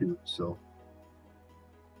right now too. So.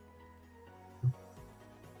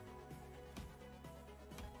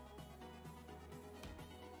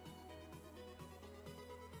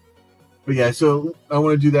 but yeah, so I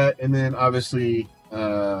want to do that, and then obviously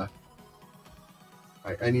I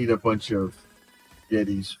need a bunch of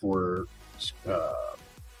Yetis for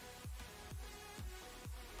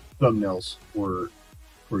thumbnails for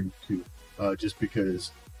YouTube, just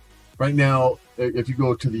because right now, if you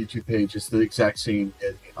go to the YouTube page, it's the exact same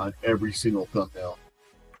on every single thumbnail,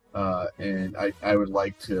 and I would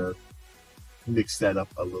like to mix that up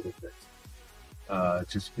a little bit,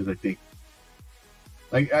 just because I think,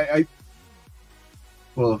 like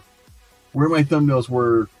well, where my thumbnails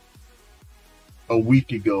were a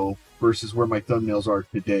week ago versus where my thumbnails are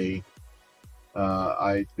today,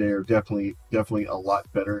 they're definitely a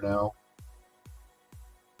lot better now.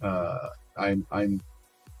 I'm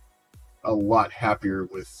a lot happier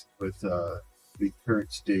with the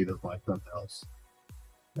current state of my thumbnails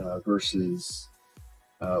versus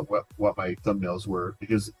what my thumbnails were,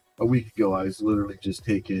 because a week ago I was literally just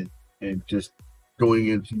taking and just going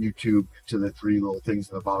into YouTube to the three little things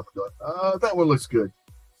in the bottom and going, that one looks good,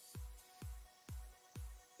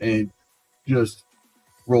 and just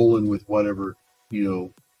rolling with whatever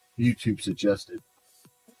YouTube suggested.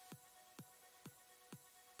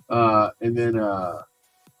 And then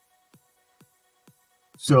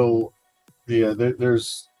so yeah,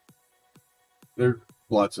 there's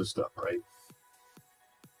lots of stuff, right?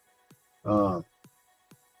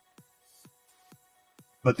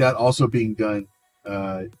 But that also being done,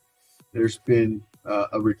 there's been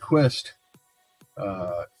a request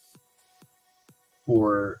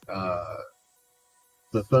for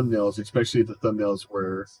the thumbnails, especially the thumbnails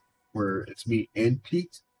where it's me and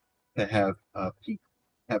Pete, to have Pete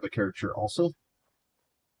have a character also.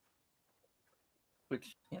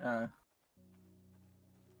 Which,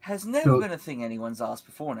 has never been a thing anyone's asked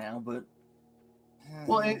before now, but...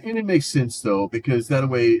 Well, and it makes sense, though, because that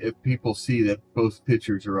way, if people see that both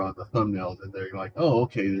pictures are on the thumbnail, then they're like, oh,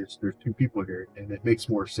 okay, there's two people here, and it makes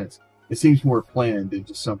more sense. It seems more planned than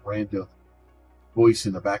just some random voice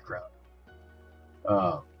in the background.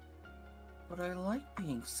 But I like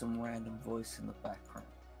being some random voice in the background.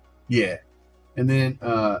 Yeah. And then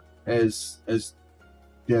as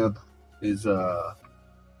Deb is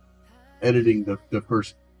editing the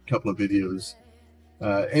first couple of videos,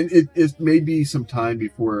 and it may be some time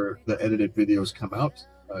before the edited videos come out.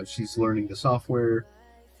 She's learning the software.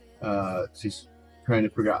 She's trying to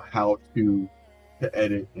figure out how to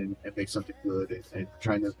edit and make something good, and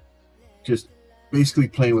trying to just basically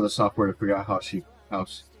playing with the software to figure out how it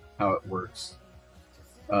works.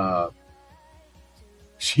 There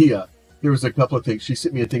was a couple of things. She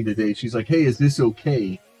sent me a thing today. She's like, "Hey, is this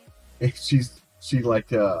okay?" And she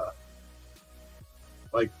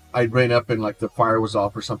I ran up and like the fire was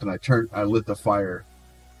off or something. I lit the fire,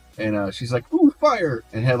 and she's like, "Ooh, fire!"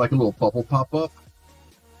 and had like a little bubble pop up.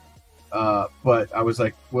 But I was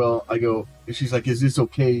like, "Well," I go. She's like, "Is this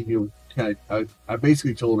okay?" I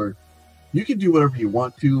basically told her, "You can do whatever you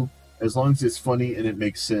want to, as long as it's funny and it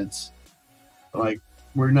makes sense. Like,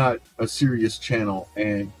 we're not a serious channel."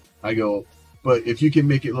 And I go, "But if you can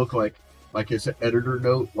make it look like it's an editor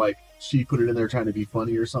note, like she put it in there trying to be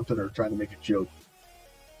funny or something, or trying to make a joke."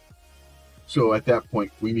 So at that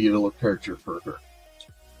point, we needed a little character for her,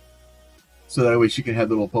 so that way she can have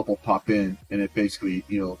the little bubble pop in, and it basically,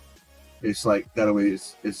 it's like that way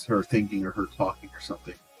it's her thinking or her talking or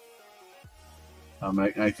something.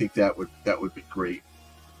 I think that would be great.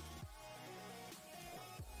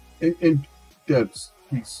 And Deb's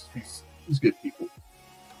he's good people.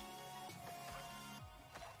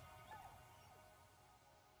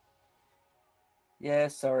 Yeah,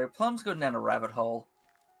 sorry, Plum's going down a rabbit hole.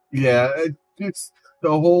 Yeah, it's the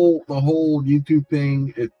whole YouTube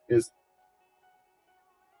thing. It is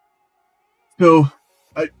so.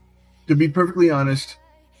 To be perfectly honest,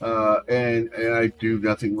 and I do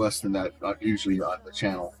nothing less than that. Usually on the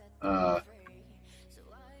channel.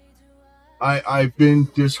 I've been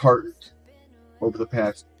disheartened over the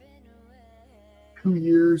past 2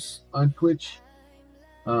 years on Twitch.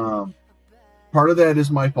 Part of that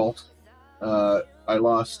is my fault. I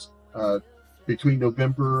lost between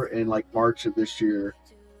November and like March of this year.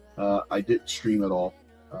 I didn't stream at all.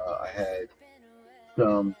 I had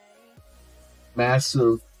some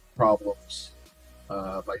massive problems.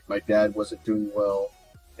 My dad wasn't doing well.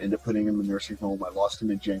 Ended up putting him in the nursing home. I lost him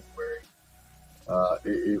in January.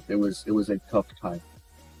 It was a tough time.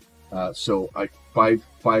 So five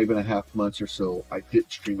and a half months or so, I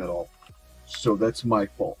didn't stream at all. So that's my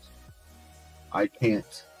fault. I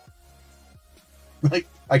can't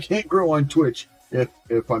grow on Twitch if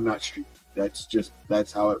I'm not streaming.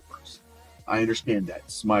 That's how it works. I understand that.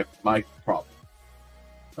 It's my problem.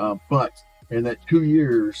 But in that 2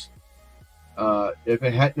 years, If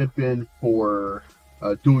it hadn't have been for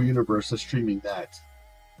Dual Universe streaming that,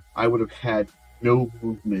 I would have had no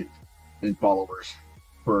movement in followers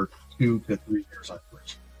for 2 to 3 years on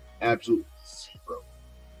Twitch. Absolutely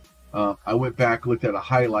zero. I went back, looked at a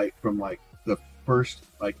highlight from like the first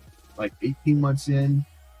like 18 months in,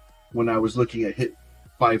 when I was looking at hit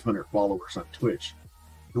 500 followers on Twitch.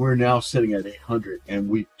 We're now sitting at 800, and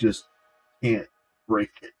we just can't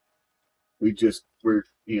break it. We've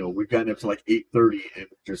gotten up to like 830, and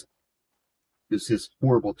just this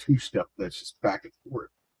horrible two-step that's just back and forth,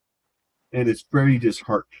 and it's very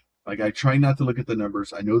disheartening. Like, I try not to look at the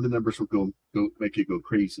numbers. I know the numbers will go make it go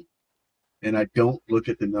crazy, and I don't look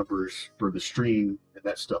at the numbers for the stream and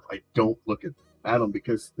that stuff. I don't look at them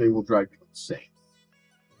because they will drive me insane.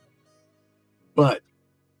 But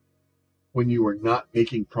when you are not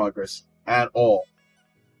making progress at all,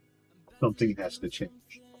 something has to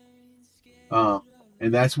change.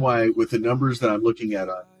 And that's why with the numbers that I'm looking at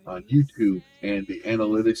on YouTube and the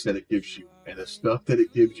analytics that it gives you and the stuff that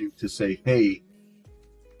it gives you to say, hey,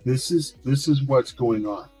 this is what's going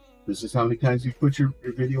on. This is how many times you put your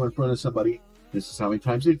video in front of somebody. This is how many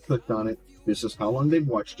times they've clicked on it. This is how long they've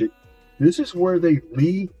watched it. This is where they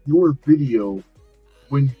leave your video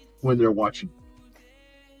when they're watching.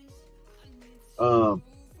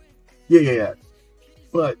 Yeah.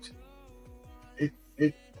 But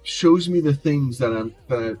it shows me the things that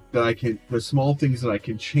I can, the small things that I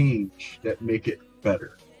can change that make it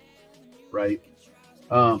better, right?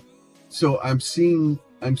 So I'm seeing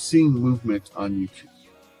movement on YouTube,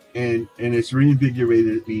 and it's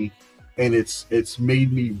reinvigorated me, and it's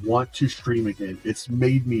made me want to stream again. It's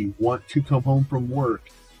made me want to come home from work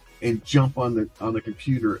and jump on the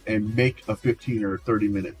computer and make a 15 or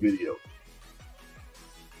 30-minute video.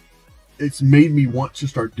 It's made me want to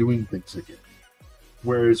start doing things again.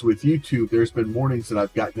 Whereas with YouTube, there's been mornings that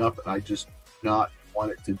I've gotten up and I just not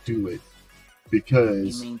wanted to do it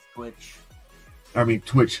because... You mean Twitch? I mean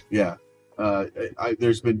Twitch, yeah.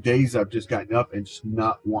 There's been days I've just gotten up and just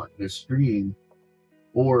not wanting to stream,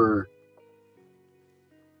 or,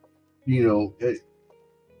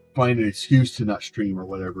 find an excuse to not stream or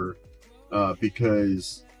whatever,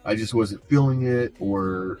 because I just wasn't feeling it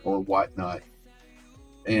or whatnot.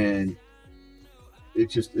 And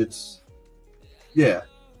yeah.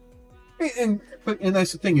 And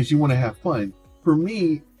that's the thing, is you want to have fun. For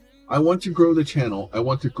me, I want to grow the channel. I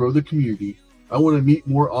want to grow the community. I want to meet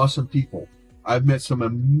more awesome people. I've met some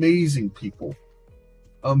amazing people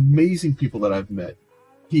that I've met.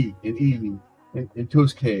 Pete and Evie and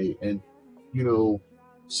Tosuke and,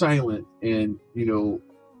 Silent and,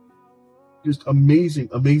 just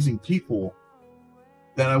amazing people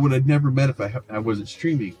that I would have never met if I wasn't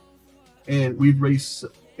streaming. And we've raised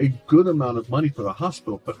a good amount of money for the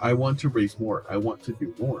hospital, but I want to raise more. I want to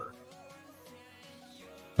do more.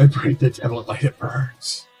 I pray the devil light it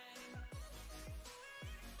burns.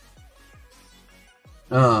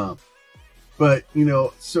 But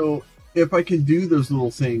so if I can do those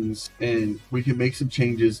little things and we can make some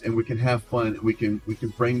changes and we can have fun, we can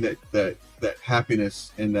bring that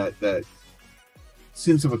happiness and that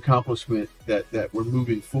sense of accomplishment that we're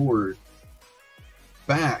moving forward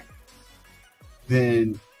back,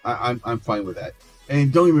 then I'm fine with that.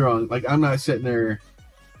 And don't get me wrong, like, I'm not sitting there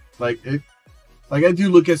like I do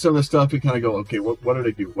look at some of the stuff and kind of go, okay, what did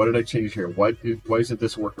I do? What did I change here? Why isn't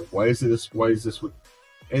this working? Why is this?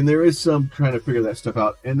 And there is some trying to figure that stuff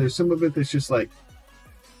out. And there's some of it that's just like,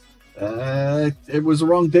 it was the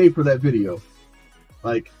wrong day for that video.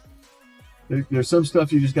 Like, there's some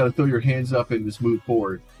stuff you just got to throw your hands up and just move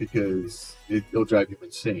forward because it'll drive you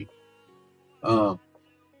insane. The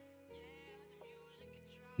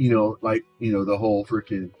whole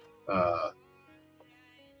freaking,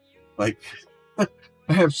 like, I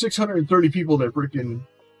have 630 people that freaking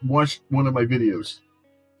watched one of my videos.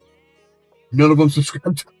 None of them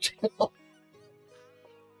subscribe to the channel.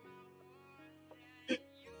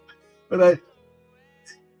 But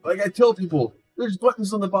I tell people, there's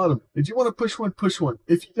buttons on the bottom. If you want to push one, push one.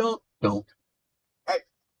 If you don't.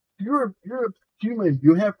 You're a human.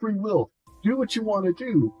 You have free will. Do what you want to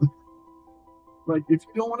do. Like, if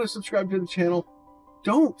you don't want to subscribe to the channel,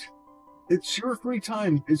 don't. It's your free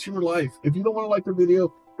time. It's your life. If you don't want to like the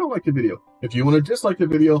video, don't like the video. If you want to dislike the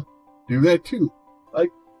video, do that too. Like,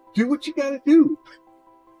 do what you gotta do.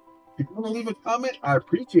 If you want to leave a comment, I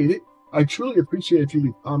appreciate it. I truly appreciate if you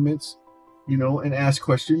leave comments, and ask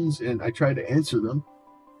questions, and I try to answer them.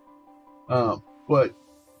 But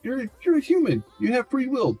you're a human. You have free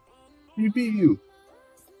will. You be you.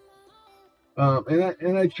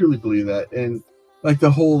 And I truly believe that. And like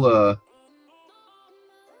the whole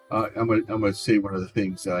I'm gonna say one of the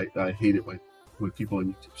things that I hate it when people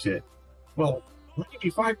on YouTube say, well,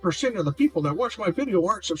 95% of the people that watch my video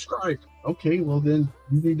aren't subscribed. Okay, well then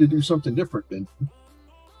you need to do something different then.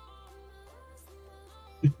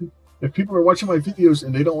 If people are watching my videos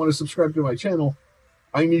and they don't want to subscribe to my channel,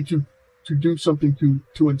 I need to do something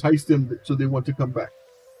to entice them so they want to come back.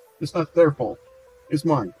 It's not their fault. It's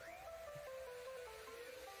mine.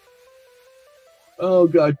 Oh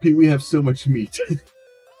God, Pete, we have so much meat.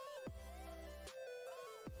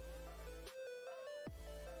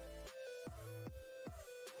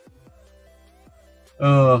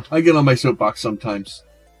 I get on my soapbox sometimes.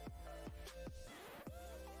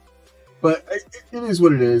 But it is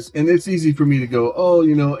what it is, and it's easy for me to go, oh,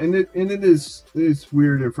 you know, and it's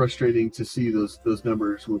weird and frustrating to see those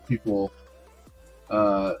numbers where people,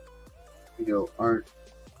 you know, aren't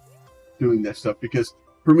doing that stuff. Because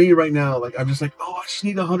for me right now, like I'm just like, oh, I just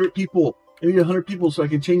need 100 people. I need 100 people so I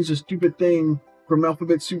can change this stupid thing from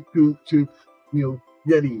alphabet soup to you know,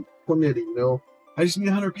 Yeti, Cornetti. You know, I just need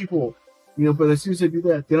 100 people. You know, but as soon as I do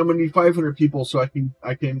that, then I'm gonna need 500 people so I can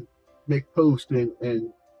make posts and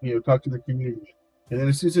you know, talk to the community. And then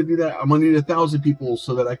as soon as I do that, I'm gonna need 1,000 people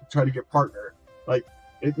so that I can try to get partner. Like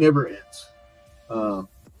it never ends.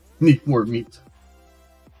 Need more meat.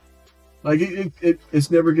 Like it's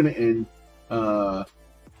never gonna end. I'm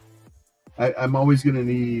always gonna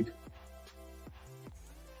need.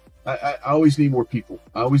 I always need more people.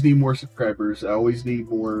 I always need more subscribers. I always need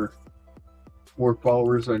more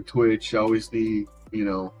followers on Twitch. I always need, you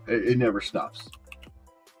know, it never stops.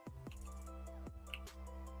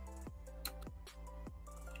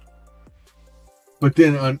 But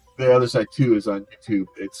then on the other side too is on YouTube.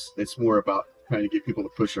 It's more about trying to get people to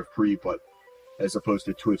push a free button as opposed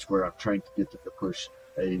to Twitch where I'm trying to get them to push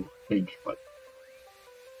a pay me button.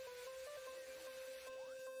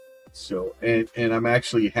 So and I'm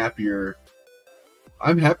actually happier.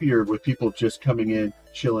 I'm happier with people just coming in,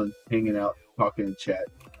 chilling, hanging out, talking in chat.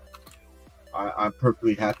 I'm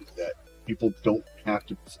perfectly happy with that. People don't have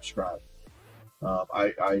to subscribe.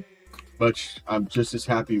 I'm just as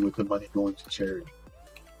happy with the money going to charity.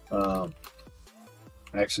 I'm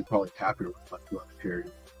actually probably happier with money going to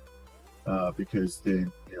charity because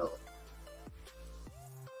then, you know.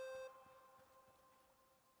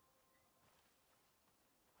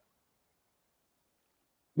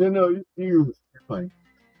 No, you're fine.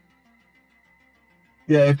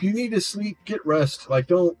 Yeah, if you need to sleep, get rest. Like,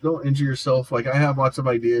 don't injure yourself. Like, I have lots of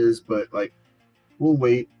ideas, but like, we'll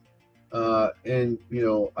wait. And you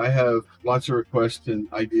know, I have lots of requests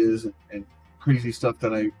and ideas and crazy stuff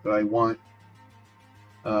that I want.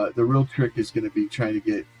 The real trick is going to be trying to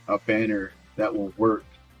get a banner that will work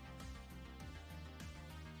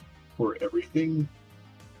for everything,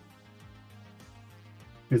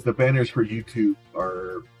 because the banners for YouTube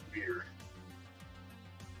are weird.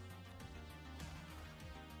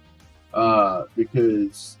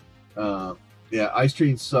 Because yeah,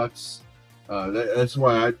 Icestorm sucks. That's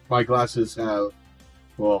why my glasses have.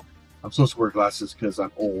 Well, I'm supposed to wear glasses because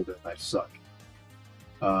I'm old and I suck.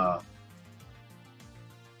 But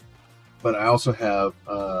I also have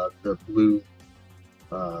the blue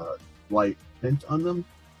light tint on them,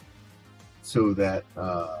 so that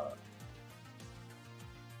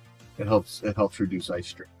it helps reduce eye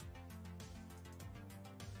strain.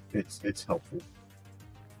 It's helpful.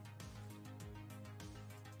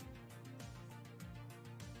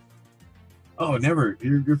 Oh, never.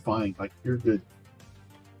 You're fine. Like, you're good.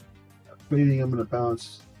 Fading, I'm gonna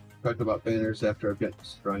bounce. Talk about banners after I've got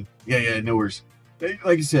this drawing. Yeah, no worries. Like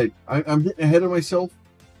I said, I'm getting ahead of myself,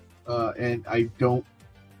 and I don't.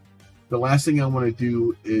 The last thing I want to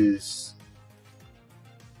do is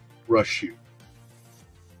rush you,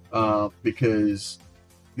 because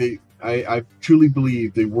I truly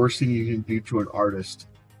believe the worst thing you can do to an artist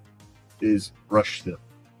is rush them.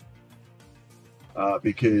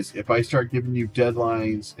 Because if I start giving you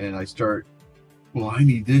deadlines and I start, well, I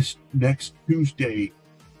need this next Tuesday,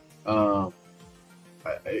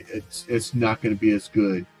 it's not going to be as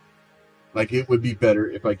good. Like, it would be better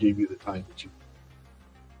if I gave you the time that you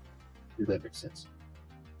need. If that makes sense.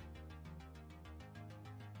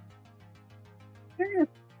 Yeah.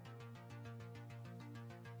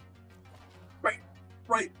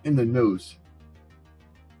 Right in the nose.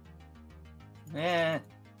 Yeah,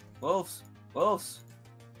 wolves.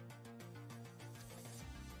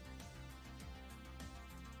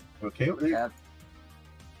 Okay. Yeah.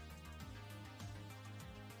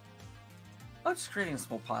 I'm just creating a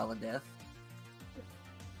small pile of death.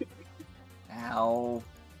 Ow.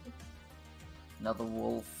 Another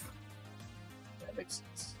wolf. That makes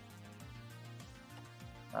sense.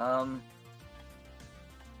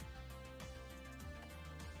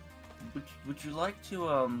 Would you like to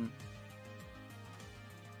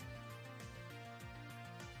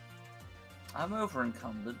I'm over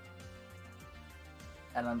encumbered,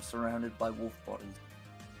 and I'm surrounded by wolf bodies.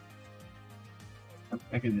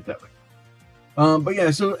 I can hit that way. But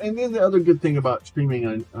yeah, so and then the other good thing about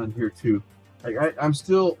streaming on here too, like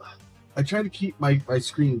I try to keep my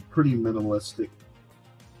screen pretty minimalistic,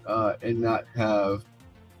 and not have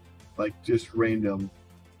like just random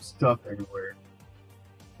stuff everywhere.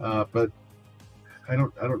 But I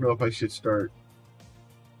don't know if I should start.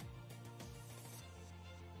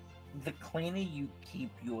 The cleaner you keep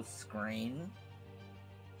your screen,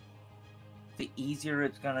 the easier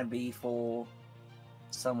it's gonna be for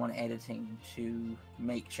someone editing to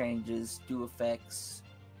make changes, do effects,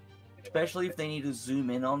 especially if they need to zoom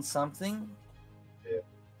in on something. Yeah.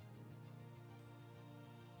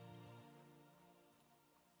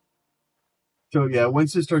 So yeah,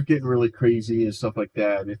 once it starts getting really crazy and stuff like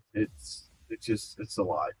that, it's a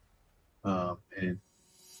lot. And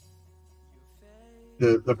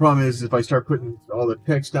the problem is if I start putting all the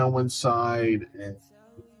text down one side, and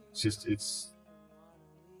it's just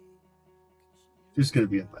going to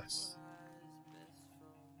be a mess.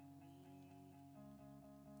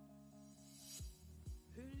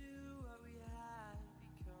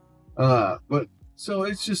 But so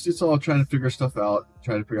it's all trying to figure stuff out,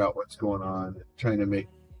 trying to figure out what's going on, trying to make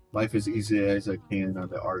life as easy as I can on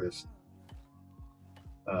the artist.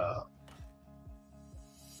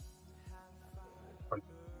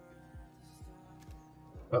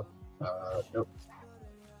 Nope.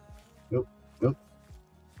 Nope. Nope.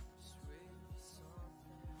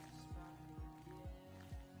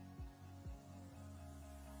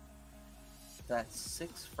 That's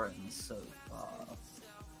 6 friends so far.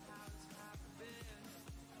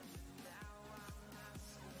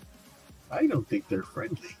 I don't think they're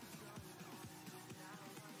friendly.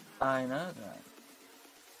 I know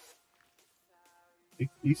that.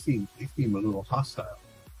 They seem a little hostile.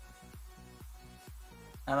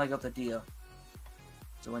 And I got the deer.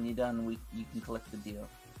 So when you're done, you can collect the deer.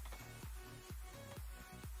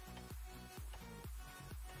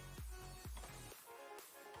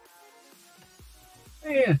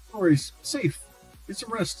 Yeah, no worries. Safe. Get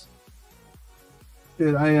some rest.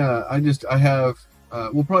 Good. I have.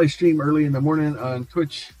 We'll probably stream early in the morning on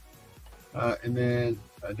Twitch, and then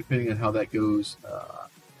depending on how that goes,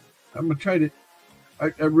 I'm gonna try to.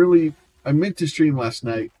 I meant to stream last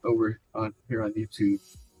night over on here on YouTube,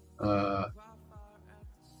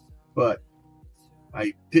 but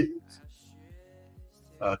I didn't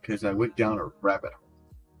because I went down a rabbit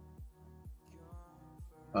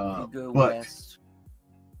hole. You go but west.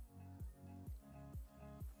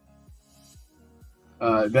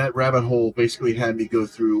 That rabbit hole basically had me go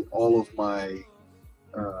through all of my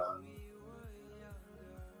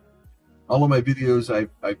videos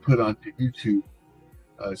I put onto YouTube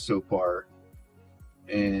so far,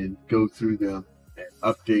 and go through them and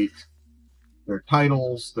update their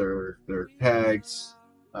titles, their tags,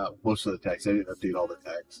 most of the tags. I didn't update all the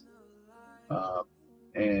tags,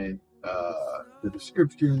 and the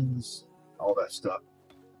descriptions, all that stuff,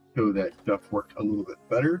 so that stuff worked a little bit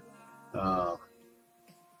better.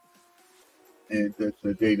 And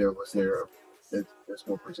the data was there as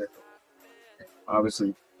more presentable.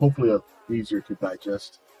 Obviously, hopefully, easier to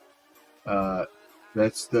digest.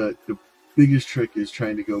 That's the biggest trick, is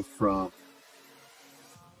trying to go from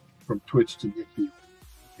Twitch to YouTube,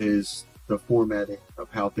 is the formatting of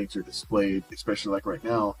how things are displayed, especially like right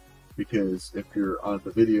now, because if you're on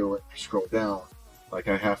the video and you scroll down, like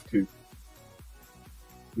I have to,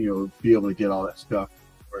 be able to get all that stuff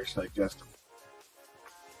where it's digestible.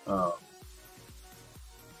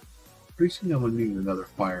 Pretty soon I'm gonna need another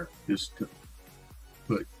fire just to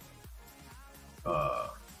put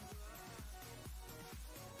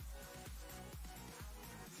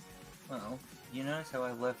Well, you notice how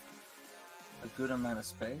I left a good amount of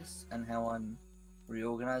space, and how I'm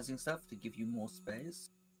reorganizing stuff to give you more space?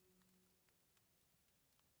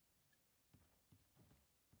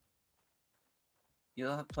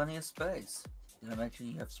 You'll have plenty of space. Did I mention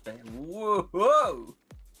you have space? Whoa! Whoa!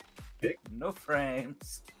 Okay. No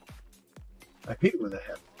frames. I hate when that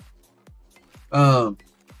happens.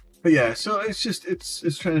 But yeah, so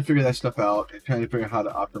it's trying to figure that stuff out, and trying to figure out how to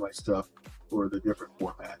optimize stuff for the different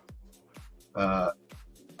format.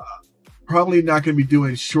 Probably not going to be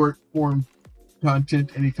doing short form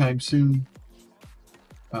content anytime soon.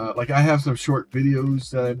 Like I have some short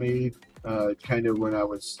videos that I made, kind of when I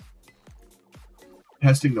was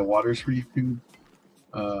testing the waters for YouTube.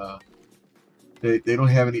 They don't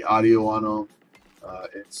have any audio on them.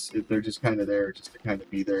 They're just kind of there just to kind of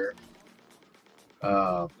be there.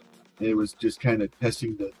 It was just kind of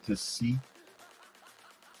testing to see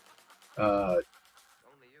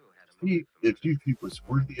if YouTube was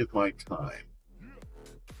worthy of my time.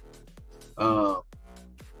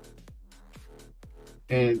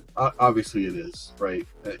 And obviously it is, right?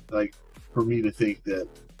 Like, for me to think that,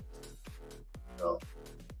 what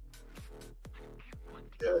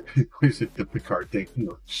is it, the Picard thing?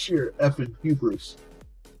 Sheer effing hubris.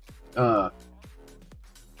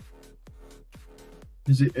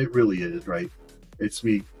 It really is, right? It's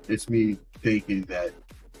me thinking that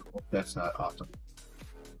that's not awesome.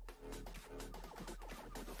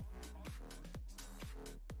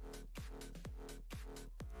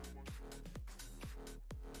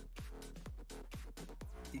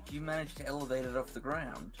 Did you manage to elevate it off the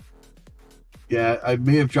ground? Yeah, I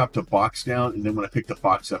may have dropped a box down, and then when I picked the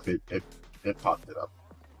box up, it popped it up.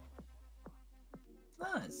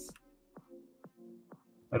 Nice.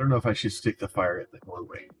 I don't know if I should stick the fire in the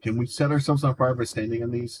doorway. Can we set ourselves on fire by standing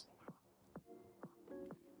on these?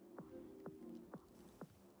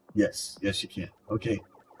 Yes, you can. Okay,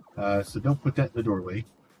 so don't put that in the doorway.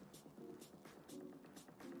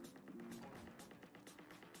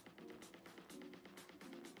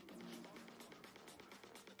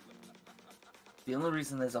 The only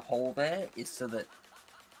reason there's a hole there is so that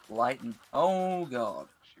light and... Oh, God.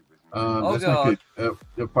 Oh, that's God. not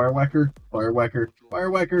good. Fire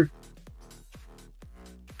whacker.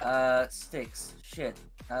 Sticks. Shit.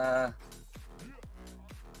 I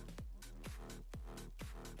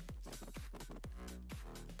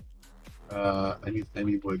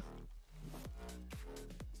need wood.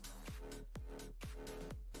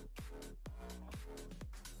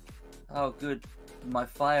 Oh, good. My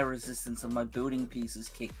fire resistance on my building pieces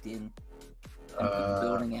kicked in. I put the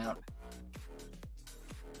building out.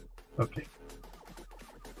 Okay.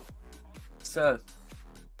 So,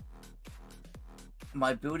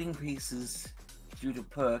 my building pieces, due to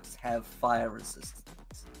perks, have fire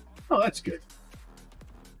resistance. Oh, that's good.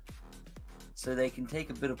 So they can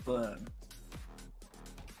take a bit of burn.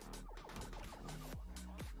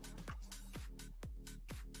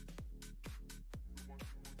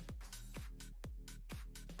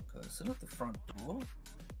 Okay, so not the front door.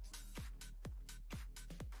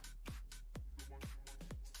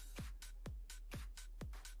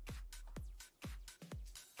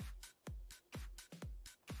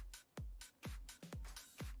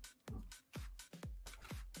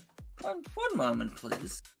 One moment,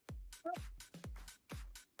 please.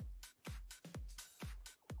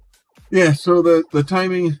 Yeah, so the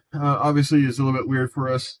timing obviously is a little bit weird for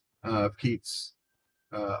us. Pete's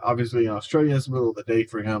obviously in Australia, it's the middle of the day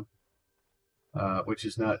for him, which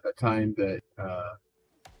is not a time that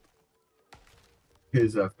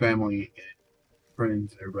his family and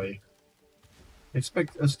friends and everybody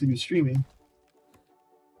expect us to be streaming.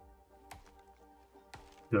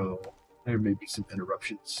 So there may be some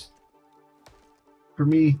interruptions. For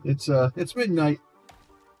me, it's midnight.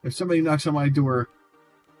 If somebody knocks on my door,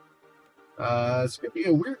 it's gonna be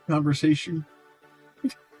a weird conversation.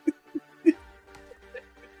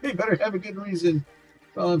 They better have a good reason.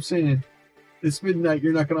 That's all I'm saying. It's midnight.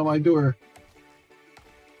 You're knocking on my door.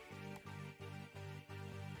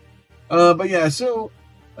 But yeah. So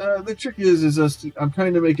the trick is I'm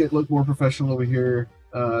trying to make it look more professional over here.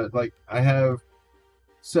 Like I have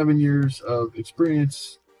 7 years of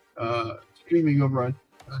experience streaming over on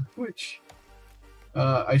Twitch.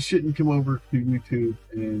 I shouldn't come over to YouTube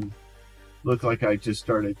and look like I just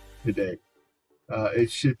started today.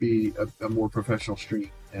 It should be a more professional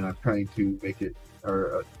stream, and I'm trying to make it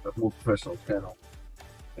a more professional channel,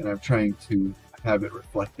 and I'm trying to have it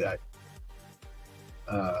reflect that.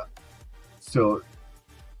 So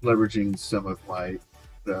leveraging some of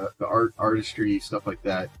the artistry, stuff like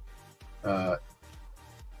that.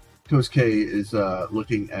 Toast K is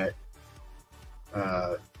looking at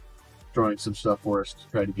drawing some stuff for us to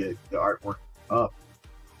try to get the artwork up.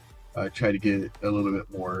 Try to get it a little bit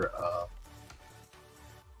more,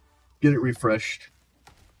 get it refreshed.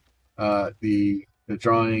 The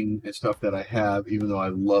drawing and stuff that I have, even though I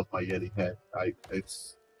love my Yeti head,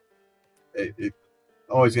 it's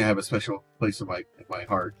always gonna have a special place in my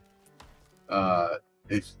heart.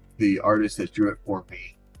 It's the artist that drew it for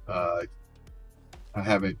me. I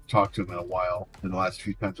haven't talked to him in a while. In the last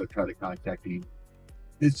few times I've tried to contact him,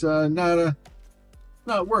 it's not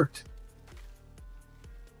worked,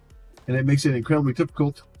 and it makes it incredibly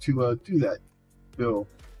difficult to do that. So,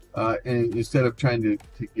 and instead of trying to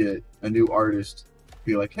get a new artist,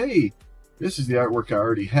 be like, hey, this is the artwork I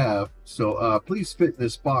already have, so please fit in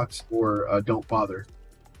this box or don't bother.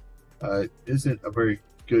 Isn't a very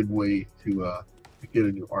good way to get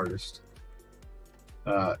a new artist.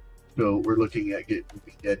 So we're looking at getting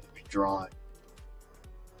that to be drawn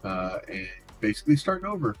and basically starting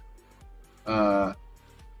over.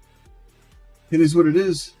 It is what it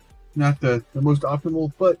is. Not the most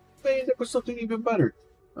optimal, but may end up with something even better.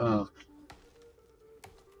 So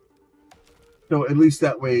at least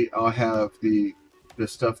that way I'll have the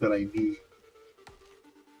stuff that I need,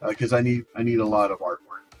 because I need a lot of artwork.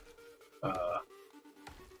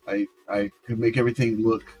 I could make everything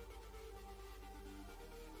look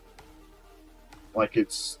like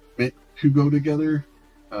it's meant to go together.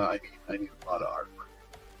 I need a lot of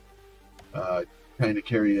artwork. Trying to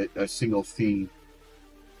carry a single theme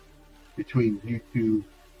between YouTube,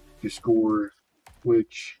 Discord,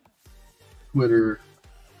 Twitch, Twitter,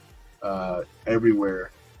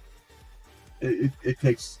 everywhere. It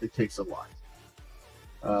takes a lot.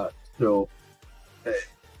 So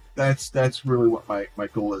that's really what my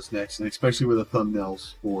goal is next, and especially with the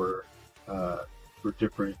thumbnails for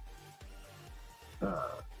different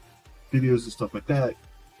videos and stuff like that.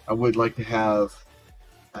 I would like to have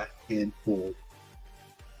a handful,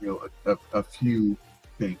 a few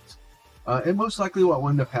things, and most likely what will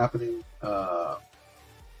end up happening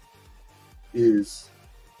is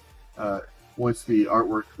once the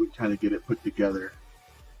artwork, we kind of get it put together,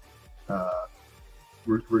 I'm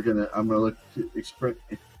gonna look to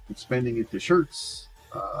expanding into shirts.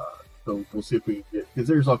 So we'll see if we can get, because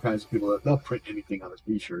there's all kinds of people that they'll print anything on a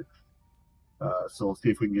t-shirt. So we'll see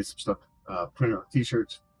if we can get some stuff printed on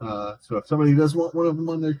t-shirts. So if somebody does want one of them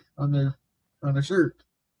on their shirt,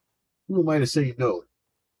 who am I to say no?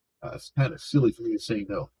 It's kind of silly for me to say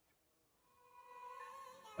no.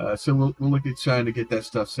 So we'll look at trying to get that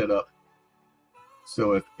stuff set up.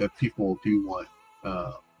 So if people do want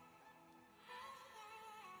a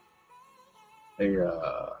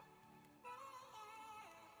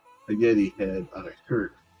Yeti head on a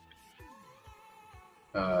shirt,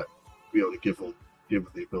 be able to give them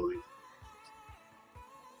the ability.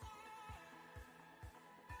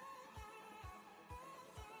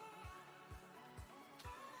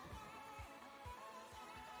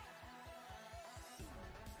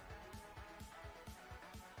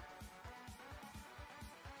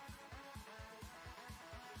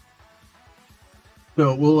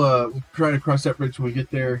 So we'll try to cross that bridge when we get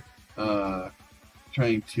there.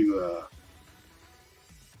 Trying to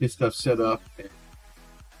get stuff set up and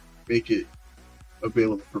make it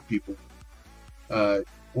available for people.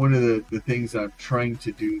 One of the things I'm trying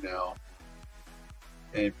to do now,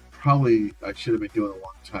 and probably I should have been doing a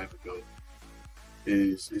long time ago,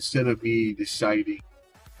 is instead of me deciding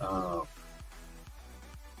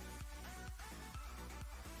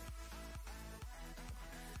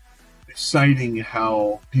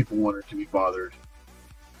how people wanted to be bothered,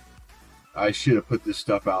 I should have put this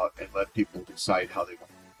stuff out and let people decide how they want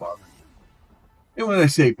to be bothered. And when I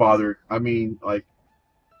say bothered, I mean, like,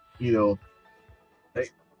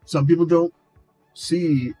 some people don't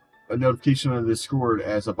see a notification on Discord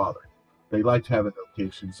as a bother. They like to have a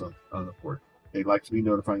notifications on the board. They like to be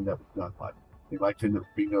notifying that we've done live. They like to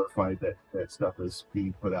be notified that stuff is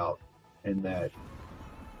being put out, and that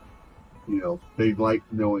they like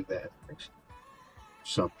knowing that information.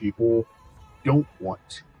 Some people don't want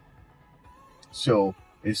to. So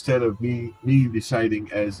instead of me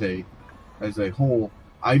deciding as a whole,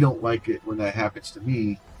 I don't like it when that happens to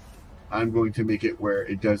me, I'm going to make it where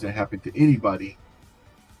it doesn't happen to anybody.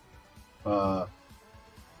 I'm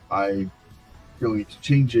going to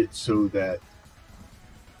change it so that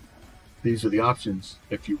these are the options.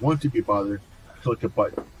 If you want to be bothered, click a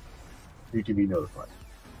button. You can be notified.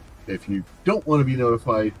 If you don't want to be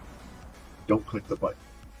notified, don't click the button.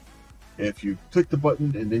 If you click the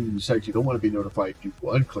button and then you decide you don't want to be notified, you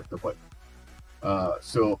will unclick the button.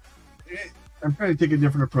 So I'm trying to take a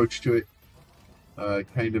different approach to it.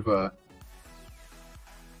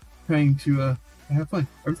 Trying to have fun.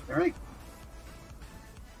 Everything all right?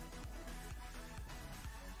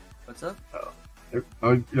 What's up?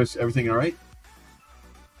 Is everything all right?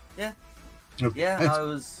 Yeah. Okay. Yeah,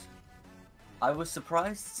 I was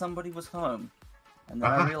surprised somebody was home, and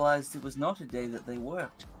then I realized it was not a day that they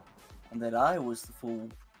worked, and that I was the fool.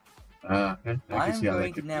 I am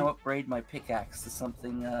going to now upgrade my pickaxe to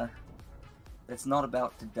something that's not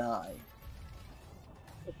about to die.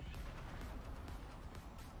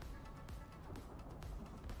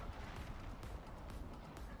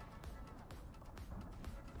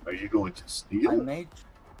 Are you going to steal? I made...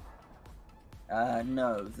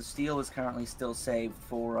 no, the steel is currently still saved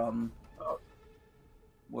for,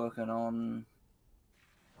 working on...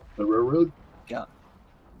 The railroad?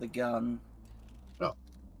 The gun. No.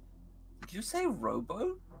 Did you say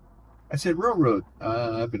rowboat? I said railroad.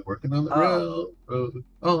 I've been working on the Oh, railroad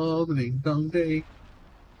all the ding dong day.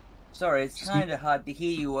 sorry, it's See? kind of hard to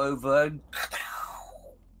hear you over.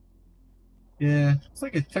 Yeah, it's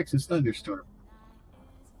like a Texas thunderstorm.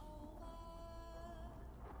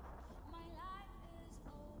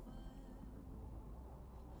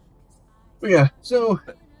 But yeah, so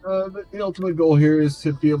the ultimate goal here is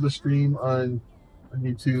to be able to stream on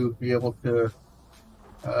YouTube, be able to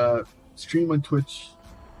stream on Twitch,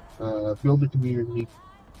 build a community,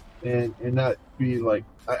 and not be like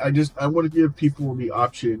I want to give people the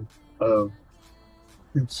option of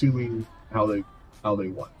consuming how they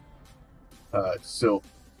want. So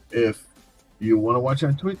if you want to watch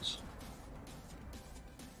on Twitch,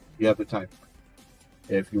 you have the time.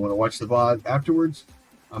 If you want to watch the VOD afterwards,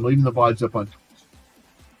 I'm leaving the VODs up on Twitch.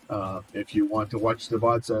 If you want to watch the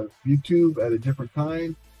VODs on YouTube at a different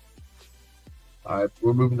time,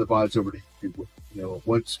 we're moving the VODs over to YouTube. You know,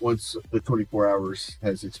 once the 24 hours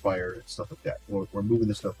has expired and stuff like that, we're moving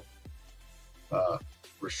the stuff.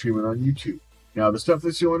 We're streaming on YouTube. Now the stuff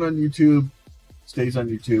that's going on YouTube stays on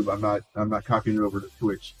YouTube. I'm not copying it over to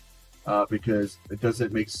Twitch because it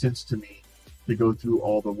doesn't make sense to me to go through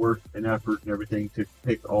all the work and effort and everything to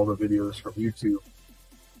take all the videos from YouTube,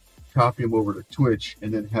 copy them over to Twitch,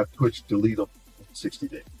 and then have Twitch delete them in 60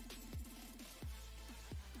 days.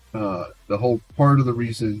 The whole part of the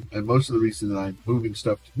reason, and most of the reason that I'm moving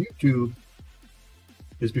stuff to YouTube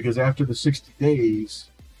is because after the 60 days,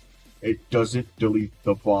 it doesn't delete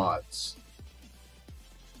the VODs.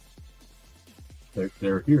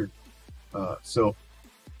 They're here. So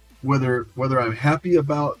whether I'm happy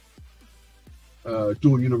about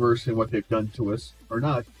Dual Universe and what they've done to us or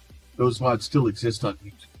not, those VODs still exist on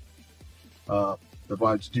YouTube. The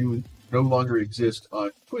VODs do no longer exist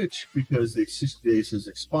on Twitch because the 60 days has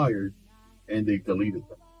expired and they've deleted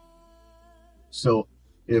them. So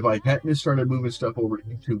if I hadn't started moving stuff over to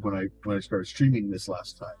YouTube when I started streaming this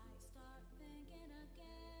last time,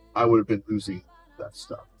 I would have been losing that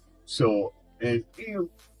stuff. So, and you know,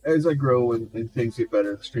 as I grow and things get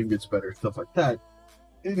better, the stream gets better, stuff like that,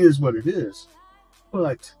 it is what it is.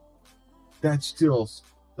 But that's still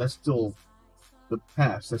the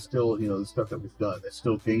past. That's still, you know, the stuff that we've done. That's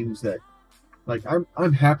still games that, like,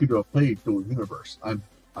 I'm happy to have played Dual Universe. I'm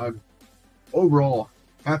overall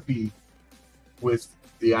happy with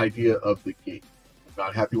the idea of the game. I'm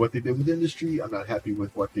not happy what they did with the industry. I'm not happy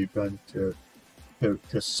with what they've done to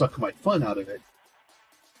suck my fun out of it.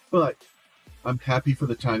 But I'm happy for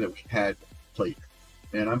the time that we had played,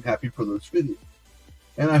 and I'm happy for those videos.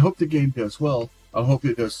 And I hope the game does well. I hope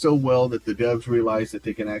it does so well that the devs realize that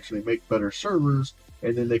they can actually make better servers,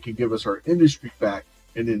 and then they can give us our industry back,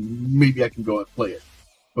 and then maybe I can go and play it.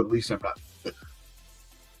 But at least I'm not bitter.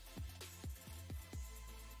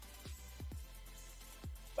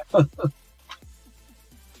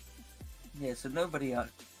 Yeah, so nobody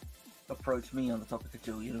approached me on the topic of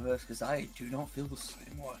Dual Universe because I do not feel the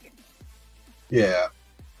same way. Yeah.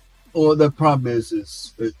 Well, the problem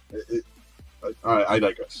is all right, I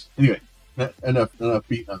digress. Anyway, enough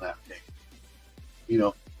beating on that game. You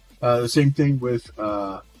know, the same thing with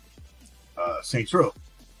Saints Row.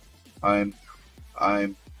 I'm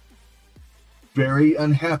very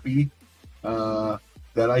unhappy that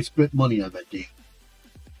I spent money on that game,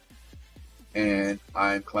 and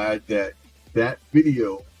I'm glad that that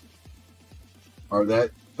video or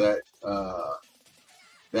that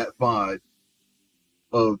VOD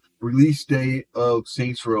of release day of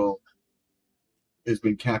Saints Row has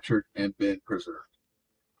been captured and been preserved,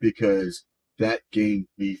 because that game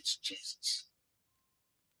needs Jesus.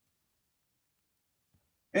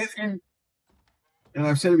 And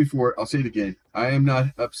I've said it before, I'll say it again. I am not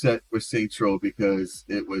upset with Saints Row because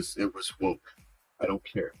it was woke. I don't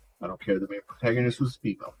care. I don't care the main protagonist was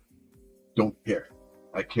female. Don't care.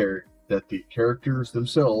 I care that the characters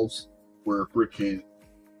themselves were freaking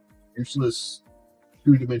useless,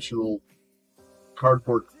 two-dimensional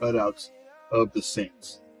cardboard cutouts of the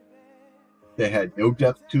Saints. They had no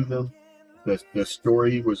depth to them. The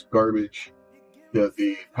story was garbage. The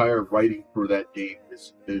entire writing for that game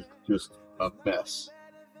is just a mess.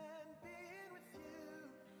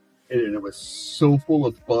 And it was so full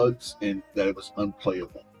of bugs and that it was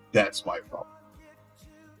unplayable. That's my problem.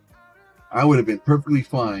 I would have been perfectly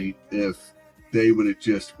fine if they would have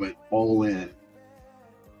just went all in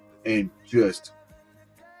and just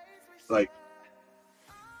like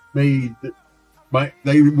they went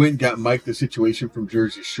and got Mike the Situation from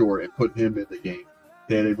Jersey Shore and put him in the game.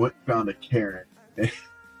 Then they went and found a Karen and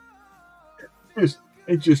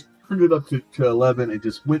just turned it up to 11 and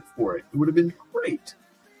just went for it. It would have been great.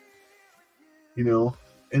 You know,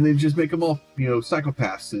 and then just make them all, you know,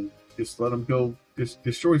 psychopaths just let them go, just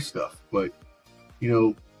destroy stuff. But you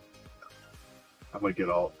know, I'm gonna get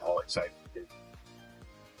all excited.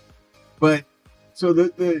 But so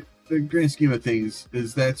the grand scheme of things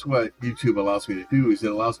is that's what YouTube allows me to do. Is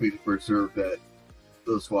it allows me to preserve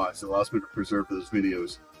those VODs. It allows me to preserve those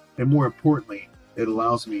videos, and more importantly, it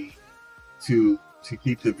allows me to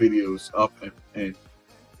keep the videos up and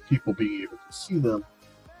people being able to see them,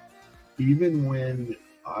 even when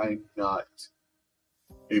I'm not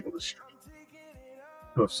able to stream.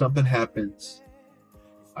 So if something happens,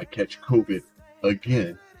 I catch COVID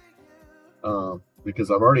again,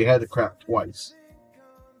 because I've already had the crap twice.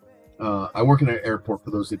 I work in an airport,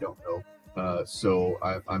 for those that don't know, so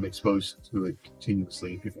I'm exposed to it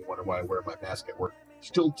continuously. People wonder why I wear my mask at work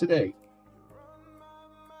still today.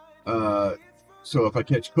 So if I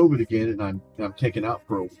catch COVID again and I'm taken out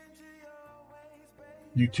for a week,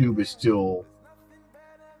 YouTube is still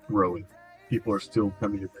growing. People are still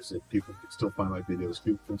coming to visit. People can still find my videos.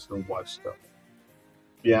 People can still watch stuff.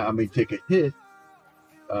 Yeah, I may take a hit,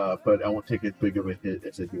 but I won't take as big of a hit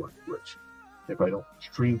as I do on Twitch. If I don't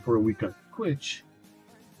stream for a week on Twitch,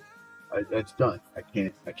 that's done. I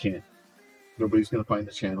can't. Nobody's gonna find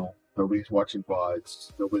the channel. Nobody's watching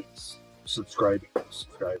VODs. Nobody's subscribing to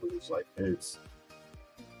subscribers. Like it's,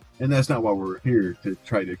 and that's not why we're here to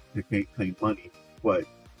try to claim money, but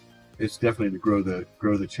it's definitely to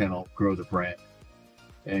grow the channel, grow the brand,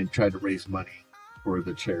 and try to raise money for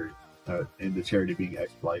the charity, and the charity being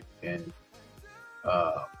X-Life. And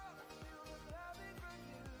how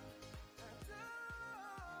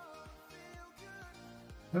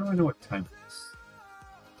do I know what time it is?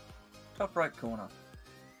 Top right corner.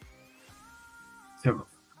 7.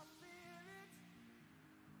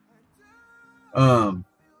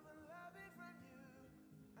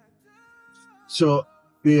 So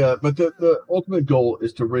the ultimate goal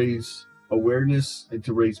is to raise awareness and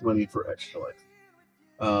to raise money for Extra Life.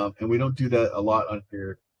 And we don't do that a lot on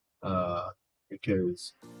here,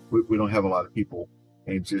 because we don't have a lot of people,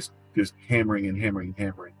 and just hammering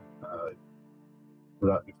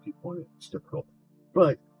without people in it. It's difficult.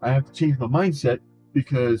 But I have to change my mindset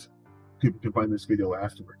because people can find this video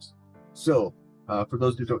afterwards. So for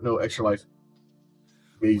those who don't know, Extra Life,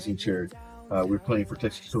 amazing charity. We're playing for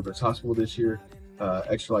Texas Children's Hospital this year.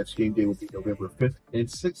 Extra Life's game day will be November 5th and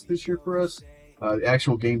 6th this year for us. The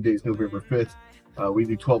actual game day is November 5th. We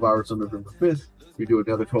do 12 hours on November 5th. We do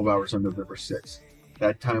another 12 hours on November 6th.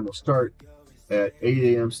 That time will start at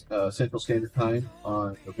 8 a.m. Central Standard Time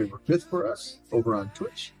on November 5th for us over on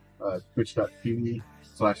Twitch,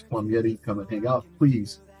 twitch.tv/PlumYeti. Come and hang out,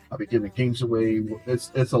 please. I'll be giving games away.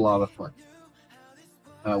 It's a lot of fun.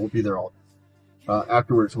 We'll be there all day.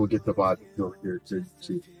 Afterwards, we'll get the VOD over here to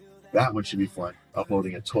that one should be fun.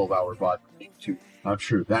 Uploading a 12-hour VOD too. I'm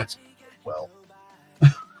sure that's well.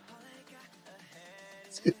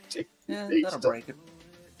 It's gonna take that'll break it.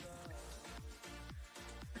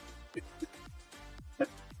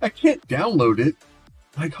 I can't download it.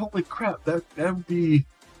 Like, holy crap, that would be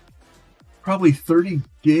probably 30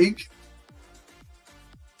 gig.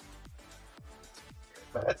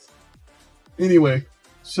 Anyway,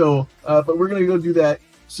 so but we're gonna go do that.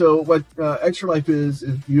 So what Extra Life is,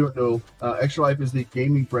 if you don't know, Extra Life is the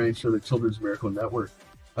gaming branch of the Children's Miracle Network.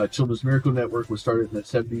 Children's Miracle Network was started in the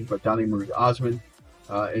 70s by Donnie Marie Osmond,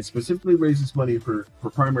 and specifically raises money for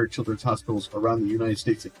primary children's hospitals around the United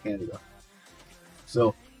States and Canada.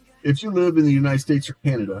 So if you live in the United States or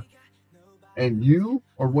Canada, and you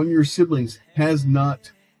or one of your siblings has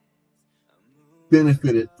not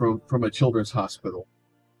benefited from a children's hospital,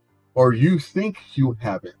 or you think you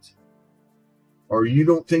haven't, or you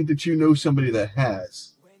don't think that you know somebody that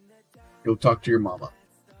has, go talk to your mama.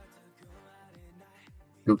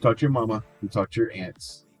 Go talk to your mama. Go talk to your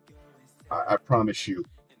aunts. I promise you,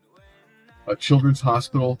 a children's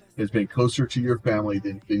hospital has been closer to your family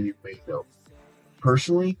than you may know.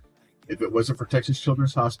 Personally, if it wasn't for Texas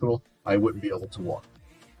Children's Hospital, I wouldn't be able to walk.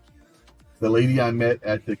 The lady I met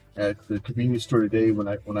at the convenience store today when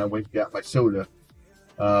I went and got my soda,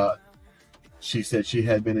 she said she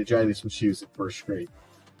had meningitis when she was in first grade.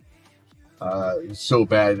 It was so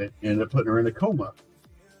bad it ended up putting her in a coma.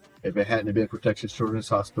 If it hadn't been for Texas Children's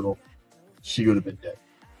Hospital, she would have been dead.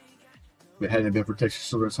 If it hadn't been for Texas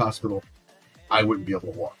Children's Hospital, I wouldn't be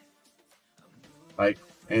able to walk. Right?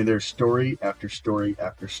 And there's story after story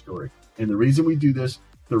after story. And the reason we do this,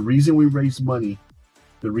 the reason we raise money,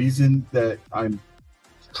 the reason that I'm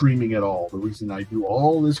streaming at all, the reason I do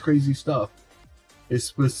all this crazy stuff is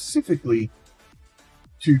specifically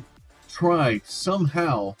to try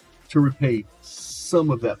somehow to repay some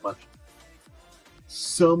of that money,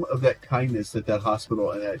 some of that kindness that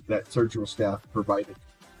hospital and that surgical staff provided.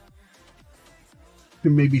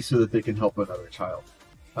 maybe so that they can help another child.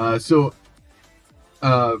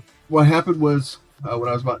 What happened was when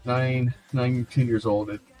I was about 10 years old,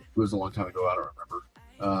 it was a long time ago, I don't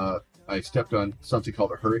remember, I stepped on something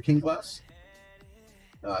called a hurricane glass.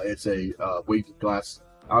 It's a wavy glass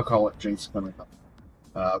alcoholic drinks coming up.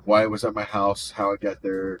 Why it was at my house, how it got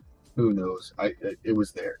there, who knows. It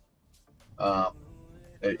was there.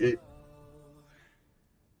 It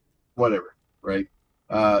whatever, right?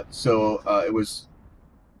 It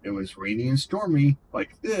was rainy and stormy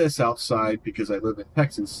like this outside because I live in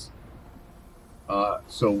Texas.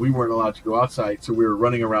 So we weren't allowed to go outside, so we were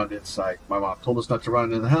running around inside. My mom told us not to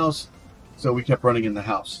run in the house, so we kept running in the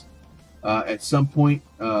house. At some point,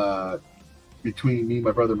 between me,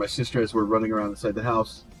 my brother, and my sister, as we're running around inside the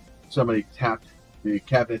house, somebody tapped the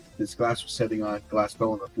cabinet this glass was sitting on. Glass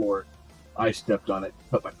fell on the floor. I stepped on it,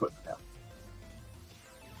 put my foot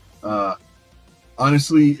down.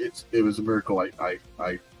 Honestly, it was a miracle I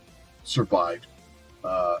survived.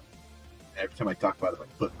 Every time I talk about it, my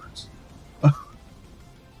foot hurts.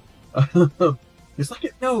 It's like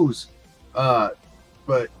it knows.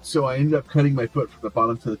 But so I ended up cutting my foot from the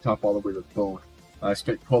bottom to the top all the way to the bone. I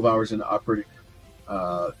spent 12 hours in the operating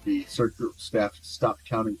room. The surgical staff stopped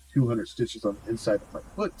counting 200 stitches on the inside of my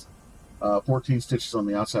foot, 14 stitches on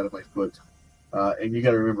the outside of my foot. And you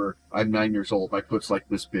got to remember, I'm 9 years old. My foot's like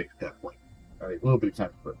this big at that point. All right, a little bit of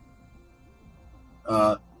time foot.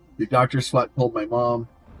 The doctors flat told my mom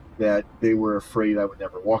that they were afraid I would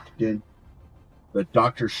never walk again. The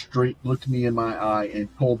doctor straight looked me in my eye and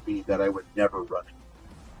told me that I would never run again.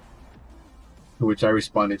 To which I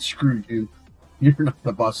responded, "Screw you. You're not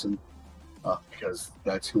the boss," because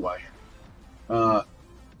that's who I am.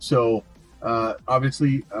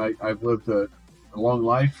 Obviously, I've lived a long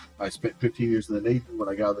life. I spent 15 years in the Navy. When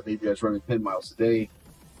I got out of the Navy, I was running 10 miles a day.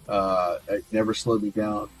 It never slowed me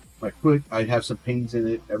down. My foot, I have some pains in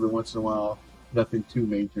it every once in a while. Nothing too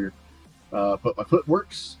major. But my foot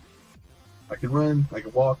works. I can run. I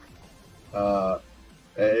can walk.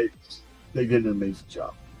 They did an amazing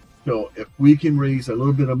job. So if we can raise a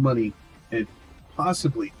little bit of money and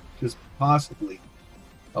possibly, just possibly,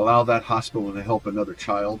 allow that hospital to help another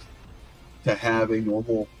child to have a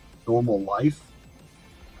normal life,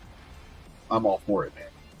 I'm all for it, man.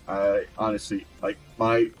 I honestly, like,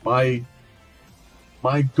 my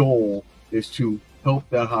goal is to help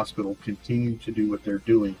that hospital continue to do what they're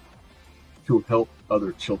doing to help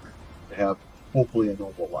other children to have hopefully a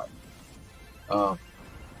normal life.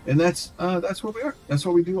 And that's where we are. That's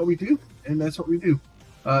what we do. And that's what we do.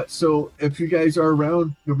 So if you guys are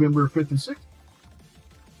around November 5th and 6th,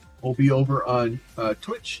 we'll be over on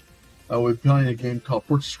Twitch. We're playing a game called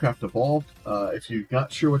Fortress Craft Evolved. If you're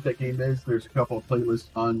not sure what that game is, there's a couple of playlists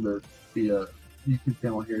on the YouTube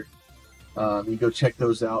channel here. You can go check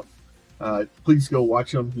those out. Please go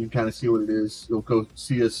watch them. You can kind of see what it is. You'll go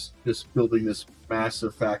see us just building this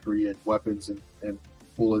massive factory and weapons and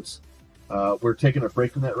bullets. We're taking a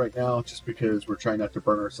break from that right now just because we're trying not to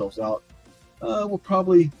burn ourselves out. We'll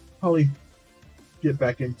probably get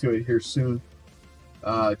back into it here soon.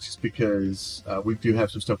 Just because we do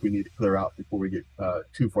have some stuff we need to clear out before we get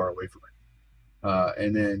too far away from it.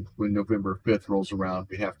 And then when November 5th rolls around,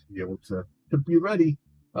 we have to be able to be ready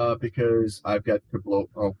because I've got to blow,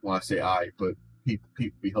 well, I say I, but people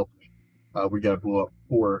be helping me. We got to blow up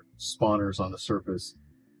 4 spawners on the surface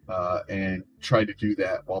and try to do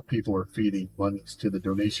that while people are feeding monies to the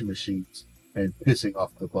donation machines and pissing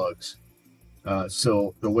off the bugs.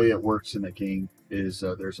 So the way it works in the game is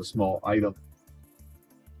there's a small item.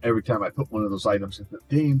 Every time I put one of those items in the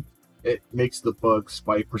game, it makes the bugs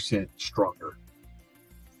 5% stronger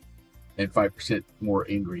and 5% more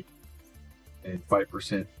angry and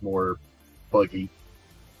 5% more buggy,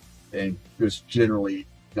 and just generally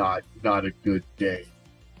not a good day.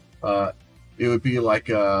 It would be like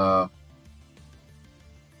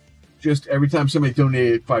just every time somebody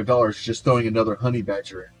donated $5, just throwing another honey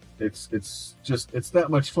badger in. It's that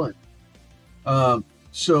much fun.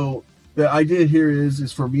 So the idea here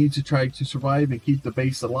is for me to try to survive and keep the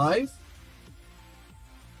base alive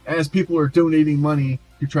as people are donating money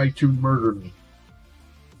to try to murder me,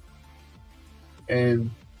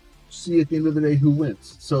 and see at the end of the day who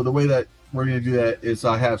wins. So the way that we're going to do that is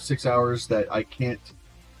I have 6 hours that I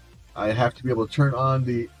have to be able to turn on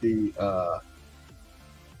the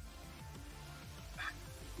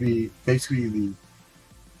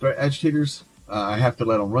threat agitators. I have to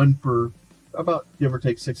let them run for about, give or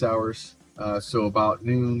take, 6 hours. So about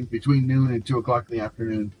noon, between noon and 2 o'clock in the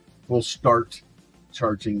afternoon, we'll start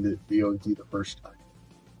charging the OET the first time.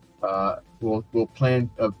 We'll plan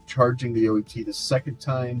of charging the OET the second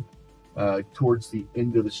time towards the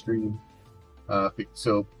end of the stream.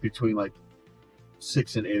 So between like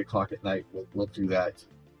 6 and 8 o'clock at night, we'll do that.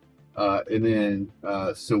 And then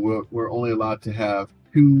so we're only allowed to have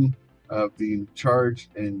 2 of the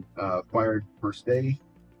charged and fired first day.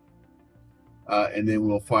 And then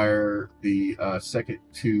we'll fire the second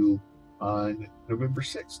 2 on November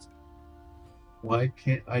 6th. Why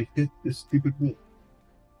can't I hit this stupid rule?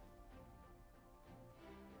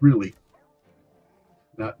 Really?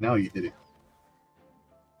 Not now you did it.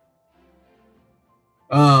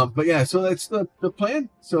 But yeah, so that's the plan.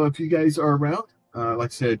 So if you guys are around, like I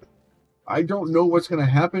said, I don't know what's going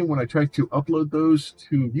to happen when I try to upload those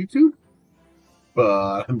to YouTube,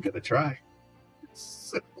 but I'm going to try.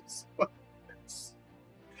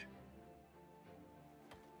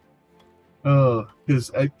 Oh,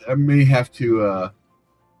 because I may have to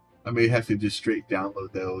just straight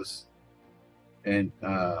download those and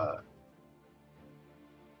have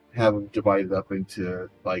them divided up into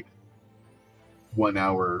like 1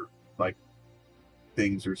 hour like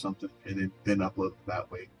things or something, and then upload them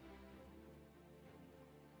that way.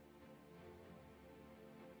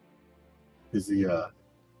 Is the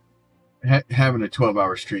having a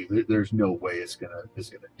 12-hour stream, there's no way it's gonna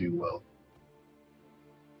do well.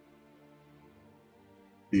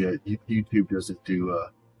 The YouTube doesn't do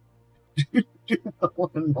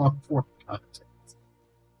long form content.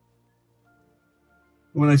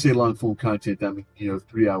 When I say long form content, I mean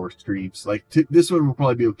 3-hour streams. Like this one will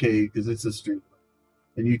probably be okay because it's a stream,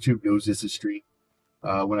 and YouTube knows it's a stream.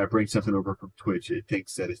 When I bring something over from Twitch, it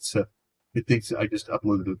thinks that it thinks I just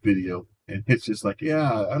uploaded a video, and it's just like,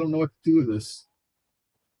 yeah, I don't know what to do with this.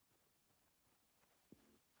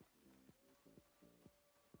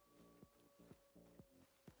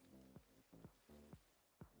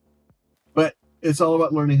 But it's all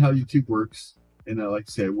about learning how YouTube works. And like I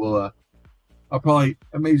said, I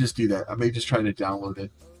may just do that. I may just try to download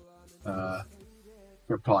it. It'll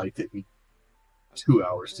probably take me 2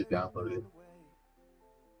 hours to download it.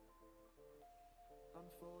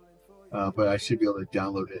 But I should be able to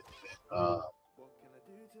download it and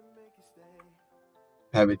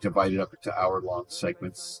have it divided up into hour-long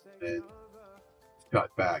segments and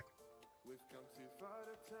cut back.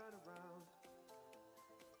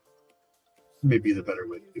 Maybe the better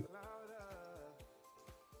way to do it.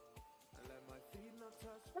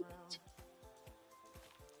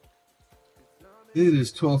 It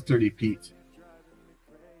is 12:30 Pete.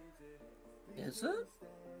 Is it?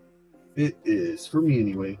 It is, for me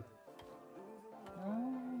anyway.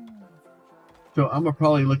 So I'm gonna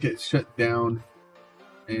probably look at shut down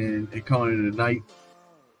and calling it a night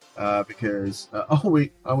because oh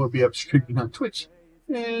wait, I will be up streaming on Twitch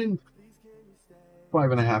in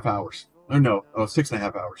 5.5 hours. Or no,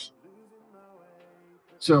 6.5 hours.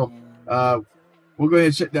 So we'll go ahead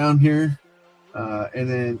and shut down here, and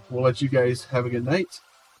then we'll let you guys have a good night.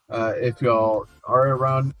 If y'all are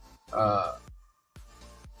around, like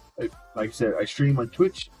I said, I stream on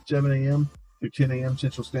Twitch 7 a.m. to 10 a.m.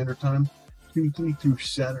 Central Standard Time, Tuesday through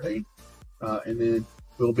Saturday, and then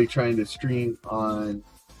we'll be trying to stream on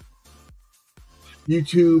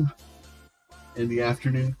YouTube in the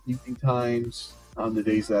afternoon, evening times on the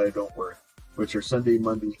days that I don't work, which are Sunday,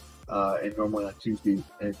 Monday, and normally on Tuesday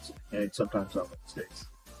and sometimes on Wednesdays.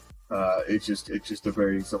 It just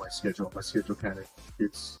varies on my schedule. My schedule kind of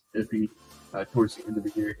gets iffy towards the end of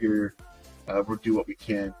the year here. We'll do what we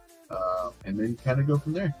can, and then kind of go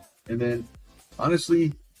from there. And then,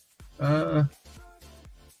 honestly,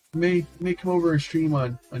 may come over and stream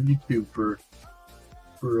on YouTube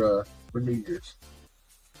for New Year's.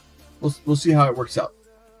 We'll see how it works out.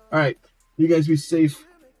 All right, you guys be safe,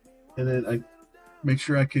 and then I make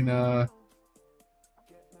sure I can. I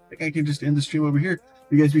think I can just end the stream over here.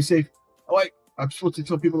 You guys be safe. Oh wait, I'm supposed to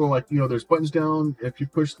tell people like there's buttons down. If you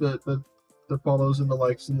push the follows and the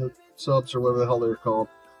likes and the subs or whatever the hell they're called,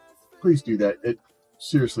 please do that. It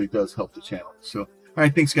seriously does help the channel. So, all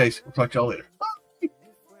right, thanks guys. We'll talk to y'all later.